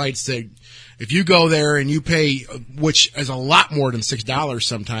historical sites that if you go there and you pay, which is a lot more than $6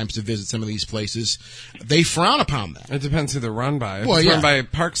 sometimes to visit some of these places, they frown upon that. It depends who they're run by. If it's run by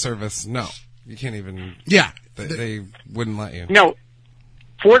Park Service, no. You can't even... Yeah. They wouldn't let you. No.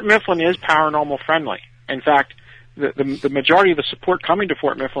 Fort Mifflin is paranormal friendly. In fact, the majority of the support coming to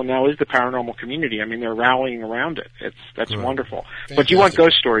Fort Mifflin now is the paranormal community. They're rallying around it. That's wonderful. Fantastic. But you want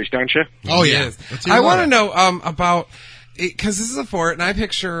ghost stories, don't you? Oh, yeah. I want to know about... because this is a fort, and I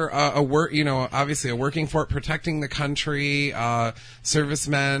picture obviously a working fort protecting the country,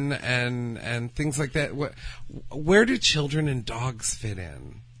 servicemen and things like that. Where do children and dogs fit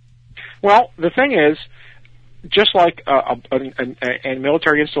in? Well, the thing is, just like a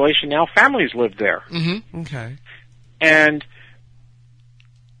military installation now, families live there. Mm-hmm. Okay. And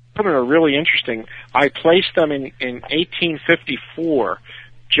some are really interesting. I placed them in 1854,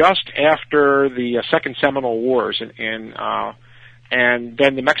 just after the Second Seminole Wars, and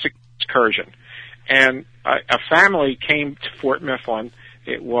then the Mexican excursion. And a family came to Fort Mifflin.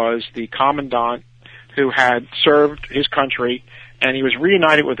 It was the commandant who had served his country, and he was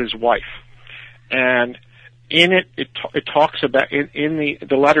reunited with his wife. And in it talks about in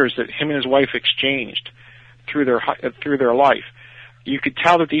the letters that him and his wife exchanged through their life. You could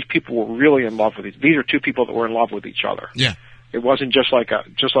tell that these people were really in love with each. These are two people that were in love with each other. Yeah, it wasn't just like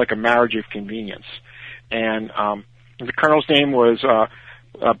a marriage of convenience. And the colonel's name was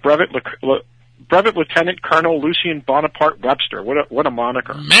Brevet Lieutenant Colonel Lucien Bonaparte Webster. What a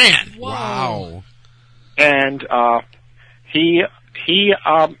moniker! Man, wow. And he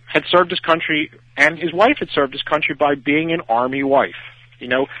had served his country, and his wife had served his country by being an army wife. You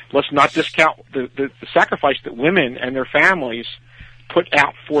know, let's not discount the sacrifice that women and their families put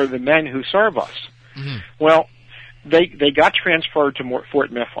out for the men who serve us. Mm-hmm. Well, they got transferred to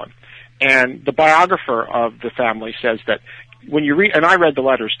Fort Mifflin, and the biographer of the family says that when you read, and I read the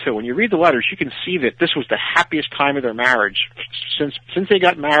letters too, when you read the letters, you can see that this was the happiest time of their marriage since they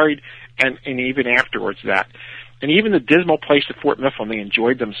got married, and even afterwards that. And even the dismal place at Fort Mifflin, they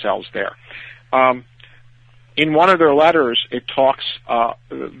enjoyed themselves there. In one of their letters, it talks,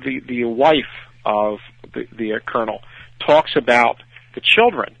 the wife of the colonel talks about the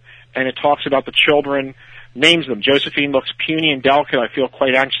children, and it talks about the children, names them. Josephine looks puny and delicate. I feel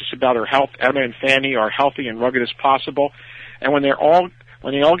quite anxious about her health. Emma and Fanny are healthy and rugged as possible. And when they all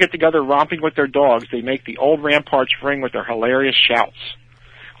get together romping with their dogs, they make the old ramparts ring with their hilarious shouts.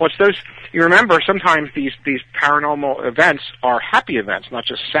 Well, it's those, you remember, sometimes these paranormal events are happy events, not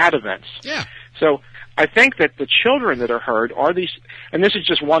just sad events. Yeah. So I think that the children that are heard are these, and this is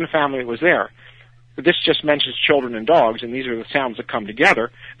just one family that was there. This just mentions children and dogs, and these are the sounds that come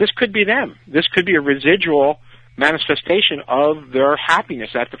together. This could be them. This could be a residual manifestation of their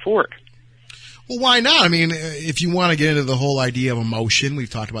happiness at the fort. Well, why not? I mean, if you want to get into the whole idea of emotion, we've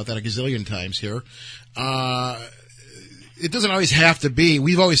talked about that a gazillion times here. It doesn't always have to be.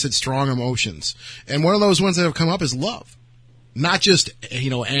 We've always said strong emotions. And one of those ones that have come up is love. Not just,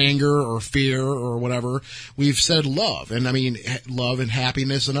 anger or fear or whatever. We've said love. And I mean, love and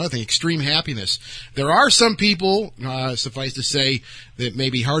happiness, another thing, extreme happiness. There are some people, suffice to say, that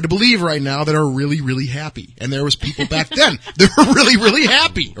may be hard to believe right now that are really, really happy. And there was people back then that were really, really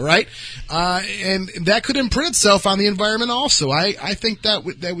happy, right? And that could imprint itself on the environment also. I think that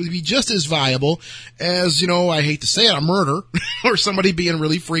would be just as viable as, I hate to say it, a murder or somebody being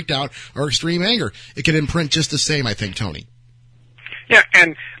really freaked out or extreme anger. It could imprint just the same, I think, Tony. Yeah,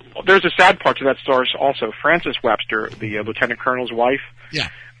 and there's a sad part to that story also. Frances Webster, the lieutenant colonel's wife,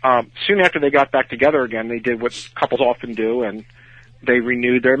 soon after they got back together again, they did what couples often do, and they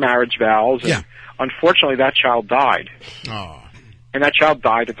renewed their marriage vows. And unfortunately, that child died. Oh. And that child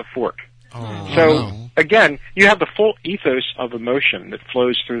died at the fort. Oh. So, again, you have the full ethos of emotion that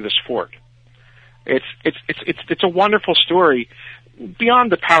flows through this fort. It's a wonderful story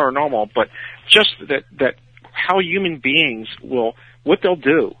beyond the paranormal, but just that how human beings what they'll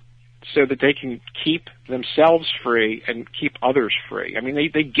do so that they can keep themselves free and keep others free. I mean,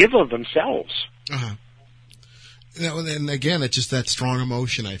 they give of themselves. Uh-huh. And again, it's just that strong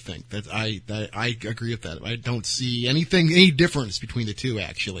emotion, I think. That I agree with that. I don't see any difference between the two,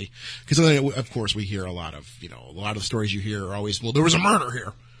 actually. Because, of course, we hear a lot of the stories you hear are always, well, there was a murder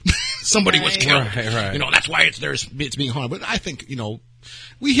here. Somebody was killed. Right. That's why it's being haunted. But I think,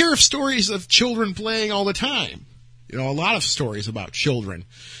 we hear of stories of children playing all the time. A lot of stories about children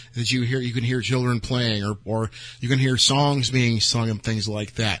that you can hear children playing or you can hear songs being sung and things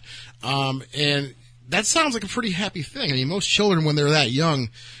like that. And that sounds like a pretty happy thing. I mean, most children, when they're that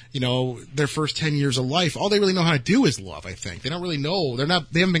young, their first 10 years of life, all they really know how to do is love, I think. They don't really know. They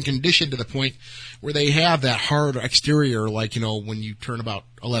haven't been conditioned to the point where they have that hard exterior, like, when you turn about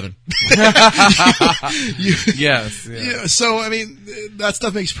 11. Yes. Yeah, so, I mean, that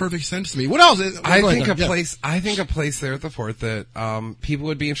stuff makes perfect sense to me. What else? I think a place there at the fort that people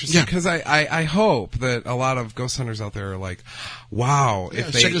would be interested, because I hope that a lot of ghost hunters out there are like, wow,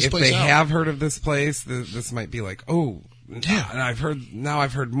 if they have heard of this place, this might be like, oh, and I've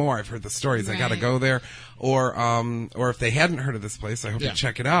heard more. I've heard the stories. Right. I got to go there, or if they hadn't heard of this place, I hope you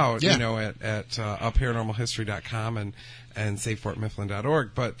check it out. You know, at paranormalhistory.com and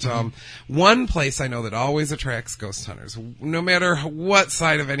SaveFortMifflin.org. But one place I know that always attracts ghost hunters, no matter what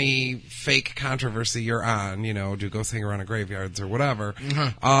side of any fake controversy you're on, you know, do ghosts hang around in graveyards or whatever.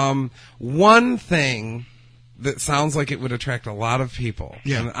 One thing that sounds like it would attract a lot of people,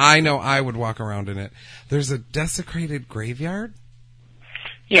 and I know I would walk around in it. There's a desecrated graveyard?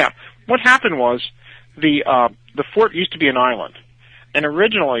 Yeah. What happened was the fort used to be an island. And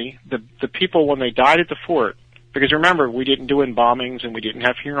originally, the people, when they died at the fort, because remember, we didn't do in bombings and we didn't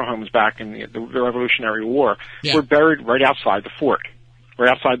have funeral homes back in the Revolutionary War, were buried right outside the fort, right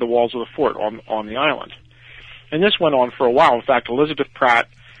outside the walls of the fort on the island. And this went on for a while. In fact, Elizabeth Pratt,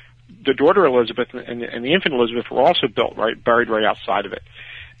 the daughter Elizabeth and the infant Elizabeth were also buried right outside of it.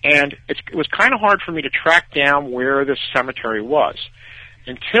 And it was kind of hard for me to track down where this cemetery was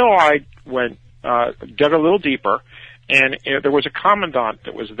until I went, dug a little deeper, and there was a commandant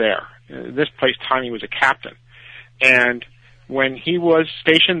that was there. In this place, Tommy was a captain. And when he was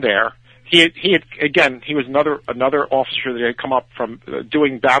stationed there, he was another officer that had come up from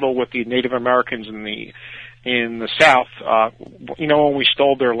doing battle with the Native Americans in the South, you know, when we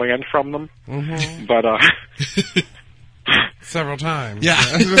stole their land from them. Mm-hmm. But, several times. Yeah.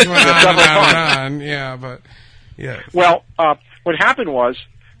 Several times. Yeah, but, yeah. Well, what happened was,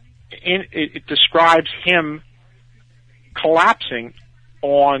 it describes him collapsing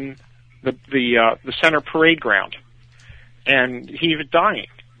on the center parade ground. And he was dying.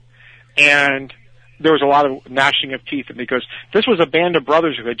 And there was a lot of gnashing of teeth, because this was a band of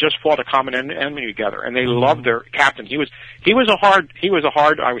brothers who had just fought a common enemy together, and they loved their captain. He was a hard,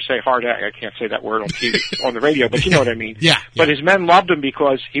 I would say hard, I can't say that word on TV, on the radio, but you know what I mean. Yeah. But his men loved him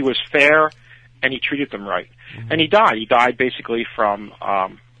because he was fair and he treated them right. Mm-hmm. And he died. He died basically from,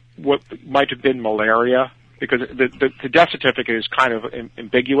 what might have been malaria, because the death certificate is kind of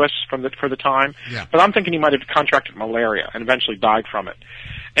ambiguous for the time. Yeah. But I'm thinking he might have contracted malaria and eventually died from it.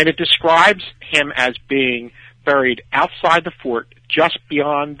 And it describes him as being buried outside the fort, just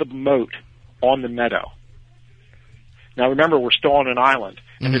beyond the moat on the meadow. Now remember, we're still on an island,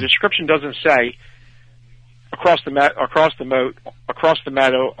 and the description doesn't say across the moat, across the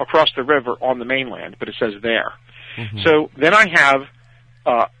meadow, across the river, on the mainland, but it says there. Mm-hmm. So then I have,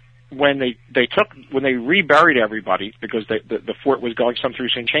 when they reburied everybody, because the fort was going through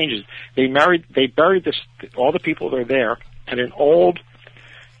some changes, they buried all the people that are there at an old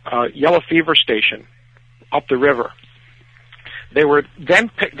yellow fever station up the river. They were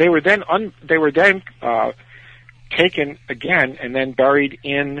then taken again and then buried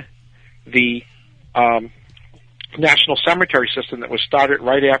in the national cemetery system that was started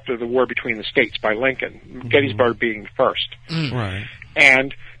right after the war between the states by Lincoln, Gettysburg being first. Right.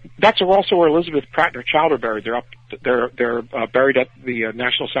 And that's also where Elizabeth Pratt and her child are buried. They're buried at the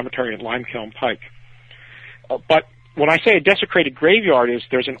National Cemetery at Limekiln Pike. But when I say a desecrated graveyard,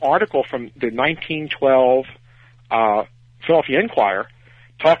 there's an article from the 1912 Philadelphia Inquirer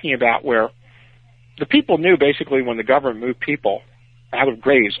talking about where the people knew basically when the government moved people out of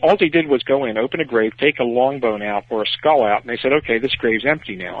graves. All they did was go in, open a grave, take a long bone out or a skull out, and they said, okay, this grave's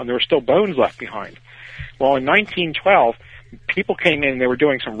empty now. And there were still bones left behind. Well, in 1912, people came in and they were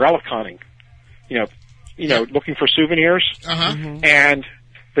doing some relic hunting, you know, looking for souvenirs. And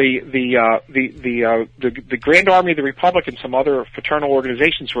the Grand Army of the Republic and some other fraternal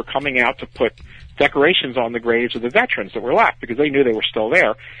organizations were coming out to put decorations on the graves of the veterans that were left, because they knew they were still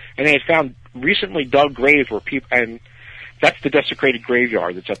there, and they had found recently dug graves where people, and that's the desecrated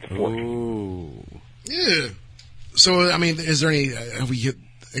graveyard that's at the fort. Ooh. Yeah. So, I mean, is there any,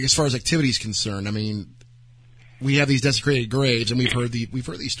 as far as activity is concerned, I mean, we have these desecrated graves, and we've heard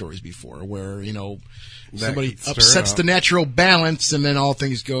these stories before, where, you know, somebody upsets the natural balance, and then all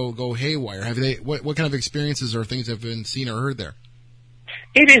things go haywire. What kind of experiences or things have been seen or heard there?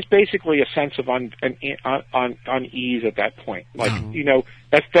 It is basically a sense of unease at that point. Like, you know,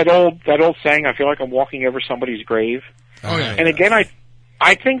 that's that old saying, I feel like I'm walking over somebody's grave. Oh, yeah. And again,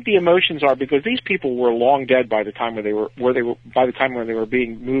 I think the emotions are because these people were long dead by the time when they were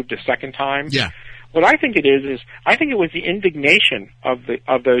being moved a second time. Yeah. What I think it is I think it was the indignation of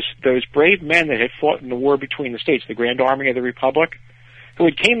those brave men that had fought in the war between the states, the Grand Army of the Republic, who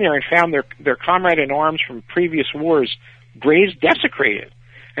had came there and found their comrade in arms from previous wars graves desecrated.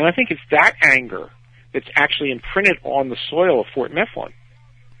 And I think it's that anger that's actually imprinted on the soil of Fort Mifflin.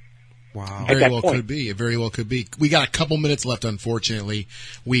 Wow. Very well could be. It very well could be. We got a couple minutes left, unfortunately.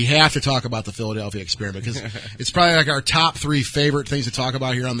 We have to talk about the Philadelphia experiment because it's probably like our top 3 favorite things to talk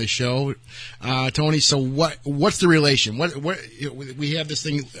about here on the show. Tony, so what's the relation? What we have this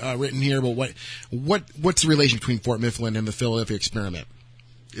thing written here, but what's the relation between Fort Mifflin and the Philadelphia experiment?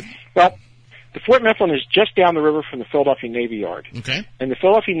 Well, the Fort Mifflin is just down the river from the Philadelphia Navy Yard. Okay. And the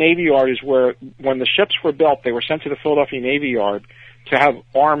Philadelphia Navy Yard is where, when the ships were built, they were sent to the Philadelphia Navy Yard to have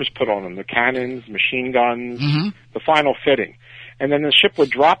arms put on them, the cannons, machine guns, the final fitting. And then the ship would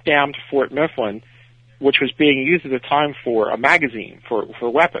drop down to Fort Mifflin, which was being used at the time for a magazine for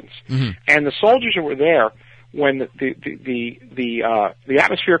weapons. And the soldiers who were there, when the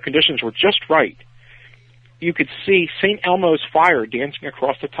atmospheric conditions were just right, you could see St. Elmo's fire dancing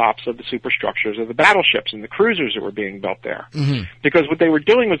across the tops of the superstructures of the battleships and the cruisers that were being built there. Because what they were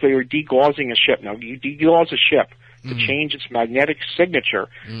doing was they were degaussing a ship. Now, you degauss a ship to change its magnetic signature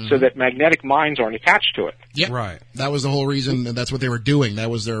so that magnetic mines aren't attached to it. Yeah, right. That was the whole reason, and that's what they were doing.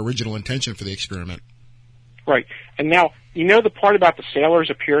 That was their original intention for the experiment. Right. And now, you know the part about the sailors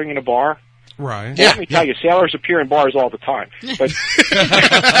appearing in a bar? Right. Well, let me tell you, sailors appear in bars all the time.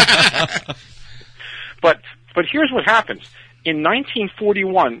 But here's what happens. In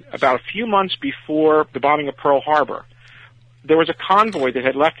 1941, about a few months before the bombing of Pearl Harbor, there was a convoy that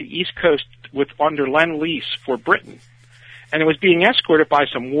had left the East Coast under Lend-Lease for Britain, and it was being escorted by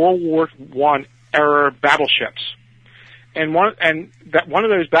some World War I era battleships. And one of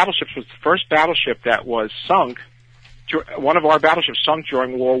those battleships was the first battleship that was sunk. One of our battleships sunk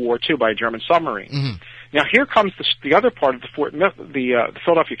during World War II by a German submarine. Now here comes the other part of the Philadelphia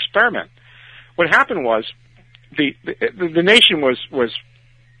experiment. What happened was the nation was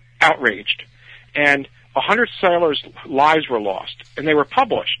outraged, and 100 sailors' lives were lost, and they were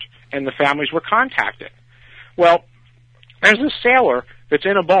published, and the families were contacted. Well, there's a sailor that's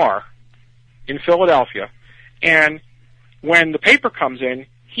in a bar in Philadelphia, and when the paper comes in,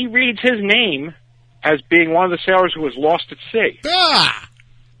 he reads his name as being one of the sailors who was lost at sea.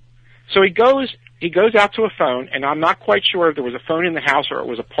 So he goes out to a phone, and I'm not quite sure if there was a phone in the house or it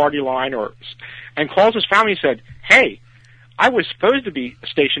was a party line, and calls his family and said, "Hey, I was supposed to be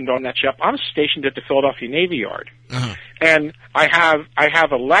stationed on that ship. I'm stationed at the Philadelphia Navy Yard, and I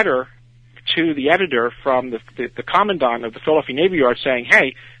have a letter to the editor from the commandant of the Philadelphia Navy Yard saying,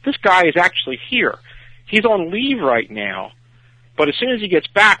 hey, this guy is actually here. He's on leave right now, but as soon as he gets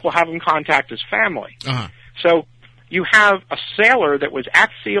back, we'll have him contact his family." So you have a sailor that was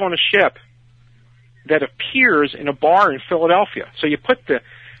at sea on a ship that appears in a bar in Philadelphia. So you put the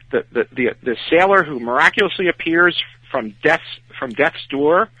sailor who miraculously appears from death's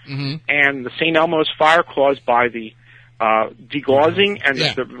door and the St. Elmo's fire caused by the degaussing and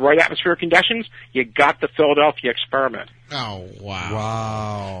the right atmospheric conditions, you got the Philadelphia experiment. Oh,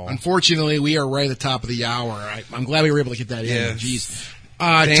 wow. Unfortunately, we are right at the top of the hour. I'm glad we were able to get that in. Jeez.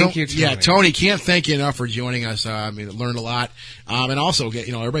 Thank you, Tony. Yeah, Tony, can't thank you enough for joining us. Learned a lot. And also,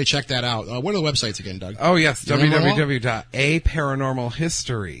 everybody check that out. What are the websites again, Doug? Oh, yes,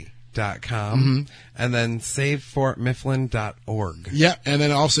 www.aparanormalhistory.com and then savefortmifflin.org. Yeah, and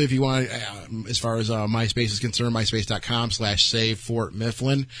then also if you want, as far as MySpace is concerned,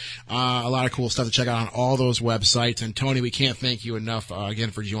 myspace.com/savefortmifflin. A lot of cool stuff to check out on all those websites. And Tony, we can't thank you enough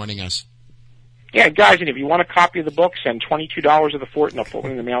again for joining us. Yeah, guys, and if you want a copy of the book, send $22 of the fort, and I'll put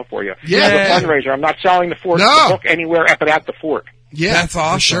it in the mail for you. Yeah. It's a fundraiser. I'm not selling the book anywhere but at the fort. Yeah, that's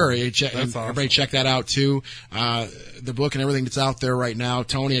awesome. For sure. That's awesome. Everybody check that out, too. The book and everything that's out there right now.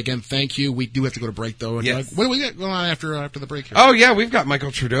 Tony, again, thank you. We do have to go to break, though. And yes. What do we got going on after the break here? Oh, yeah, we've got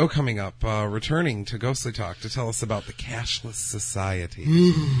Michael Trudeau coming up, returning to Ghostly Talk to tell us about the cashless society.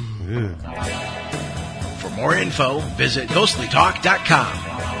 For more info, visit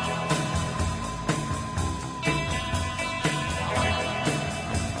ghostlytalk.com.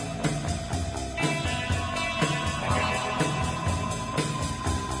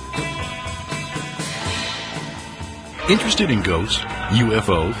 Interested in ghosts?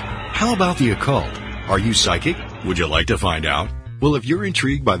 UFOs? How about the occult? Are you psychic? Would you like to find out? Well, if you're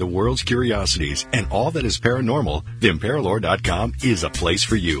intrigued by the world's curiosities and all that is paranormal, then Paralore.com is a place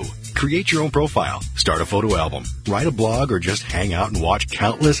for you. Create your own profile, start a photo album, write a blog, or just hang out and watch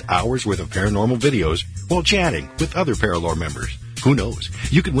countless hours worth of paranormal videos while chatting with other Paralore members. Who knows?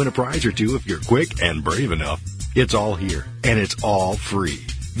 You could win a prize or two if you're quick and brave enough. It's all here, and it's all free.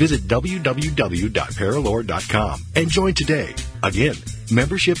 Visit www.paralore.com and join today. Again,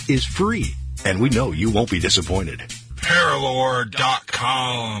 membership is free, and we know you won't be disappointed.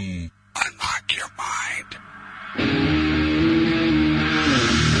 Paralore.com. Unlock your mind.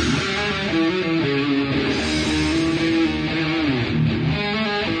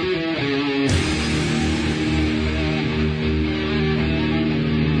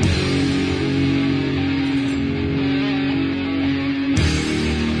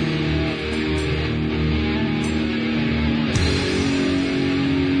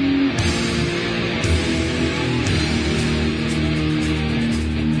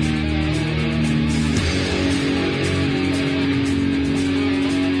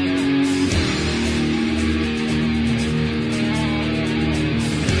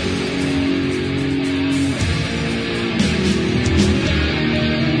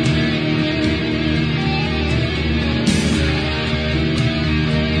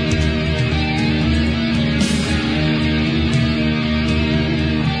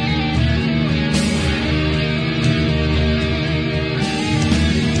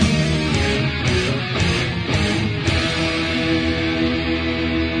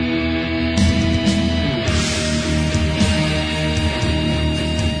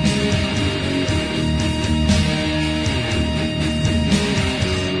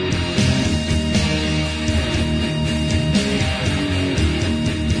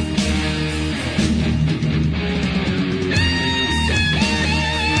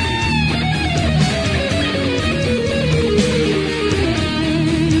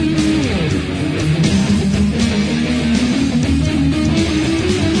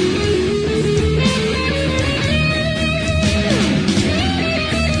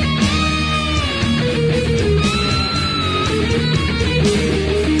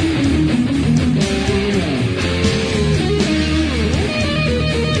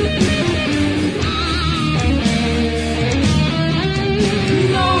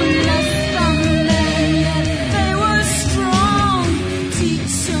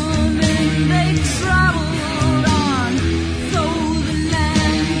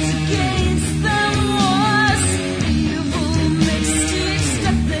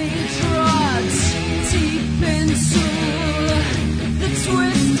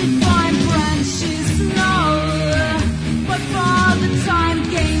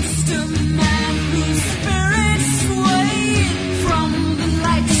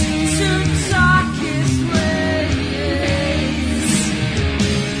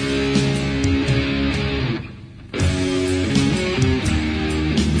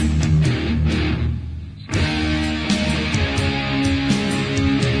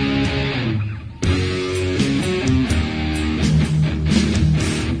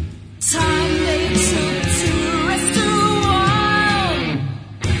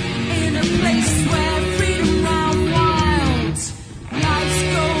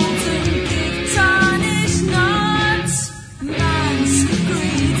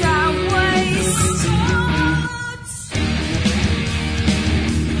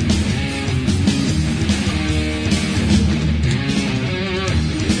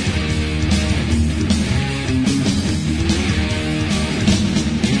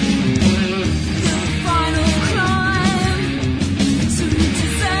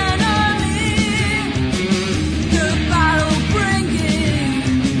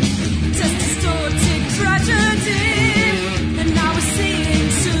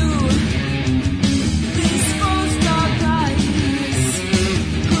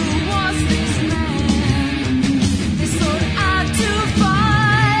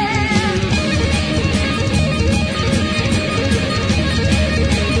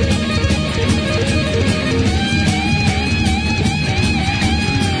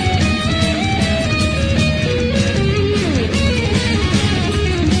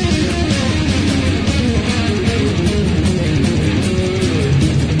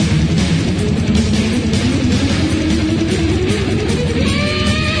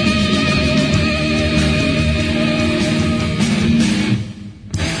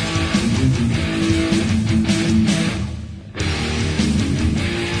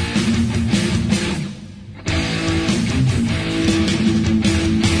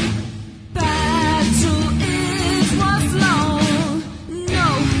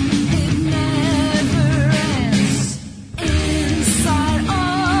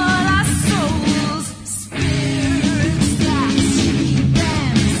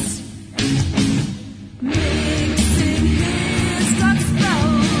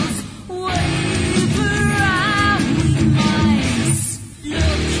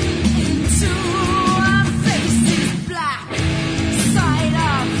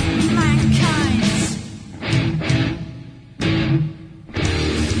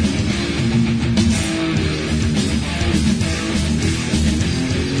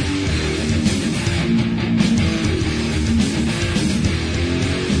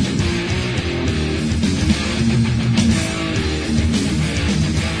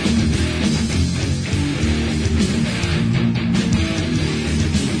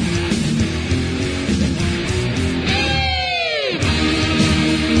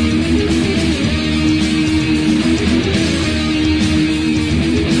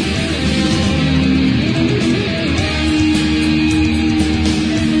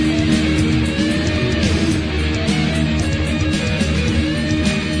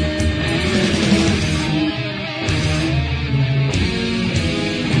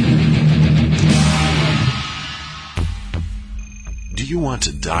 you want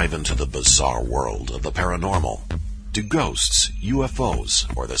to dive into the bizarre world of the paranormal? Do ghosts, UFOs,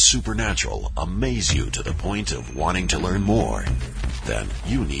 or the supernatural amaze you to the point of wanting to learn more? Then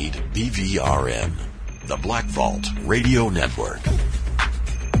you need BVRN, the Black Vault Radio Network.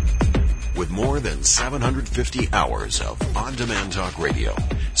 With more than 750 hours of on-demand talk radio,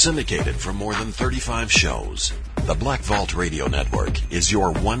 syndicated from more than 35 shows, the Black Vault Radio Network is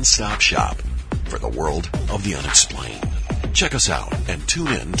your one-stop shop for the world of the unexplained. Check us out and tune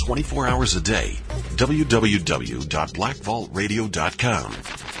in 24 hours a day.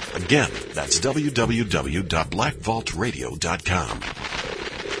 www.blackvaultradio.com. Again, that's www.blackvaultradio.com.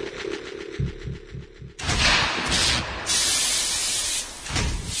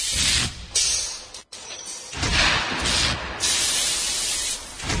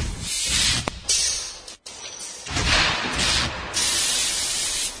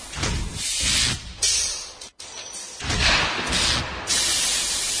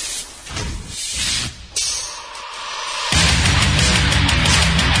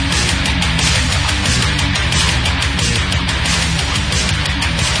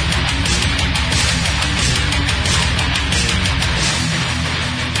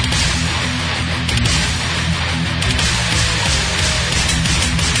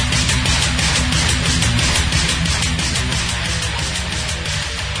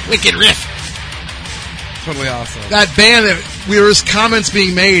 Wicked riff. Totally awesome. That band that there was comments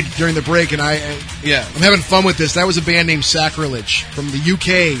being made during the break, and I'm having fun with this. That was a band named Sacrilege from the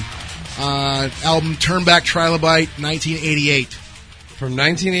UK album Turn Back Trilobite, 1988. From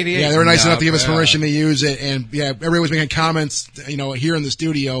 1988? Yeah, they were nice enough to give us permission to use it, and everybody was making comments, here in the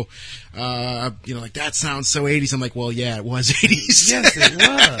studio, like, that sounds so 80s. I'm like, well, yeah, it was 80s. Yes, it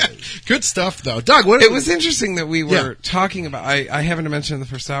was. Good stuff, though. Doug, it was interesting that we were talking about, I haven't mentioned in the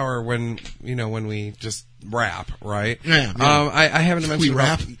first hour when we just rap, right? Yeah. I haven't mentioned we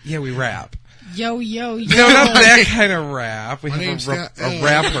rap? Yeah, we rap. Yo, yo, yo. No, not that kind of rap. We have a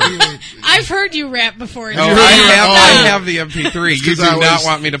rapper. I've heard you rap before. I have the MP3. You do not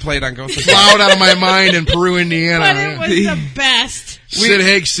want me to play it on Ghost. Plowed out of my mind in Peru, Indiana. But it was the best. Sid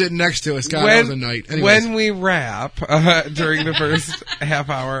Haig sitting next to us. God, that was a night. Anyways. When we rap during the first half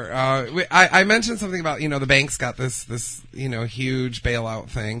hour, I mentioned something about the bank's got this huge bailout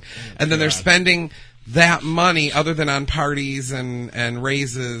thing, and then they're spending that money other than on parties and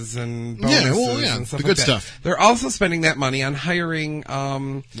raises and bonuses and stuff the like good that. stuff. They're also spending that money on hiring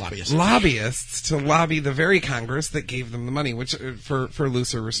lobbyists to lobby the very Congress that gave them the money, which for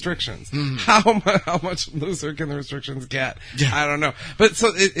looser restrictions. How much looser can the restrictions get? Yeah. I don't know. But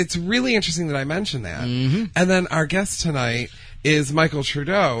so it's really interesting that I mentioned that. And then our guest tonight is Michael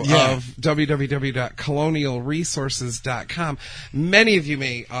Trudeau of www.colonialresources.com. Many of you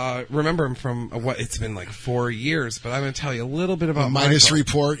may remember him from it's been like 4 years, but I'm going to tell you a little bit about Midas Michael.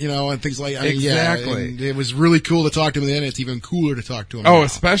 Report, and things like exactly. And it was really cool to talk to him then. It's even cooler to talk to him. Oh, now.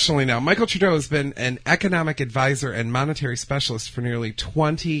 Especially now. Michael Trudeau has been an economic advisor and monetary specialist for nearly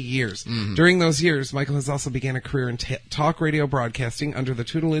 20 years. During those years, Michael has also began a career in talk radio broadcasting under the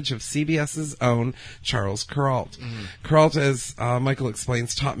tutelage of CBS's own Charles Kuralt. Kuralt, as Michael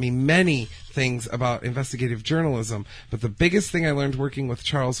explains, taught me many things about investigative journalism, but the biggest thing I learned working with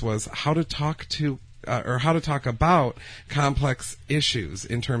Charles was how to talk about complex issues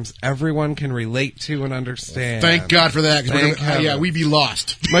in terms everyone can relate to and understand. Thank God for that. We'd be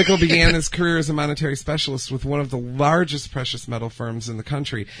lost. Michael began his career as a monetary specialist with one of the largest precious metal firms in the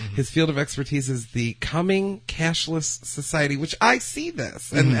country. His field of expertise is the coming cashless society, which I see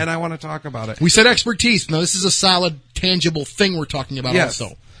this, and I want to talk about it. We said expertise. Now, this is a solid, tangible thing we're talking about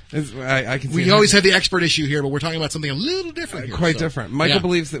also. I can see we always had the expert issue here, but we're talking about something a little different here. Quite different. Michael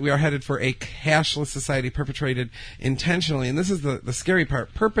believes that we are headed for a cashless society perpetrated intentionally, and this is the scary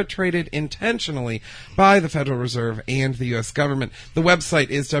part, perpetrated intentionally by the Federal Reserve and the U.S. government. The website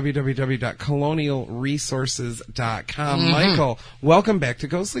is www.colonialresources.com. Michael, welcome back to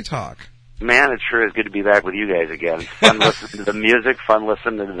Ghostly Talk. Man, it sure is good to be back with you guys again. It's fun listening to the music, fun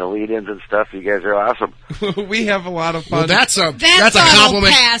listening to the lead-ins and stuff. You guys are awesome. We have a lot of fun. Well, that's a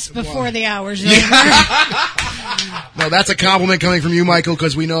compliment. Pass before the hour's over. No, that's a compliment coming from you, Michael,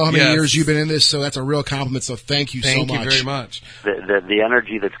 because we know how many years you've been in this, so that's a real compliment. So thank you so much. Thank you very much. The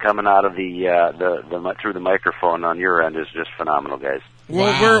energy that's coming out of the through the microphone on your end is just phenomenal, guys.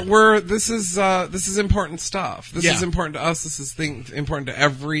 Well, this is important stuff. This is important to us. This is important to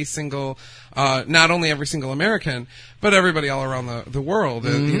every single, not only every single American, but everybody all around the world.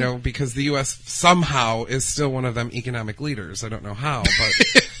 Because the U.S. somehow is still one of them economic leaders. I don't know how, but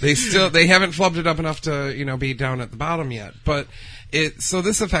they haven't flubbed it up enough to be down at the bottom yet. But so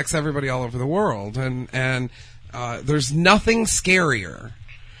this affects everybody all over the world, and there's nothing scarier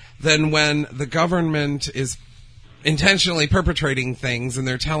than when the government is intentionally perpetrating things and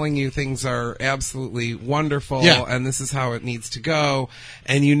they're telling you things are absolutely wonderful and this is how it needs to go,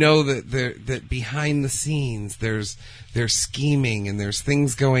 and you know that behind the scenes there's scheming and there's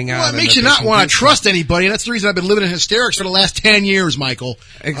things going on. Well, it makes you not want to trust anybody, and that's the reason I've been living in hysterics for the last 10 years, Michael.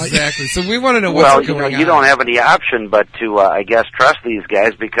 Exactly. So we want to know what's going on. You don't have any option but to, I guess, trust these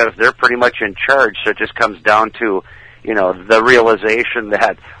guys because they're pretty much in charge, so it just comes down to, the realization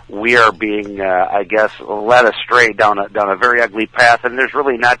that we are being, I guess, led astray down a very ugly path, and there's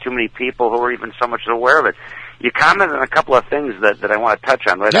really not too many people who are even so much aware of it. You commented on a couple of things that I want to touch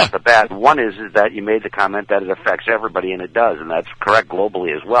on right off the bat. One is that you made the comment that it affects everybody, and it does, and that's correct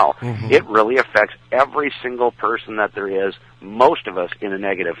globally as well. Mm-hmm. It really affects every single person that there is, most of us, in a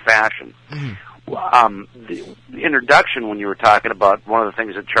negative fashion. Mm-hmm. The introduction when you were talking about one of the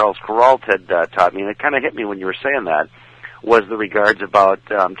things that Charles Kuralt had taught me, and it kind of hit me when you were saying that, was the regards about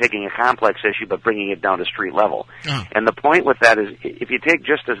taking a complex issue but bringing it down to street level. Oh. And the point with that is, if you take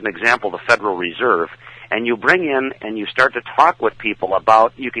just as an example the Federal Reserve, and you bring in and you start to talk with people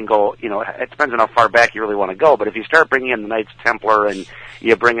about, you can go, it depends on how far back you really want to go, but if you start bringing in the Knights Templar and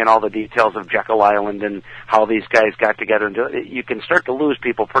you bring in all the details of Jekyll Island and how these guys got together, and you can start to lose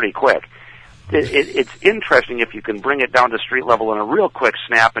people pretty quick. It's interesting if you can bring it down to street level in a real quick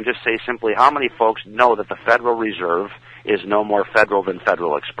snap and just say simply how many folks know that the Federal Reserve is no more federal than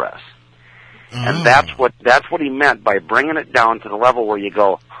Federal Express. Oh. And that's what he meant by bringing it down to the level where you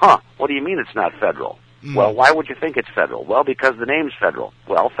go, what do you mean it's not federal? Mm. Well, why would you think it's federal? Well, because the name's federal.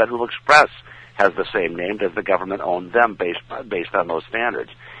 Well, Federal Express has the same name because the government owned them based on those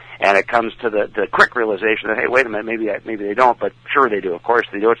standards. And it comes to the quick realization that, hey, wait a minute, maybe they don't, but sure they do. Of course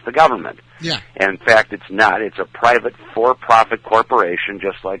they do. It's the government. Yeah. And in fact, it's not. It's a private for-profit corporation,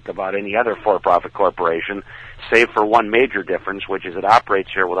 just like about any other for-profit corporation, save for one major difference, which is it operates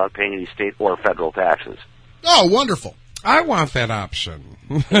here without paying any state or federal taxes. Oh, wonderful. I want that option.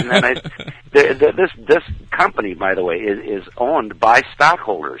 And then this company, by the way, is owned by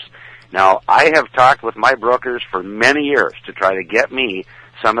stockholders. Now, I have talked with my brokers for many years to try to get me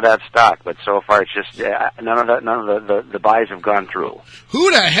some of that stock, but so far it's just none of the buys have gone through. Who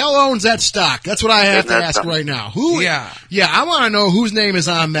the hell owns that stock? That's what I have to ask right now. Who? Yeah, I want to know whose name is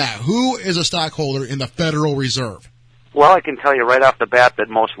on that. Who is a stockholder in the Federal Reserve? Well, I can tell you right off the bat that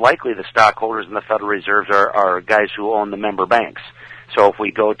most likely the stockholders in the Federal Reserves are guys who own the member banks. So if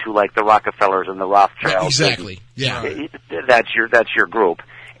we go to like the Rockefellers and the Rothschilds, exactly, that's your group.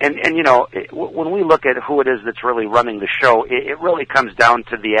 And when we look at who it is that's really running the show, it really comes down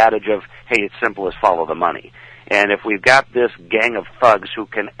to the adage of, hey, it's simple as follow the money. And if we've got this gang of thugs who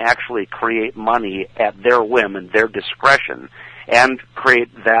can actually create money at their whim and their discretion and create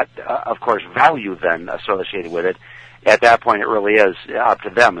that, of course, value then associated with it, at that point it really is up to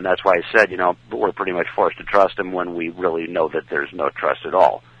them. And that's why I said, we're pretty much forced to trust them when we really know that there's no trust at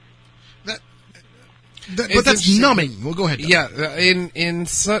all. But that's numbing. Well, go ahead, Doug. Yeah, in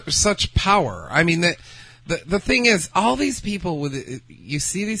such power. I mean, the thing is, all these people you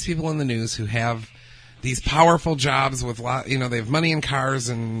see these people in the news who have these powerful jobs with they have money and cars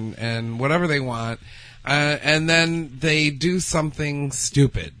and whatever they want, and then they do something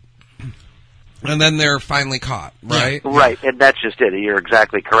stupid. And then they're finally caught, right? Yeah. Right, and that's just it. You're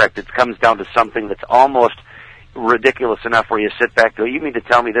exactly correct. It comes down to something that's almost ridiculous enough where you sit back and go, you mean to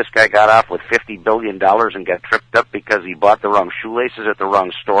tell me this guy got off with $50 billion and got tripped up because he bought the wrong shoelaces at the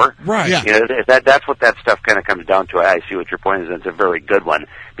wrong store? Right. Yeah. That's what that stuff kind of comes down to. I see what your point is, and it's a very good one,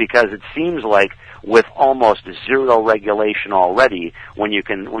 because it seems like with almost zero regulation already, when you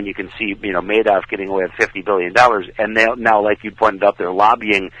can see, Madoff getting away with $50 billion, and now, like you pointed out, they're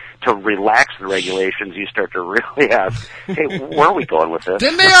lobbying to relax the regulations, you start to really ask, hey, where are we going with this?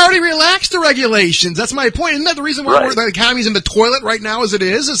 Didn't they already relax the regulations? That's my point. Isn't that the reason why the economy's in the toilet right now as it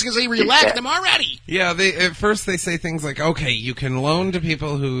is? It's because they relaxed them already. Yeah, at first they say things like, okay, you can loan to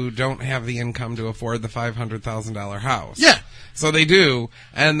people who don't have the income to afford the $500,000 house. Yeah. So they do,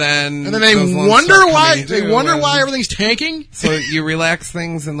 and then they wonder why everything's tanking. So you relax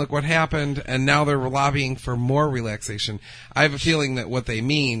things, and look what happened. And now they're lobbying for more relaxation. I have a feeling that what they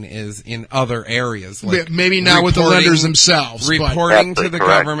mean is in other areas, like maybe not with the lenders themselves, reporting to the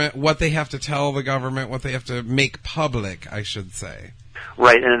government, what they have to tell the government, what they have to make public, I should say.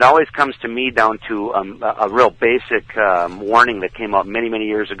 Right, and it always comes to me down to a real basic warning that came out many, many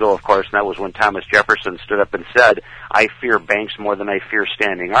years ago, of course, and that was when Thomas Jefferson stood up and said, I fear banks more than I fear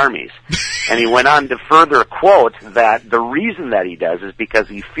standing armies. And he went on to further quote that the reason that he does is because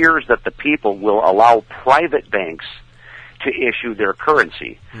he fears that the people will allow private banks to issue their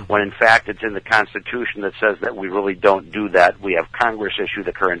currency, when in fact it's in the Constitution that says that we really don't do that. We have Congress issue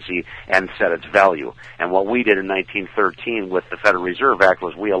the currency and set its value. And what we did in 1913 with the Federal Reserve Act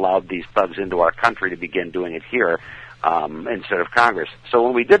was we allowed these thugs into our country to begin doing it here instead of Congress. So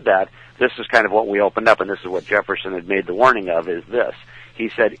when we did that, this is kind of what we opened up, and this is what Jefferson had made the warning of, is this. He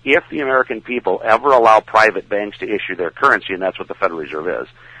said, if the American people ever allow private banks to issue their currency, and that's what the Federal Reserve is,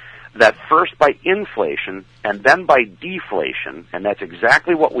 that first by inflation and then by deflation, and that's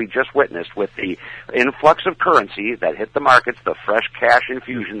exactly what we just witnessed with the influx of currency that hit the markets, the fresh cash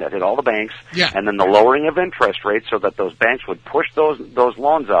infusion that hit all the banks, and then the lowering of interest rates so that those banks would push those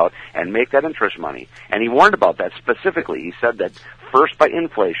loans out and make that interest money. And he warned about that specifically. He said that first by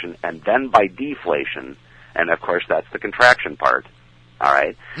inflation and then by deflation, and of course that's the contraction part. All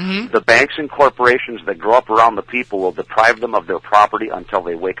right. The banks and corporations that grow up around the people will deprive them of their property until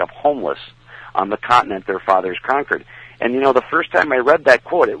they wake up homeless on the continent their fathers conquered. And, the first time I read that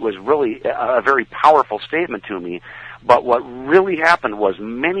quote, it was really a very powerful statement to me. But what really happened was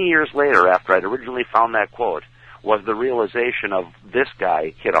many years later, after I'd originally found that quote, was the realization of this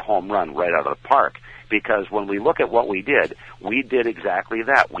guy hit a home run right out of the park. Because when we look at what we did exactly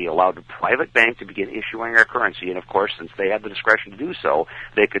that. We allowed the private bank to begin issuing our currency, and of course, since they had the discretion to do so,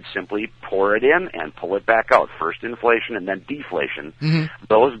 they could simply pour it in and pull it back out. First inflation and then deflation.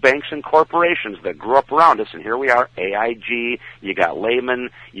 Those banks and corporations that grew up around us, and here we are, AIG, you got Lehman,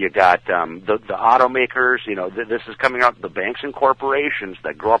 you got the automakers, this is coming out. The banks and corporations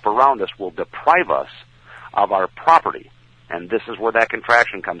that grow up around us will deprive us of our property. And this is where that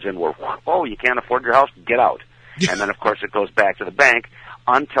contraction comes in, where, you can't afford your house, get out. And then, of course, it goes back to the bank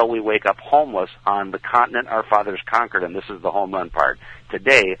until we wake up homeless on the continent our fathers conquered, and this is the home run part.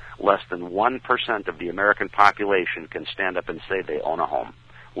 Today, less than 1% of the American population can stand up and say they own a home.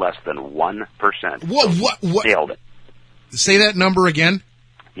 Less than 1%. What? Nailed it. Say that number again?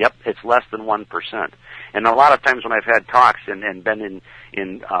 Yep, it's less than 1%. And a lot of times when I've had talks and been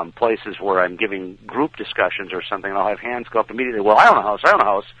in places where I'm giving group discussions or something, I'll have hands go up immediately, well, I own a house,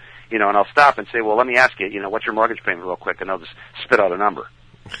 and I'll stop and say, well, let me ask you, what's your mortgage payment real quick, and they'll just spit out a number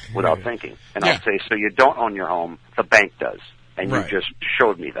without thinking. And I'll say, so you don't own your home, the bank does. And you just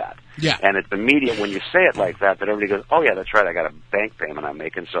showed me that. Yeah. And it's immediate when you say it like that everybody goes, oh, yeah, that's right, I got a bank payment I'm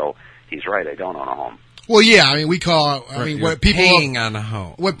making, so he's right, I don't own a home. Well, yeah, we call. What people paying on a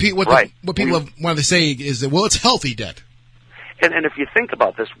home. What people want to say is that it's healthy debt. And if you think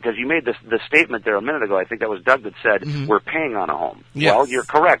about this, because you made this statement there a minute ago, I think that was Doug that said we're paying on a home. Yes. Well, you're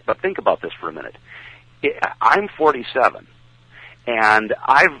correct, but think about this for a minute. I'm 47, and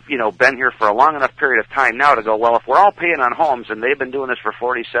I've been here for a long enough period of time now to go, well, if we're all paying on homes and they've been doing this for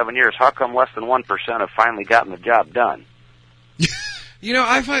 47 years, how come less than 1% have finally gotten the job done?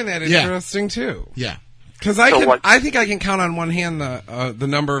 I find that interesting too. Yeah. Because I think I can count on one hand the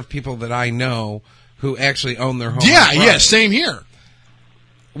number of people that I know who actually own their home. Yeah, same here.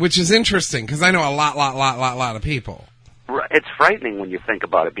 Which is interesting because I know a lot of people. It's frightening when you think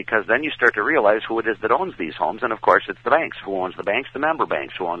about it, because then you start to realize who it is that owns these homes, and of course it's the banks. Who owns the banks? The member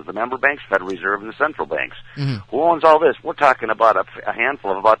banks. Who owns the member banks? Federal Reserve and the central banks. Who owns all this? We're talking about a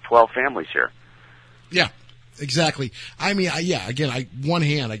handful of about 12 families here. Yeah, exactly. I mean, one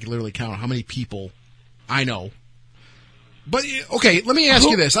hand I can literally count how many people I know. But okay, let me ask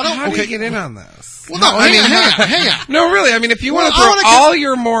you this. How do you get in on this? Well, no, hang on. No, really. I mean, if you want to throw all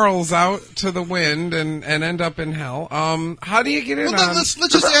your morals out to the wind and end up in hell, how do you get in on? Let's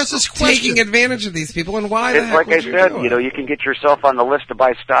just ask this question: taking advantage of these people, and why? It's like I said, you can get yourself on the list to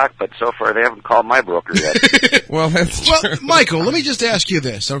buy stock, but so far they haven't called my broker yet. Well, that's true. Well, Michael, let me just ask you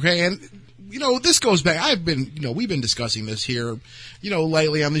this, okay? And this goes back. We've been discussing this here,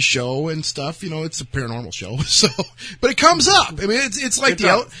 lately on the show and stuff. It's a paranormal show, so, but it comes up. I mean, it's like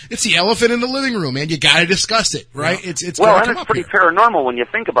it's the elephant in the living room, man. You got to discuss it, right? Yeah. It's pretty paranormal when you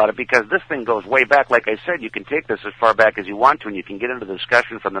think about it, because this thing goes way back. Like I said, you can take this as far back as you want to, and you can get into the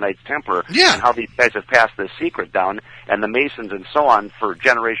discussion from the Knights Templar and how these guys have passed this secret down, and the Masons and so on for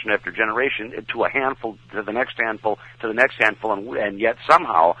generation after generation to a handful, to the next handful, to the next handful, and yet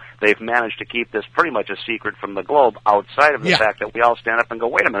somehow they've managed to keep this pretty much a secret from the globe, outside of the fact that we all stand up and go,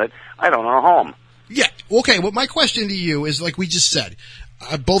 wait a minute, I don't own a home. Yeah, okay, well, my question to you is, like we just said,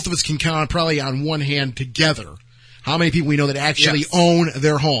 both of us can count probably on one hand together how many people we know that actually own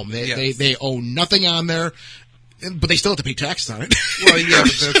their home. They own nothing on there, but they still have to pay taxes on it. Well, yeah,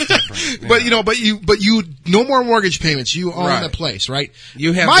 but that's different. Yeah. But you, no more mortgage payments. You own the place, right?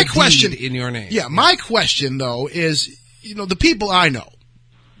 You have the deed in your name. Yeah, my question, though, is, the people I know,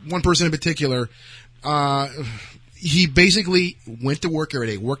 one person in particular, he basically went to work every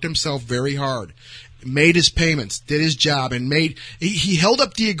day, worked himself very hard, made his payments, did his job, and he held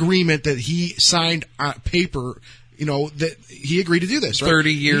up the agreement that he signed on paper. That he agreed to do this, right?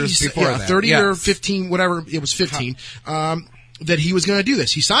 30 years before that. 30 or 15, whatever, it was 15, that he was going to do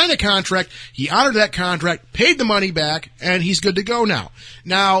this. He signed a contract, he honored that contract, paid the money back, and he's good to go now.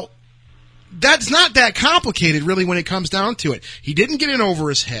 Now, that's not that complicated, really, when it comes down to it. He didn't get in over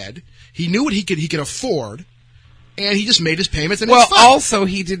his head. He knew what he could afford. And he just made his payments, and it's fine. Also,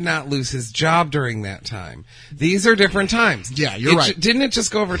 he did not lose his job during that time. These are different times. Yeah, you're right. Didn't it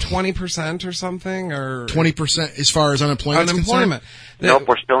just go over 20% or something? Or 20% as far as unemployment. Nope,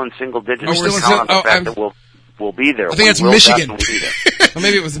 we're still in single digits. We'll be there. I think that's Michigan. Well,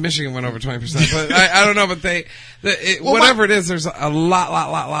 maybe it was Michigan went over 20%, but I don't know. But whatever it is, there's a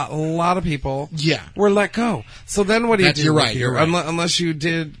lot of people. Yeah, were let go. So then what do you do? You're right. You're right. Unless you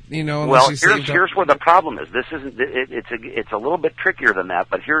did, Well, here's where the problem is. This isn't. It's a little bit trickier than that.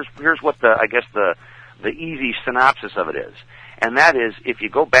 But here's what the easy synopsis of it is. And that is, if you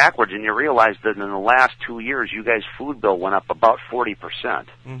go backwards and you realize that in the last 2 years, you guys' food bill went up about 40%.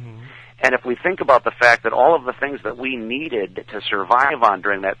 Mm-hmm. And if we think about the fact that all of the things that we needed to survive on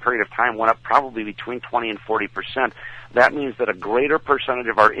during that period of time went up probably between 20 and 40%, that means that a greater percentage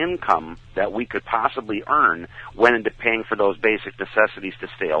of our income that we could possibly earn went into paying for those basic necessities to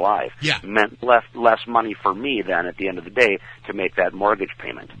stay alive. Yeah. Meant less money for me then at the end of the day to make that mortgage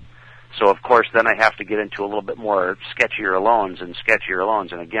payment. So, of course, then I have to get into a little bit more sketchier loans,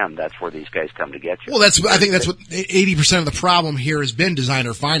 and again, that's where these guys come to get you. Well, I think that's what 80% of the problem here has been,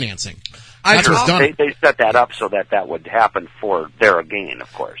 designer financing. That's what's done. They set that up so that would happen for their gain,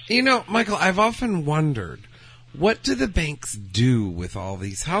 of course. Michael, I've often wondered, what do the banks do with all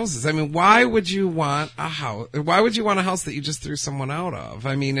these houses? I mean, why would you want a house? Why would you want a house that you just threw someone out of?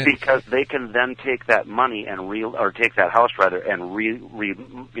 I mean, because they can then take that money and take that house rather and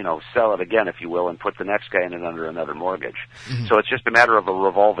sell it again, if you will, and put the next guy in it under another mortgage. Mm-hmm. So it's just a matter of a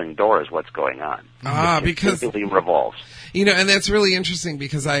revolving door is what's going on. Because it revolves. And that's really interesting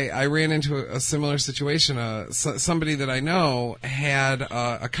because I ran into a similar situation. Somebody that I know had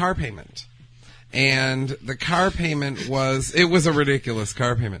a car payment. And the car payment was a ridiculous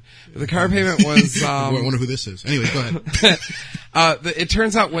car payment. The car payment was, I wonder who this is. Anyway, go ahead. It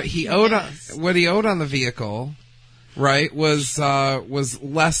turns out what he owed on the vehicle, right, was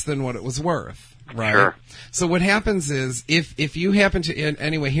less than what it was worth, right? Sure. So what happens is, if you happen to,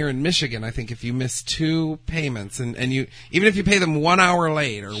 anyway, here in Michigan, I think if you miss 2 payments, and you, even if you pay them 1 hour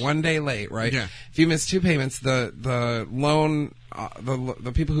late or 1 day late, right? Yeah. If you miss 2 payments, the loan,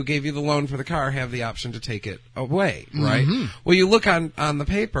 the people who gave you the loan for the car have the option to take it away, right? Mm-hmm. Well, you look on the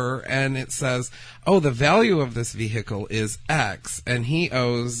paper and it says, the value of this vehicle is X, and he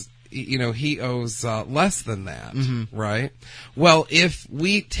owes less than that, mm-hmm. right? Well, if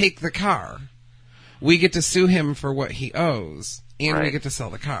we take the car, we get to sue him for what he owes, and we get to sell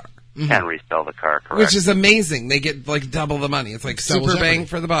the car. Mm-hmm. And resell the car, correct. Which is amazing. They get double the money. It's like super bang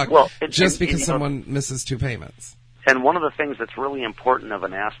for the buck, because someone misses 2 payments. And one of the things that's really important of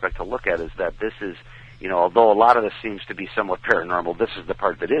an aspect to look at is that this is, although a lot of this seems to be somewhat paranormal, this is the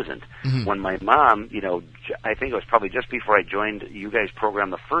part that isn't. Mm-hmm. When my mom, I think it was probably just before I joined you guys'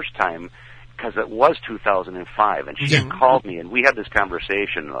 program the first time, because it was 2005, and she called me, and we had this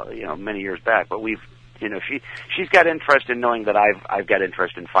conversation, many years back. But she's got interest in knowing that I've got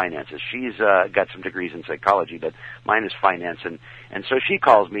interest in finances. She's got some degrees in psychology, but mine is finance, and so she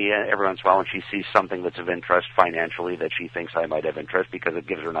calls me every once in a while when she sees something that's of interest financially that she thinks I might have interest, because it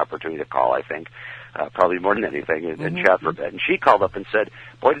gives her an opportunity to call, I think, probably more than anything, and chat for a bit. And she called up and said,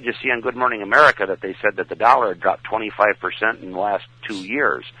 boy, did you see on Good Morning America that they said that the dollar had dropped 25% in the last 2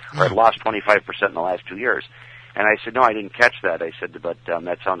 years, or had lost 25% in the last 2 years. And I said, no, I didn't catch that. I said, but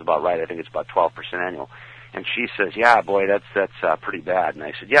that sounds about right. I think it's about 12% annual. And she says, yeah, boy, that's pretty bad. And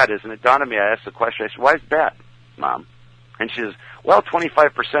I said, yeah, it is. And it dawned on me, I asked the question, I said, why is that, Mom? And she says, well,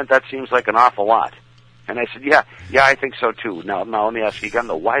 25%, that seems like an awful lot. And I said, yeah, I think so too. Now let me ask you again,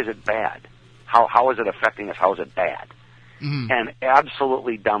 though, why is it bad? How is it affecting us? How is it bad? Mm-hmm. And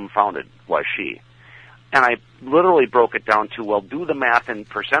absolutely dumbfounded was she. And I literally broke it down to, well, do the math in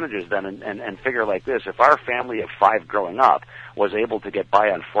percentages then and figure like this. If our family of 5 growing up was able to get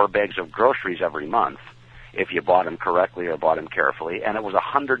by on 4 bags of groceries every month, if you bought them correctly or bought them carefully, and it was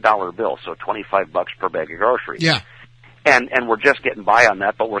 $100 bill, so $25 per bag of groceries. Yeah. And we're just getting by on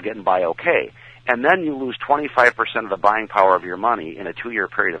that, but we're getting by okay. And then you lose 25% of the buying power of your money in a 2-year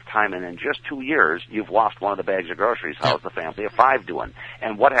period of time, and in just 2 years, you've lost one of the bags of groceries. How's the family of 5 doing?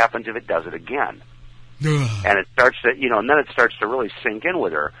 And what happens if it does it again? And it starts to, and then it starts to really sink in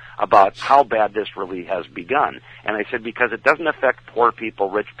with her about how bad this really has begun. And I said, because it doesn't affect poor people,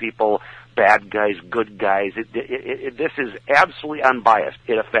 rich people, bad guys, good guys. This is absolutely unbiased.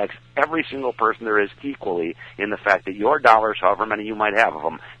 It affects every single person there is equally in the fact that your dollars, however many you might have of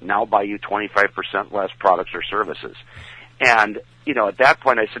them, now buy you 25% less products or services. And, at that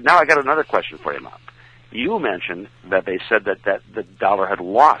point I said, now I got another question for you, Mom. You mentioned that they said that the dollar had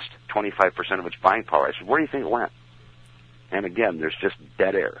lost 25% of its buying power. I said, where do you think it went? And again, there's just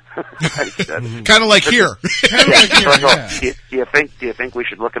dead air. Kind of like here. Do you think we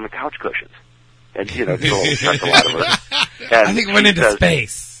should look in the couch cushions? And a lot of us. And I think it went into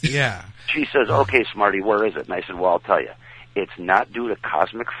space. Yeah. She says, "Okay, Smarty, where is it?" And I said, "Well, I'll tell you. It's not due to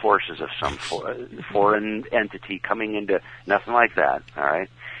cosmic forces of some foreign entity coming into nothing like that. All right."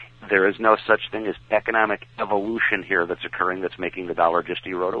 There is no such thing as economic evolution here that's occurring that's making the dollar just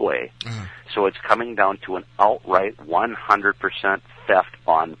erode away. So it's coming down to an outright 100% theft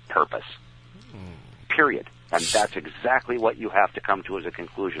on purpose. Period. And that's exactly what you have to come to as a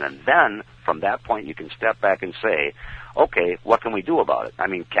conclusion. And then, from that point, you can step back and say, okay, what can we do about it? I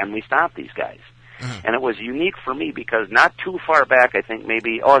mean, can we stop these guys? And it was unique for me because not too far back, I think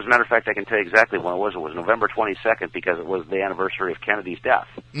maybe, as a matter of fact, I can tell you exactly when it was. It was November 22nd because it was the anniversary of Kennedy's death.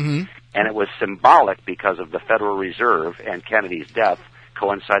 And it was symbolic because of the Federal Reserve and Kennedy's death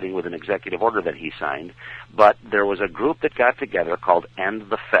coinciding with an executive order that he signed. But there was a group that got together called End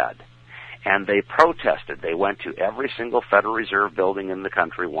the Fed. And they protested. They went to every single Federal Reserve building in the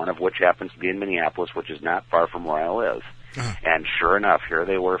country, one of which happens to be in Minneapolis, which is not far from where I live. And sure enough, here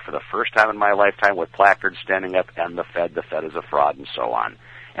they were for the first time in my lifetime with placards standing up, "End the Fed is a fraud," and so on.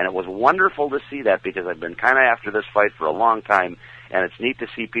 And it was wonderful to see that because I've been kind of after this fight for a long time, and it's neat to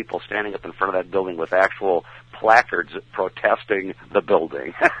see people standing up in front of that building with actual placards protesting the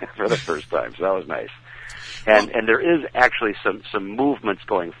building for the first time. So that was nice. And there is actually some movements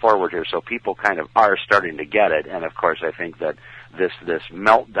going forward here, so people kind of are starting to get it. And of course, I think that this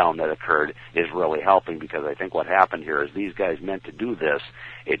meltdown that occurred is really helping because I think what happened here is these guys meant to do this.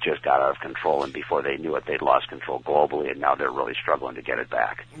 It just got out of control, and before they knew it, they'd lost control globally, and now they're really struggling to get it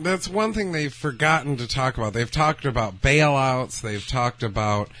back. That's one thing they've forgotten to talk about. They've talked about bailouts. They've talked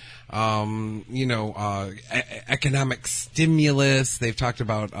about economic stimulus. They've talked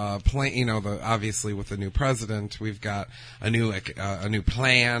about obviously with the new president, we've got a new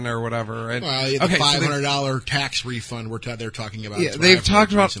plan or whatever. And, the $500 tax refund they're talking about. Yeah, they've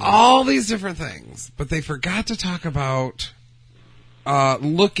talked about all these different things, but they forgot to talk about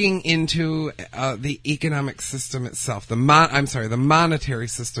looking into the economic system itself, the monetary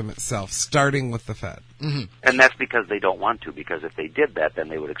system itself, starting with the Fed. And that's because they don't want to, because if they did that, then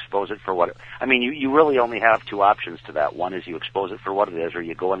they would expose it for what you really only have two options to that. One is you expose it for what it is, or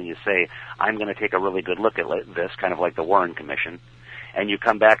you go in and you say, I'm going to take a really good look at this, kind of like the Warren Commission. And you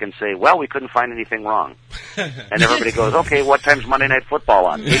come back and say, well, we couldn't find anything wrong. And everybody goes, okay, what time's Monday Night Football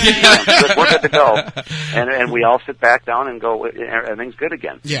on? 8 p.m. Good, we're good to go. And we all sit back down and go, everything's good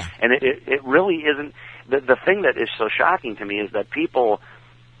again. Yeah. And it really isn't. The thing that is so shocking to me is that people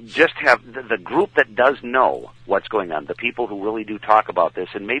just have the group that does know what's going on, the people who really do talk about this,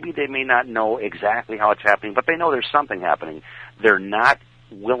 and maybe they may not know exactly how it's happening, but they know there's something happening. They're not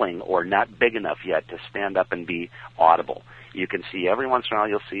willing or not big enough yet to stand up and be audible. You can see every once in a while,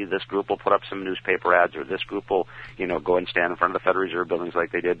 you'll see this group will put up some newspaper ads, or this group will, go and stand in front of the Federal Reserve buildings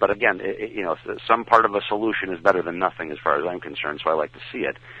like they did. But again, some part of a solution is better than nothing as far as I'm concerned, so I like to see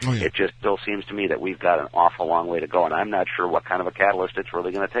it. Oh, yeah. It just still seems to me that we've got an awful long way to go, and I'm not sure what kind of a catalyst it's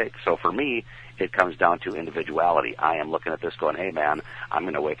really going to take. So for me, it comes down to individuality. I am looking at this going, hey man, I'm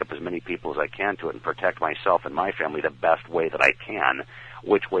going to wake up as many people as I can to it and protect myself and my family the best way that I can.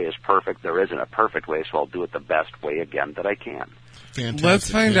 Which way is perfect? There isn't a perfect way, so I'll do it the best way again that I can. Fantastic.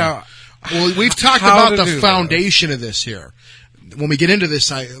 Let's find out. Well, we've talked about the foundation of this here. When we get into this,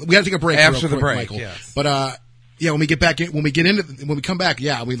 we got to take a break after the break, Michael. Yes. But when we come back,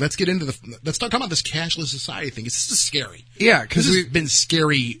 let's get into let's start talking about this cashless society thing. This is scary. Yeah, because this has been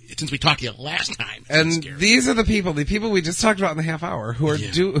scary since we talked to you last time. And these are the people we just talked about in the half hour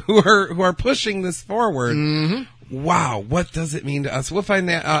who are pushing this forward. Mm-hmm. Wow, what does it mean to us? We'll find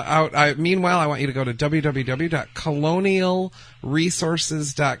that out. Meanwhile, I want you to go to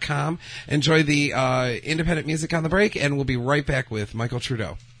www.colonialresources.com. Enjoy the independent music on the break, and we'll be right back with Michael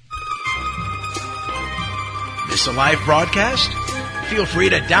Trudeau. Miss a live broadcast? Feel free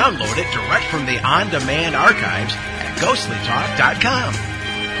to download it direct from the on-demand archives at ghostlytalk.com.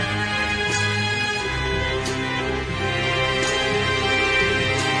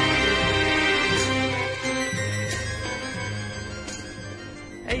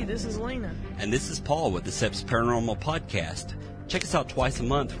 Hey, this is Lena. And this is Paul with the SEPS Paranormal Podcast. Check us out twice a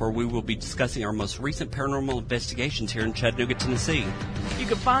month where we will be discussing our most recent paranormal investigations here in Chattanooga, Tennessee. You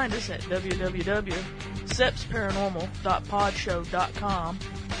can find us at www.sepsparanormal.podshow.com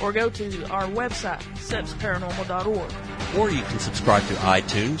or go to our website, sepsparanormal.org. Or you can subscribe to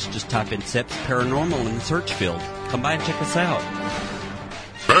iTunes. Just type in SEPS Paranormal in the search field. Come by and check us out.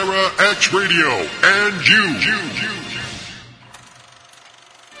 Para X Radio and you.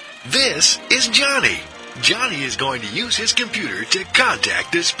 This is Johnny. Johnny is going to use his computer to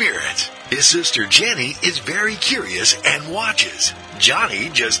contact the spirits. His sister Jenny is very curious and watches. Johnny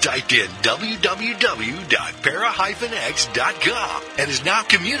just typed in www.para-x.com and is now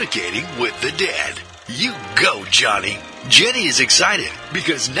communicating with the dead. You go, Johnny. Jenny is excited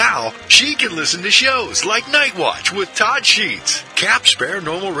because now she can listen to shows like Night Watch with Todd Sheets, Caps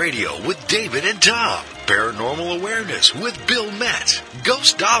Paranormal Radio with David and Tom, Paranormal Awareness with Bill Metz,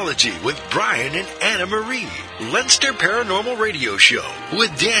 Ghostology with Brian and Anna Marie, Leinster Paranormal Radio Show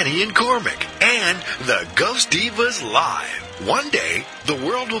with Danny and Cormac, and the Ghost Divas Live. One day, the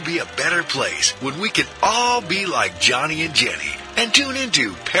world will be a better place when we can all be like Johnny and Jenny. And tune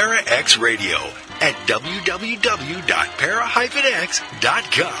into Para X Radio at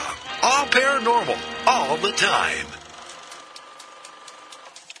www.para-x.com. All paranormal, all the time.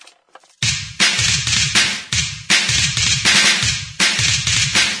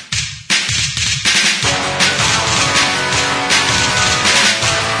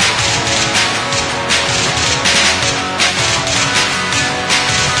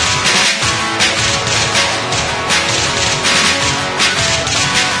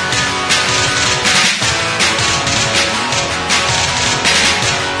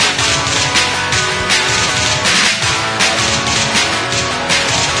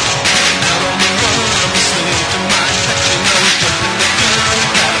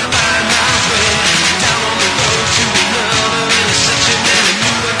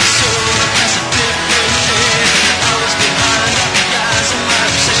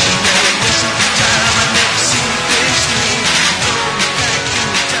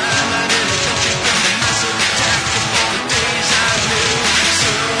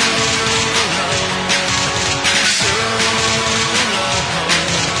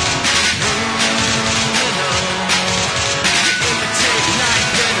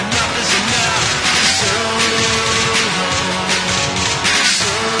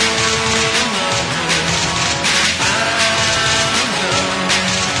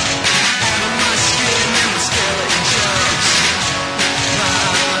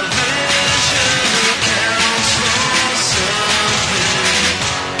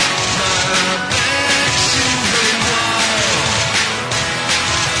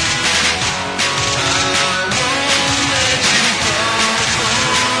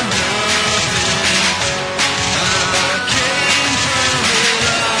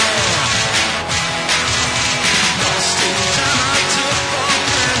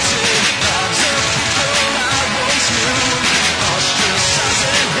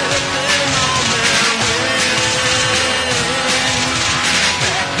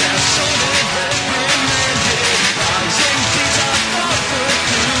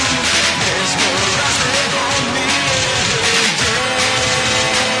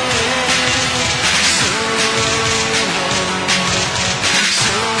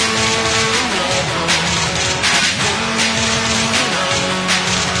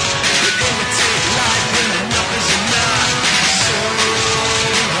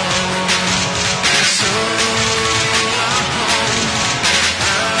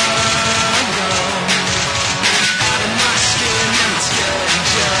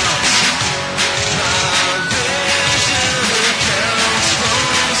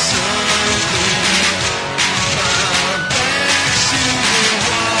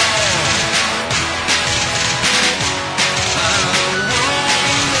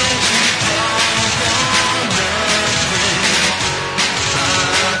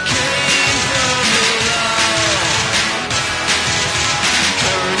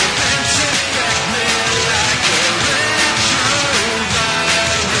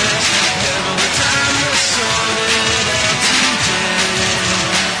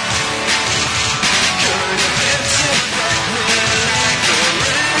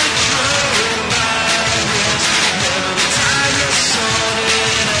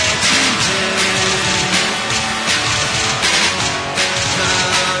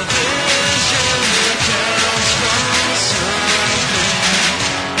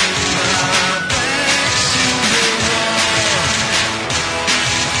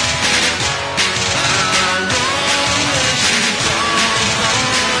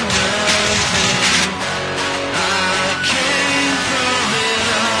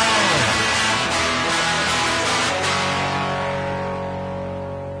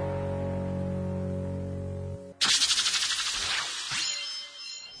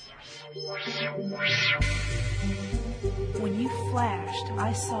 When you flashed,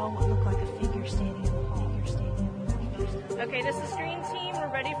 I saw what looked like a figure standing in the hall. Okay, this is Green Team.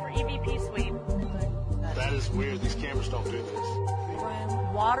 We're ready for EVP sweep. That is weird. These cameras don't do this.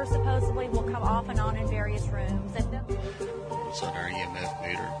 Water supposedly will come off and on in various rooms. All of a sudden, our EMF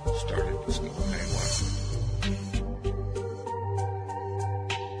meter started just going haywire.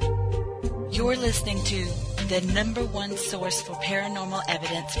 You're listening to the number one source for paranormal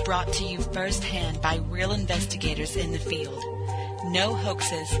evidence, brought to you firsthand by real investigators in the field. No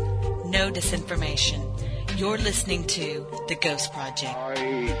hoaxes, no disinformation. You're listening to The Ghost Project.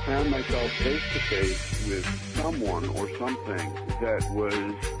 I found myself face to face with someone or something that was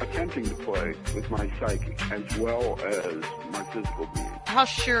attempting to play with my psyche as well as my physical being. How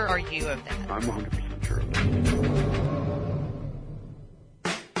sure are you of that? I'm 100% sure of that.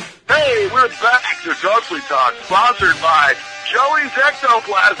 Hey, we're back to Ghostly Talk, sponsored by Joey's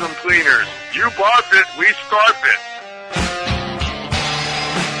Ectoplasm Cleaners. You barf it, we scarf it.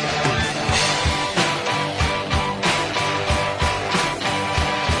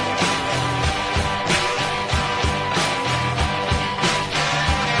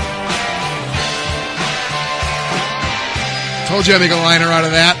 Told you I'd make a liner out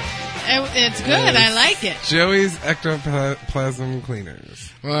of that. It's good. I like it. Joey's Ectoplasm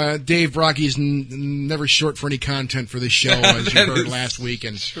Cleaners. Dave Brocky's never short for any content for this show, as you heard last week.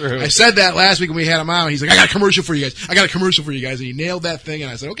 And true. I said that last week when we had him on. He's like, I got a commercial for you guys. And he nailed that thing.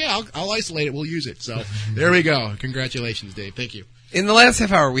 And I said, okay, I'll isolate it. We'll use it. So there we go. Congratulations, Dave. Thank you. In the last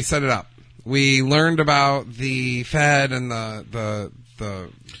half hour, we set it up. We learned about the Fed and the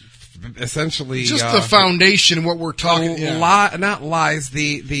essentially just the foundation, what we're talking, not lies,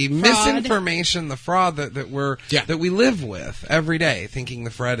 the misinformation, the fraud that we live with every day, thinking the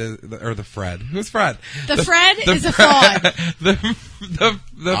Fred is the Fred. Who's Fred? The Fred is a fraud. The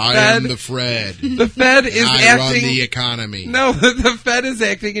I Fed, am the Fred. The Fed is I run the economy. No, the Fed is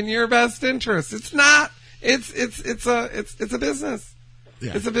acting in your best interest. It's not. It's a business.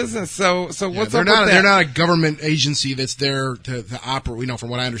 Yeah. It's a business. So what's up with that? They're not a government agency that's there to operate.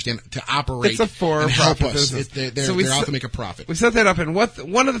 From what I understand, to operate. It's a for-profit business. They're out to make a profit. We set that up, and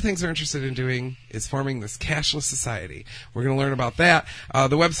one of the things they're interested in doing is forming this cashless society. We're going to learn about that.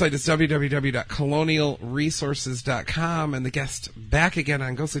 The website is www.colonialresources.com, and the guest back again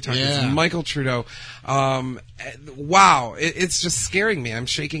on Ghostly Talk is Michael Trudeau. Wow, it's just scaring me. I'm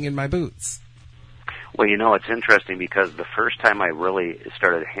shaking in my boots. Well, it's interesting because the first time I really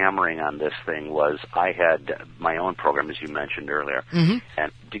started hammering on this thing was I had my own program, as you mentioned earlier. Mm-hmm.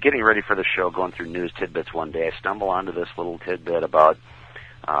 And getting ready for the show, going through news tidbits one day, I stumble onto this little tidbit about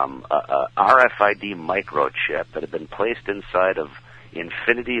a RFID microchip that had been placed inside of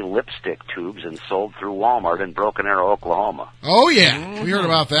Infinity lipstick tubes and sold through Walmart in Broken Arrow, Oklahoma. Oh, yeah. We heard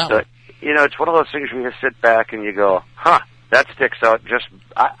about that one. It's one of those things where you sit back and you go, that sticks out.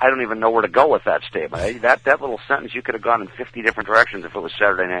 I don't even know where to go with that statement. That little sentence, you could have gone in 50 different directions if it was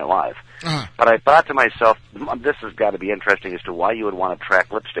Saturday Night Live. Uh-huh. But I thought to myself, this has got to be interesting as to why you would want to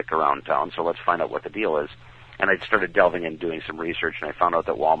track lipstick around town, so let's find out what the deal is. And I started delving and doing some research, and I found out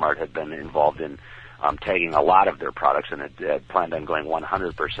that Walmart had been involved in tagging a lot of their products, and had planned on going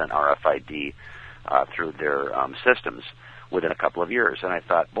 100% RFID through their systems within a couple of years. And I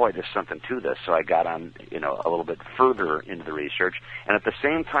thought, boy, there's something to this. So I got on, a little bit further into the research. And at the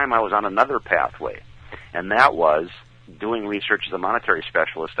same time, I was on another pathway. And that was doing research as a monetary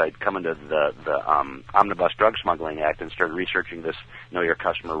specialist. I'd come into the Omnibus Drug Smuggling Act and started researching this Know Your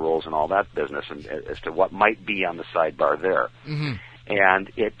Customer rules and all that business, and as to what might be on the sidebar there. Mm-hmm.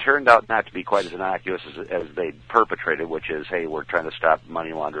 And it turned out not to be quite as innocuous as they perpetrated, which is, hey, we're trying to stop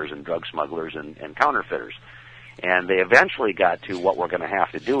money launderers and drug smugglers and counterfeiters. And they eventually got to what we're going to have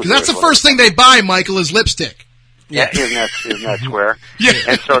to do. Because that's the first thing they buy, Michael, is lipstick. Yeah, isn't that square? Yeah.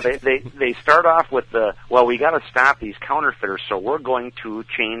 And so they start off with we got to stop these counterfeiters, so we're going to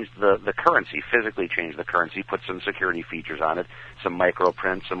change the currency, physically change the currency, put some security features on it, some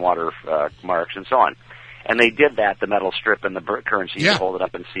microprints, some watermarks, and so on. And they did that, the metal strip and the currency. You hold it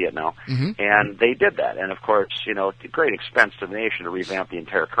up and see it now. Mm-hmm. And they did that. And, of course, great expense to the nation to revamp the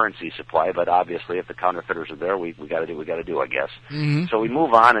entire currency supply. But obviously, if the counterfeiters are there, we got to do what we got to do, I guess. Mm-hmm. So we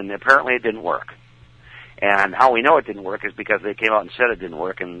move on, and apparently it didn't work. And how we know it didn't work is because they came out and said it didn't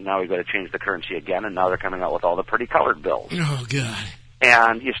work, and now we've got to change the currency again, and now they're coming out with all the pretty colored bills. Oh, God.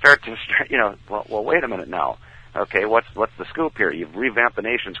 And you start to, well, wait a minute now. Okay, what's the scoop here? You've revamped the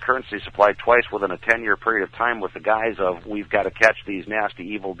nation's currency supply twice within a 10-year period of time with the guise of we've got to catch these nasty,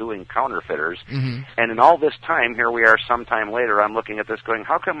 evil-doing counterfeiters. Mm-hmm. And in all this time, here we are sometime later, I'm looking at this going,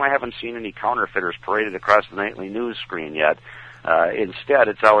 how come I haven't seen any counterfeiters paraded across the nightly news screen yet? Instead,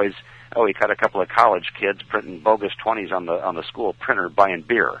 it's always, we got a couple of college kids printing bogus 20s on the school printer buying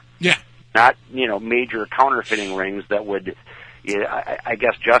beer. Yeah. Not, major counterfeiting rings that would, I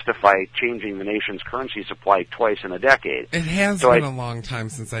guess, justify changing the nation's currency supply twice in a decade. It has been a long time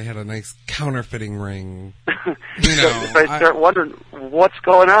since I had a nice counterfeiting ring. So I start wondering what's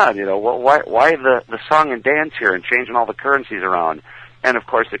going on. Why the song and dance here and changing all the currencies around? And of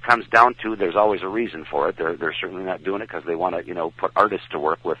course, it comes down to there's always a reason for it. They're certainly not doing it because they want to put artists to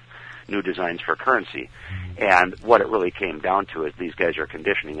work with new designs for currency. And what it really came down to is these guys are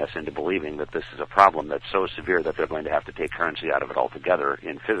conditioning us into believing that this is a problem that's so severe that they're going to have to take currency out of it altogether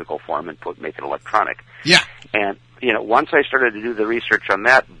in physical form and make it electronic. Yeah. And, once I started to do the research on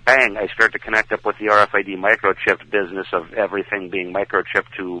that, bang, I started to connect up with the RFID microchip business of everything being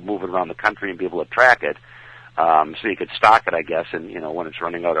microchipped to move it around the country and be able to track it. So you could stock it, I guess, and, when it's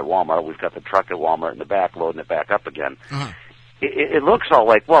running out at Walmart, we've got the truck at Walmart in the back loading it back up again. Uh-huh. It looks all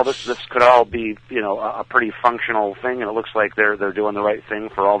like, well, this could all be, a pretty functional thing, and it looks like they're doing the right thing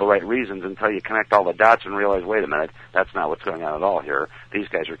for all the right reasons until you connect all the dots and realize, wait a minute, that's not what's going on at all here. These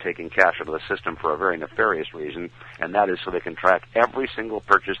guys are taking cash out of the system for a very nefarious reason, and that is so they can track every single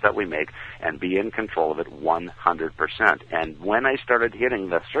purchase that we make and be in control of it 100%. And when I started hitting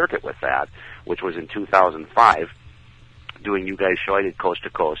the circuit with that, which was in 2005, doing you guys' show, I did Coast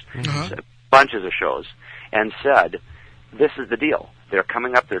to Coast, bunches of shows, and said, this is the deal. They're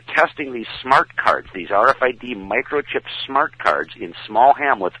coming up, they're testing these smart cards, these RFID microchip smart cards in small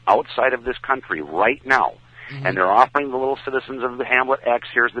hamlets outside of this country right now. Mm-hmm. And they're offering the little citizens of the hamlet X,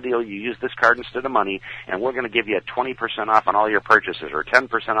 here's the deal, you use this card instead of money, and we're going to give you a 20% off on all your purchases, or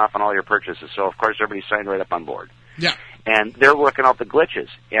 10% off on all your purchases. So, of course, everybody signed right up on board. Yeah. And they're working out the glitches.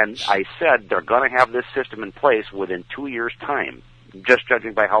 And I said they're going to have this system in place within 2 years' time. Just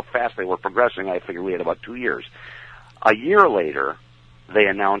judging by how fast they were progressing, I figured we had about 2 years. A year later, they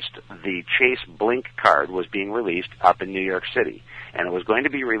announced the Chase Blink card was being released up in New York City. And it was going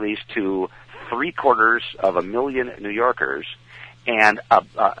to be released to 750,000 New Yorkers and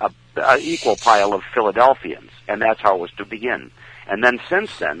a equal pile of Philadelphians. And that's how it was to begin. And then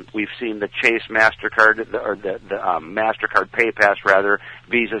since then, we've seen the Chase MasterCard, or the MasterCard PayPass, rather.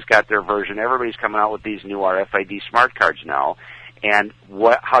 Visa's got their version. Everybody's coming out with these new RFID smart cards now. And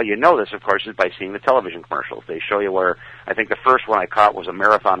how you know this, of course, is by seeing the television commercials. They show you where, I think the first one I caught was a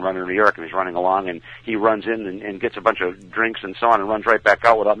marathon runner in New York, and he's running along, and he runs in and gets a bunch of drinks and so on, and runs right back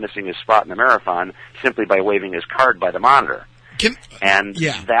out without missing his spot in the marathon, simply by waving his card by the monitor.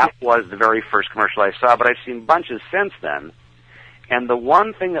 That was the very first commercial I saw, but I've seen bunches since then. And the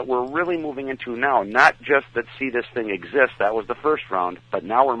one thing that we're really moving into now, not just that see this thing exists, that was the first round, but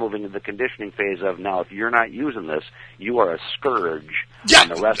now we're moving into the conditioning phase of now if you're not using this, you are a scourge on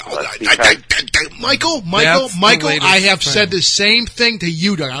the rest of us. Michael, I have said the same thing to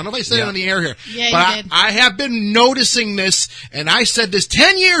you, Doug. I don't know if I said it on the air here. Yeah, but you did. I have been noticing this, and I said this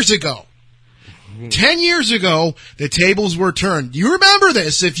 10 years ago. 10 years ago, the tables were turned. You remember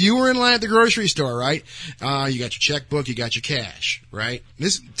this if you were in line at the grocery store, right? You got your checkbook, you got your cash, right?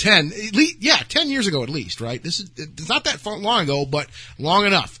 10 years ago at least, right? It's not that long ago, but long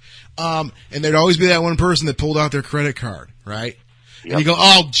enough. And there'd always be that one person that pulled out their credit card, right? Yep. And you go,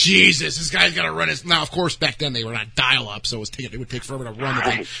 oh, Jesus, this guy's got to run his... Now, of course, back then they were not dial-up, so it would take forever to run the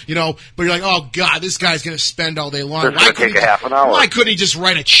thing, But you're like, oh, God, this guy's going to spend all day long. Why couldn't he just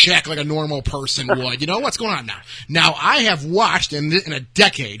write a check like a normal person would? What's going on now? Now, I have watched, in a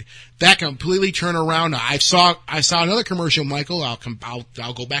decade, that completely turn around. I saw another commercial, Michael. I'll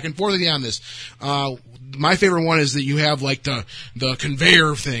go back and forth with you on this. My favorite one is that you have like the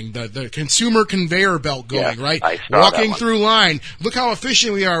conveyor thing, the consumer conveyor belt going, right? Walking through line. Look how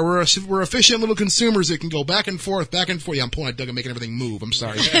efficient we are. We're efficient little consumers that can go back and forth. Yeah, I'm pulling at Doug and making everything move. I'm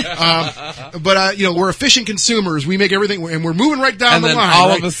sorry. But we're efficient consumers. We make everything, and we're moving right down the line.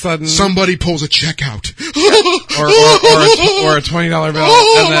 All of a sudden, somebody pulls a check out. or a $20 bill.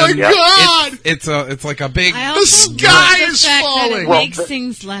 Oh my God! It's like a big. The sky is falling. It makes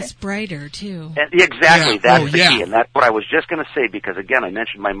things less brighter too. Exactly. That's the key, and that's what I was just going to say, because, again, I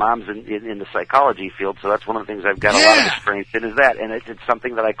mentioned my mom's in the psychology field, so that's one of the things I've got a lot of experience in is that, and it's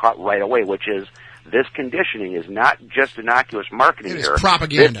something that I caught right away, which is this conditioning is not just innocuous marketing here. It's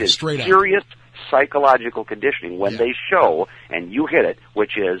propaganda, this is straight up. Serious psychological conditioning when they show, and you hit it,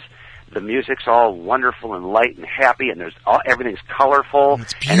 which is the music's all wonderful and light and happy, and everything's colorful,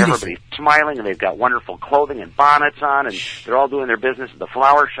 and everybody's smiling, and they've got wonderful clothing and bonnets on, and they're all doing their business at the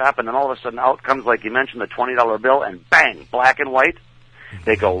flower shop, and then all of a sudden out comes, like you mentioned, the $20 bill, and bang, black and white.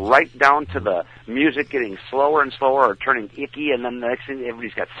 They go right down to the music getting slower and slower or turning icky, and then the next thing,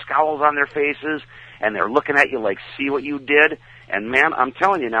 everybody's got scowls on their faces, and they're looking at you like, see what you did? And man, I'm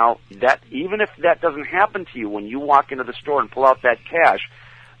telling you now, that even if that doesn't happen to you when you walk into the store and pull out that cash,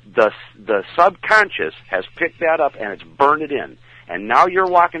 the subconscious has picked that up and it's burned it in. And now you're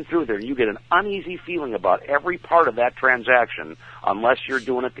walking through there and you get an uneasy feeling about every part of that transaction unless you're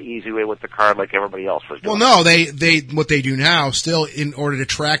doing it the easy way with the card like everybody else was doing. Well, no, they what they do now, still in order to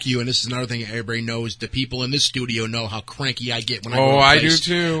track you, and this is another thing everybody knows, the people in this studio know how cranky I get when I go to a place. I do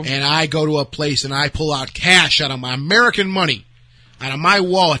too. And I go to a place and I pull out cash out of my American money, out of my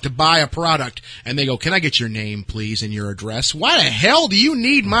wallet to buy a product, and they go, "Can I get your name, please, and your address?" Why the hell do you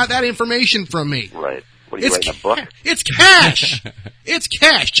need that information from me? Right. What are you writing, a book? It's cash. It's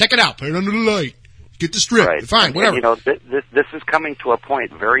cash. Check it out. Put it under the light. Get the strip. Right. Fine, whatever. And, this is coming to a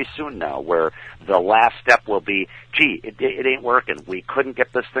point very soon now where the last step will be, gee, it ain't working. We couldn't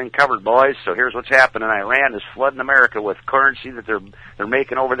get this thing covered, boys, so here's what's happening. Iran is flooding America with currency that they're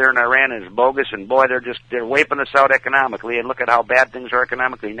making over there in Iran, and it's bogus, and boy, they're wiping us out economically, and look at how bad things are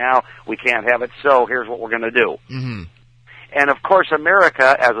economically now. We can't have it, so here's what we're going to do. Mm-hmm. And, of course,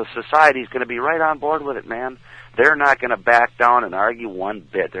 America, as a society, is going to be right on board with it, man. They're not going to back down and argue one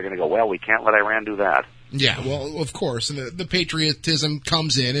bit. They're going to go, well, we can't let Iran do that. Yeah, well, of course. And the patriotism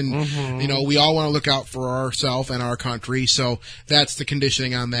comes in, and, we all want to look out for ourselves and our country, so that's the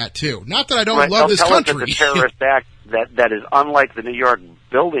conditioning on that, too. Not that I don't love this country. They'll tell us it's a terrorist act that is unlike the New York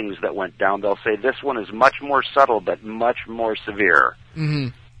buildings that went down. They'll say this one is much more subtle but much more severe.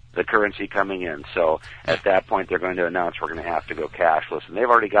 Mm-hmm. The currency coming in. So at that point, they're going to announce we're going to have to go cashless. And they've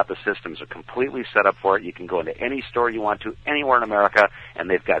already got the systems completely set up for it. You can go into any store you want to, anywhere in America, and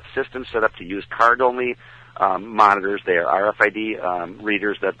they've got systems set up to use card-only monitors. They are RFID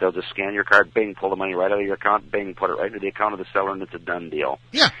readers that they'll just scan your card, bing, pull the money right out of your account, bing, put it right into the account of the seller, and it's a done deal.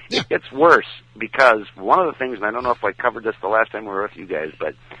 Yeah. It gets worse because one of the things, and I don't know if I covered this the last time we were with you guys,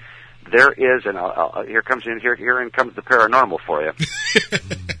 but there is, and here comes the paranormal for you.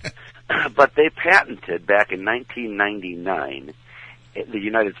 But they patented back in 1999, the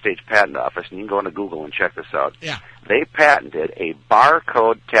United States Patent Office, and you can go into Google and check this out. Yeah. They patented a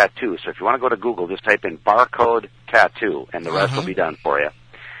barcode tattoo. So if you want to go to Google, just type in barcode tattoo, and the rest will be done for you.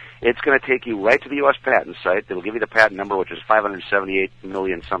 It's going to take you right to the U.S. patent site. It'll give you the patent number, which is 578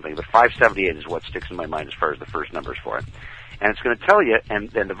 million something. But 578 is what sticks in my mind as far as the first numbers for it. And it's going to tell you, and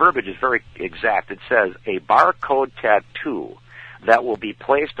the verbiage is very exact. It says, a barcode tattoo that will be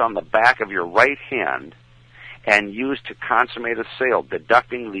placed on the back of your right hand and used to consummate a sale,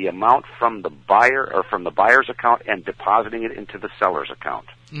 deducting the amount from the buyer or from the buyer's account and depositing it into the seller's account.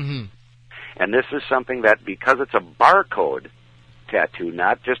 Mm-hmm. And this is something that, because it's a barcode tattoo,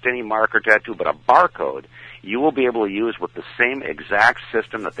 not just any marker tattoo, but a barcode, you will be able to use with the same exact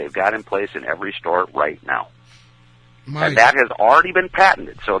system that they've got in place in every store right now. And that has already been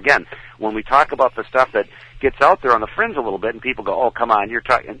patented. So again, when we talk about the stuff that gets out there on the fringe a little bit and people go, oh, come on, you're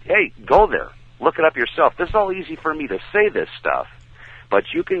talking, hey, go there. Look it up yourself. This is all easy for me to say this stuff.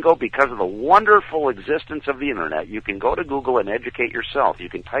 But you can go, because of the wonderful existence of the Internet, you can go to Google and educate yourself. You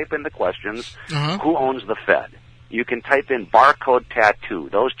can type in the questions, who owns the Fed? You can type in barcode tattoo.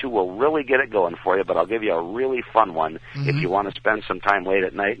 Those two will really get it going for you, but I'll give you a really fun one if you want to spend some time late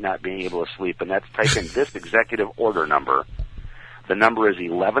at night not being able to sleep, and that's type in this executive order number. The number is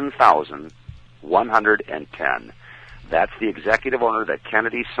 11,110. That's the executive order that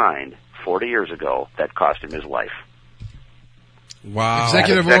Kennedy signed 40 years ago that cost him his life. Wow.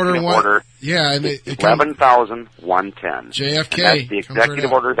 Executive order. Yeah. 11,110. JFK. And that's the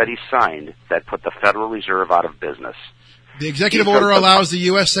executive order that he signed that put the Federal Reserve out of business. The executive order allows the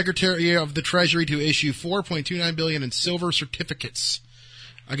U.S. Secretary of the Treasury to issue $4.29 billion in silver certificates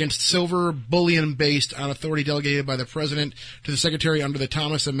against silver bullion based on authority delegated by the President to the Secretary under the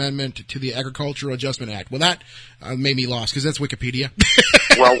Thomas Amendment to the Agricultural Adjustment Act. Well, that made me lost because that's Wikipedia.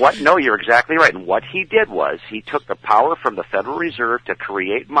 No, you're exactly right. And what he did was he took the power from the Federal Reserve to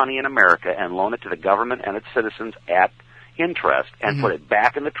create money in America and loan it to the government and its citizens at interest and put it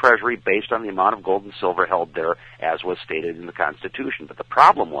back in the Treasury based on the amount of gold and silver held there, as was stated in the Constitution. But the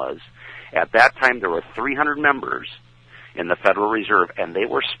problem was, at that time there were 300 members in the Federal Reserve, and they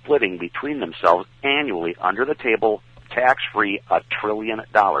were splitting between themselves annually under the table, tax-free, $1 trillion.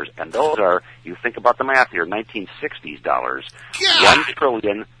 And those are, you think about the math here, 1960s dollars. $1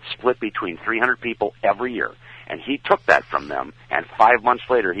 trillion split between 300 people every year. And he took that from them, and 5 months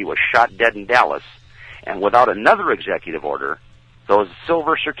later he was shot dead in Dallas. And without another executive order, those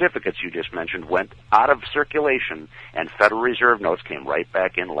silver certificates you just mentioned went out of circulation, and Federal Reserve notes came right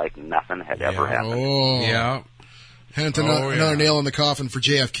back in like nothing had ever happened. Oh. Yeah. Hence another nail in the coffin for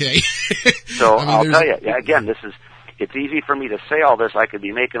JFK. So I'll tell you, again, it's easy for me to say all this. I could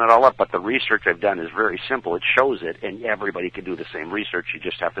be making it all up, but the research I've done is very simple. It shows it, and everybody can do the same research. You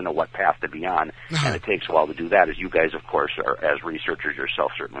just have to know what path to be on, and it takes a while to do that, as you guys, of course, are, as researchers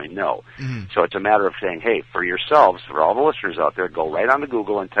yourself, certainly know. Mm-hmm. So it's a matter of saying, hey, for yourselves, for all the listeners out there, go right on to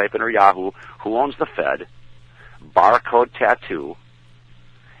Google and type in or Yahoo, who owns the Fed, barcode tattoo,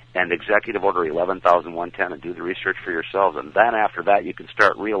 and Executive Order 11,110, and do the research for yourselves. And then after that, you can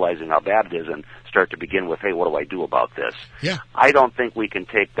start realizing how bad it is and start to begin with, hey, what do I do about this? Yeah. I don't think we can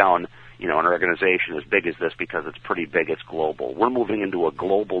take down, an organization as big as this because it's pretty big. It's global. We're moving into a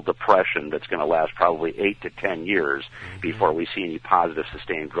global depression that's going to last probably 8 to 10 years before we see any positive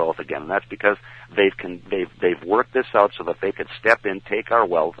sustained growth again. And that's because they've worked this out so that they could step in, take our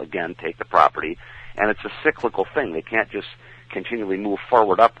wealth, again, take the property. And it's a cyclical thing. They can't just continually move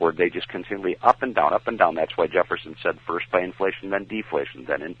forward upward. They just continually up and down, up and down. That's why Jefferson said first by inflation, then deflation,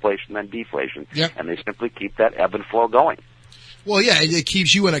 then inflation, then deflation. Yep. And they simply keep that ebb and flow going. Well, yeah, it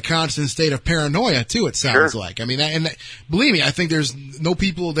keeps you in a constant state of paranoia, too, it sounds like. I mean, believe me, I think there's no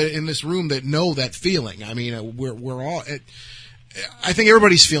people in this room that know that feeling. I mean, we're all... I think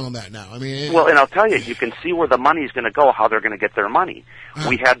everybody's feeling that now. I mean, well, and I'll tell you, you can see where the money's going to go, how they're going to get their money.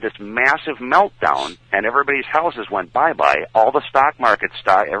 We had this massive meltdown, and everybody's houses went bye-bye. All the stock market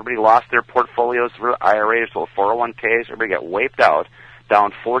everybody lost their portfolios through IRAs, through 401ks. Everybody got wiped out,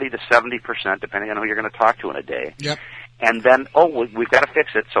 down 40 to 70%, depending on who you're going to talk to in a day. Yep. And then, we've got to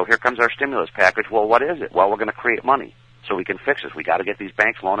fix it, so here comes our stimulus package. Well, what is it? Well, we're going to create money so we can fix this. We got to get these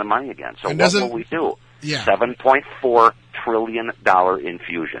banks loaning money again. So what will we do? Yeah. $7.4 trillion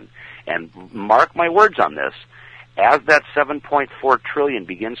infusion. And mark my words on this, as that $7.4 trillion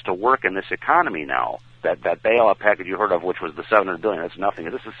begins to work in this economy now, that bailout package you heard of, which was the $700 billion, that's nothing.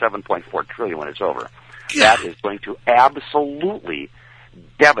 This is $7.4 trillion when it's over. Yeah. That is going to absolutely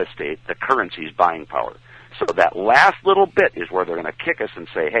devastate the currency's buying power. So that last little bit is where they're going to kick us and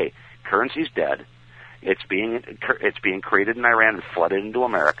say, hey, currency's dead. It's being created in Iran and flooded into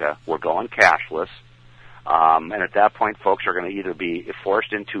America. We're going cashless. And at that point, folks are going to either be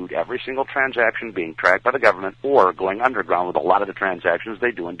forced into every single transaction being tracked by the government or going underground with a lot of the transactions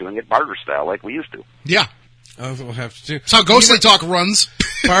they do and doing it barter style like we used to. Yeah. That's what we'll have to do. That's how Ghostly Talk runs.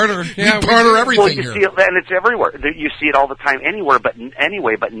 Barter. Yeah, we barter everything well, you here. See it, and it's everywhere. You see it all the time anywhere. But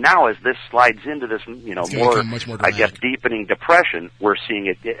anyway, but now as this slides into this, more I guess, deepening depression, we're seeing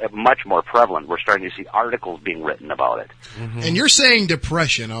it much more prevalent. We're starting to see articles being written about it. Mm-hmm. And you're saying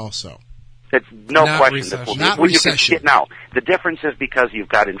depression also. It's no not question. Recession. Not you recession. can see it now. The difference is because you've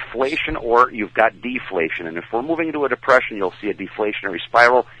got inflation or you've got deflation. And if we're moving into a depression, you'll see a deflationary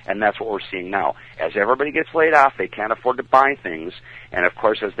spiral, and that's what we're seeing now. As everybody gets laid off, they can't afford to buy things. And, of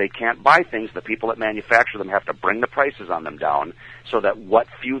course, as they can't buy things, the people that manufacture them have to bring the prices on them down so that what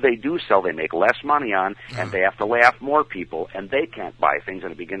few they do sell, they make less money on, and they have to lay off more people, and they can't buy things,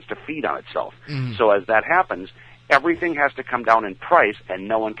 and it begins to feed on itself. Mm-hmm. So as that happens, everything has to come down in price, and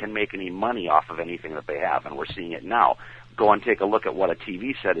no one can make any money off of anything that they have, and we're seeing it now. Go and take a look at what a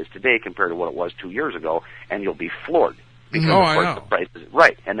TV set is today compared to what it was 2 years ago, and you'll be floored. Because, of course, the price is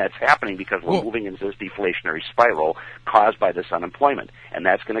right, and that's happening because we're moving into this deflationary spiral caused by this unemployment, and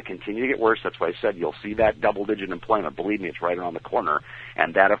that's going to continue to get worse. That's why I said you'll see that double-digit employment. Believe me, it's right around the corner,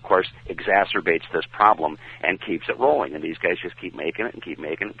 and that, of course, exacerbates this problem and keeps it rolling, and these guys just keep making it and keep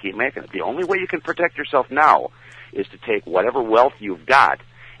making it and keep making it. The only way you can protect yourself now is to take whatever wealth you've got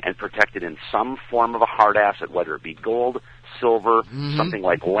and protect it in some form of a hard asset, whether it be gold, silver, something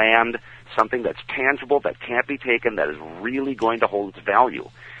like land, something that's tangible, that can't be taken, that is really going to hold its value.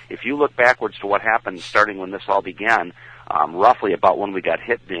 If you look backwards to what happened starting when this all began, roughly about when we got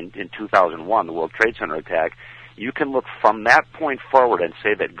hit in 2001, the World Trade Center attack, you can look from that point forward and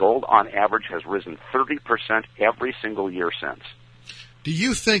say that gold on average has risen 30% every single year since. Do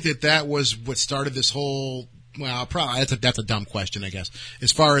you think that was what started this whole... Well, probably that's a dumb question, I guess.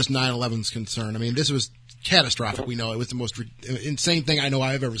 As far as 9/11 is concerned, I mean, this was catastrophic. We know it was the most insane thing I know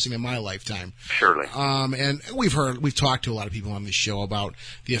I've ever seen in my lifetime. Surely. And we've talked to a lot of people on this show about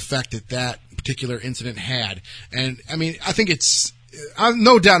the effect that particular incident had. And I mean, I think it's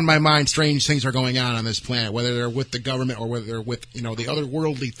no doubt in my mind, strange things are going on this planet, whether they're with the government or whether they're with, the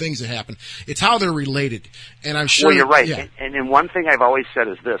otherworldly things that happen. It's how they're related. And I'm sure... Well, you're right. Yeah. And one thing I've always said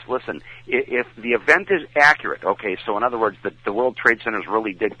is this. Listen, if the event is accurate, okay, so in other words, the World Trade Centers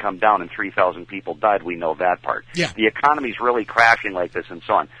really did come down and 3,000 people died, we know that part. Yeah. The economy's really crashing like this and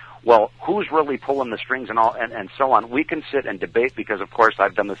so on. Well, who's really pulling the strings and all, and so on? We can sit and debate because, of course,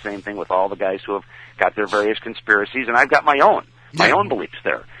 I've done the same thing with all the guys who have got their various conspiracies, and I've got my own beliefs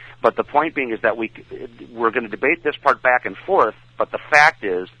there. But the point being is that we're going to debate this part back and forth, but the fact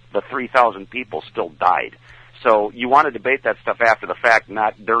is the 3,000 people still died. So you want to debate that stuff after the fact,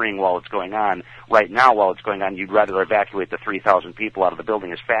 not during while it's going on. Right now, while it's going on, you'd rather evacuate the 3,000 people out of the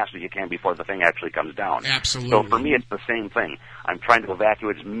building as fast as you can before the thing actually comes down. Absolutely. So for me, it's the same thing. I'm trying to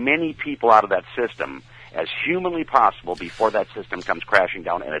evacuate as many people out of that system as humanly possible before that system comes crashing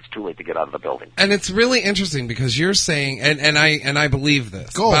down and it's too late to get out of the building. And it's really interesting because you're saying, and I believe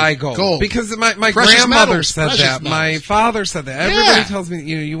this. Buy gold. Because my grandmother said that. My father said that. Everybody tells me,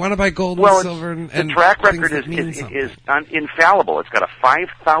 you want to buy gold and silver and the track record is infallible. It's got a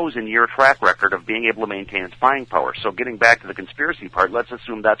 5,000-year track record of being able to maintain its buying power. So getting back to the conspiracy part, let's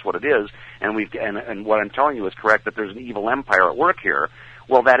assume that's what it is, and what I'm telling you is correct, that there's an evil empire at work here.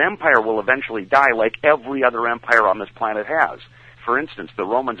 Well, that empire will eventually die like every other empire on this planet has. For instance, the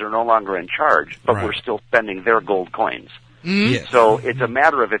Romans are no longer in charge, but we're still spending their gold coins. Mm-hmm. Yes. So it's a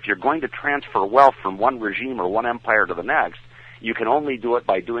matter of if you're going to transfer wealth from one regime or one empire to the next, you can only do it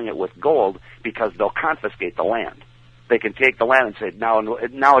by doing it with gold because they'll confiscate the land. They can take the land and say, now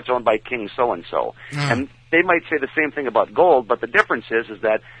it's owned by King so-and-so. And they might say the same thing about gold, but the difference is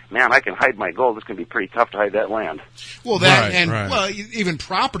that, man, I can hide my gold. It's going to be pretty tough to hide that land. Well, well, even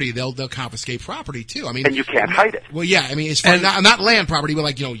property, they'll confiscate property too. I mean, and you can't hide it. Well, yeah, I mean, it's not land property, but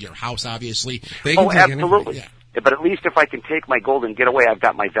like your house, obviously. Absolutely. Yeah. But at least if I can take my gold and get away, I've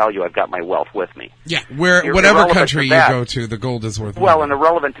got my value, I've got my wealth with me. Yeah, whatever country you go to, the gold is worth. Well, and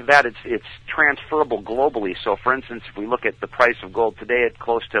irrelevant to that, it's transferable globally. So, for instance, if we look at the price of gold today, at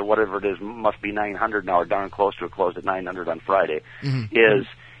close to whatever it is, must be 900 now, or darn close to it. Closed at 900 on Friday. Is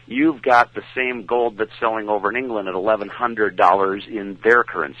you've got the same gold that's selling over in England at $1,100 in their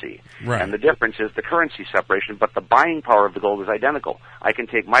currency. Right. And the difference is the currency separation, but the buying power of the gold is identical. I can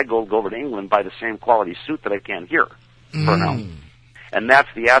take my gold, go over to England, buy the same quality suit that I can here for now. And that's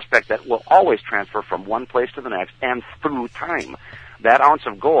the aspect that will always transfer from one place to the next and through time. That ounce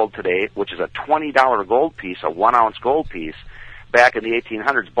of gold today, which is a $20 gold piece, a 1 ounce gold piece, back in the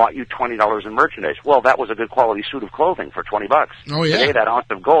 1800s bought you $20 in merchandise. Well, that was a good quality suit of clothing for $20. Oh, yeah. Today, that ounce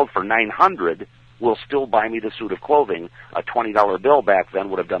of gold for $900 will still buy me the suit of clothing. A $20 bill back then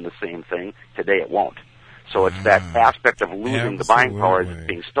would have done the same thing. Today, it won't. So it's that aspect of losing the buying power that's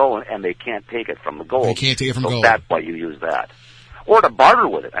being stolen, and they can't take it from the gold. They can't take it from gold. That's why you use that. Or to barter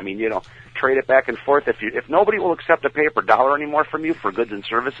with it. I mean, trade it back and forth. If nobody will accept a paper dollar anymore from you for goods and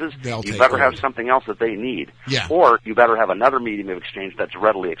services, you better have something else that they need. Yeah. Or you better have another medium of exchange that's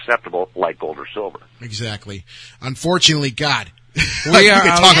readily acceptable, like gold or silver. Exactly. Unfortunately, God, we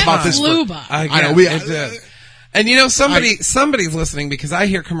can talk about this. I know. And somebody's listening because I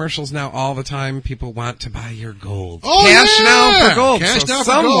hear commercials now all the time. People want to buy your gold. Oh, cash now for gold. Cash now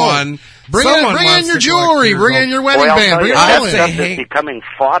for gold. Bring in your jewelry. Bring in your wedding band. Bring that stuff is becoming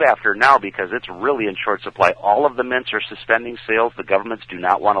fought after now because it's really in short supply. All of the mints are suspending sales. The governments do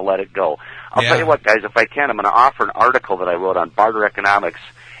not want to let it go. I'll tell you what, guys, if I can, I'm going to offer an article that I wrote on barter economics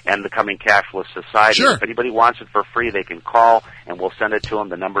and the coming cashless society. Sure. If anybody wants it for free, they can call and we'll send it to them.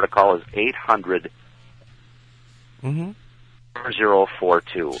 The number to call is 800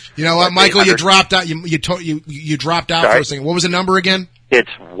 4042. You know what, Michael? You dropped out. You dropped out for a second. What was the number again? It's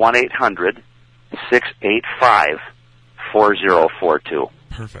 1-800-685-4042.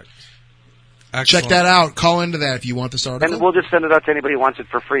 Perfect. Excellent. Check that out. Call into that if you want this article. And we'll just send it out to anybody who wants it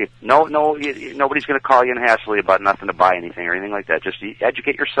for free. Nobody's going to call you and hassle you about nothing to buy anything or anything like that. Just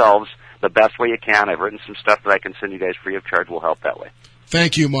educate yourselves the best way you can. I've written some stuff that I can send you guys free of charge. Will help that way.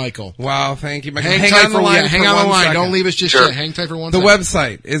 Thank you, Michael. Wow, thank you, Michael. Hang on the line. Hang on the line. Don't leave us just yet. Hang tight for 1 second. The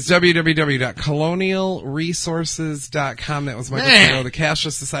website is www.colonialresources.com. That was Michael Trudeau, the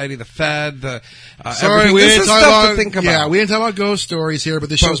Cashless Society, the Fed, Sorry, we didn't talk about to think about. Yeah, we didn't talk about ghost stories here, but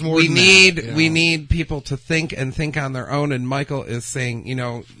this show's more than that. We need people to think on their own, and Michael is saying,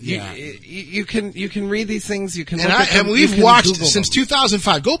 you can read these things, you can look at them, and we've watched since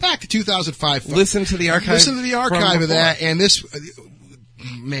 2005. Go back to 2005. Listen to the archive of that, and this.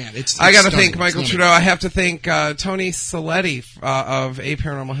 Man, I got to thank Michael Trudeau. I have to thank Tony Saletti of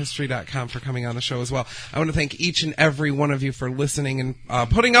aparanormalhistory.com for coming on the show as well. I want to thank each and every one of you for listening and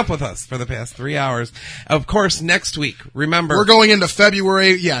putting up with us for the past 3 hours. Of course, next week, remember... We're going into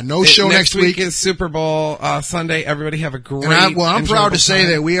February. Yeah, no show next week. Next week is Super Bowl Sunday. Everybody have a great I'm proud to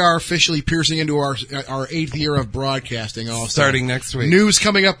say that we are officially piercing into our 8th year of broadcasting also. Starting next week. News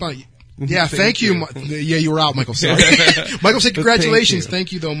coming up on... Yeah, thank you. Yeah, you were out, Michael. Sorry. Michael said congratulations.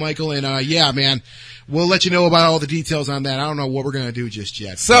 Thank you, though, Michael. And, yeah, man, we'll let you know about all the details on that. I don't know what we're going to do just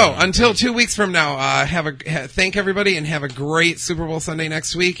yet. So, until 2 weeks from now, thank everybody and have a great Super Bowl Sunday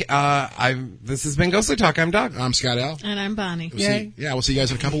next week. This has been Ghostly Talk. I'm Doug. I'm Scott L. And I'm Bonnie. We'll see you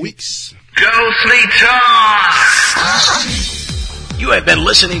guys in a couple weeks. Ghostly Talk! You have been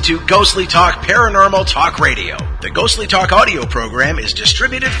listening to Ghostly Talk Paranormal Talk Radio. The Ghostly Talk audio program is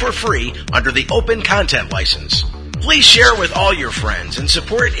distributed for free under the Open Content License. Please share with all your friends and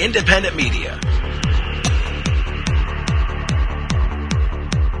support independent media.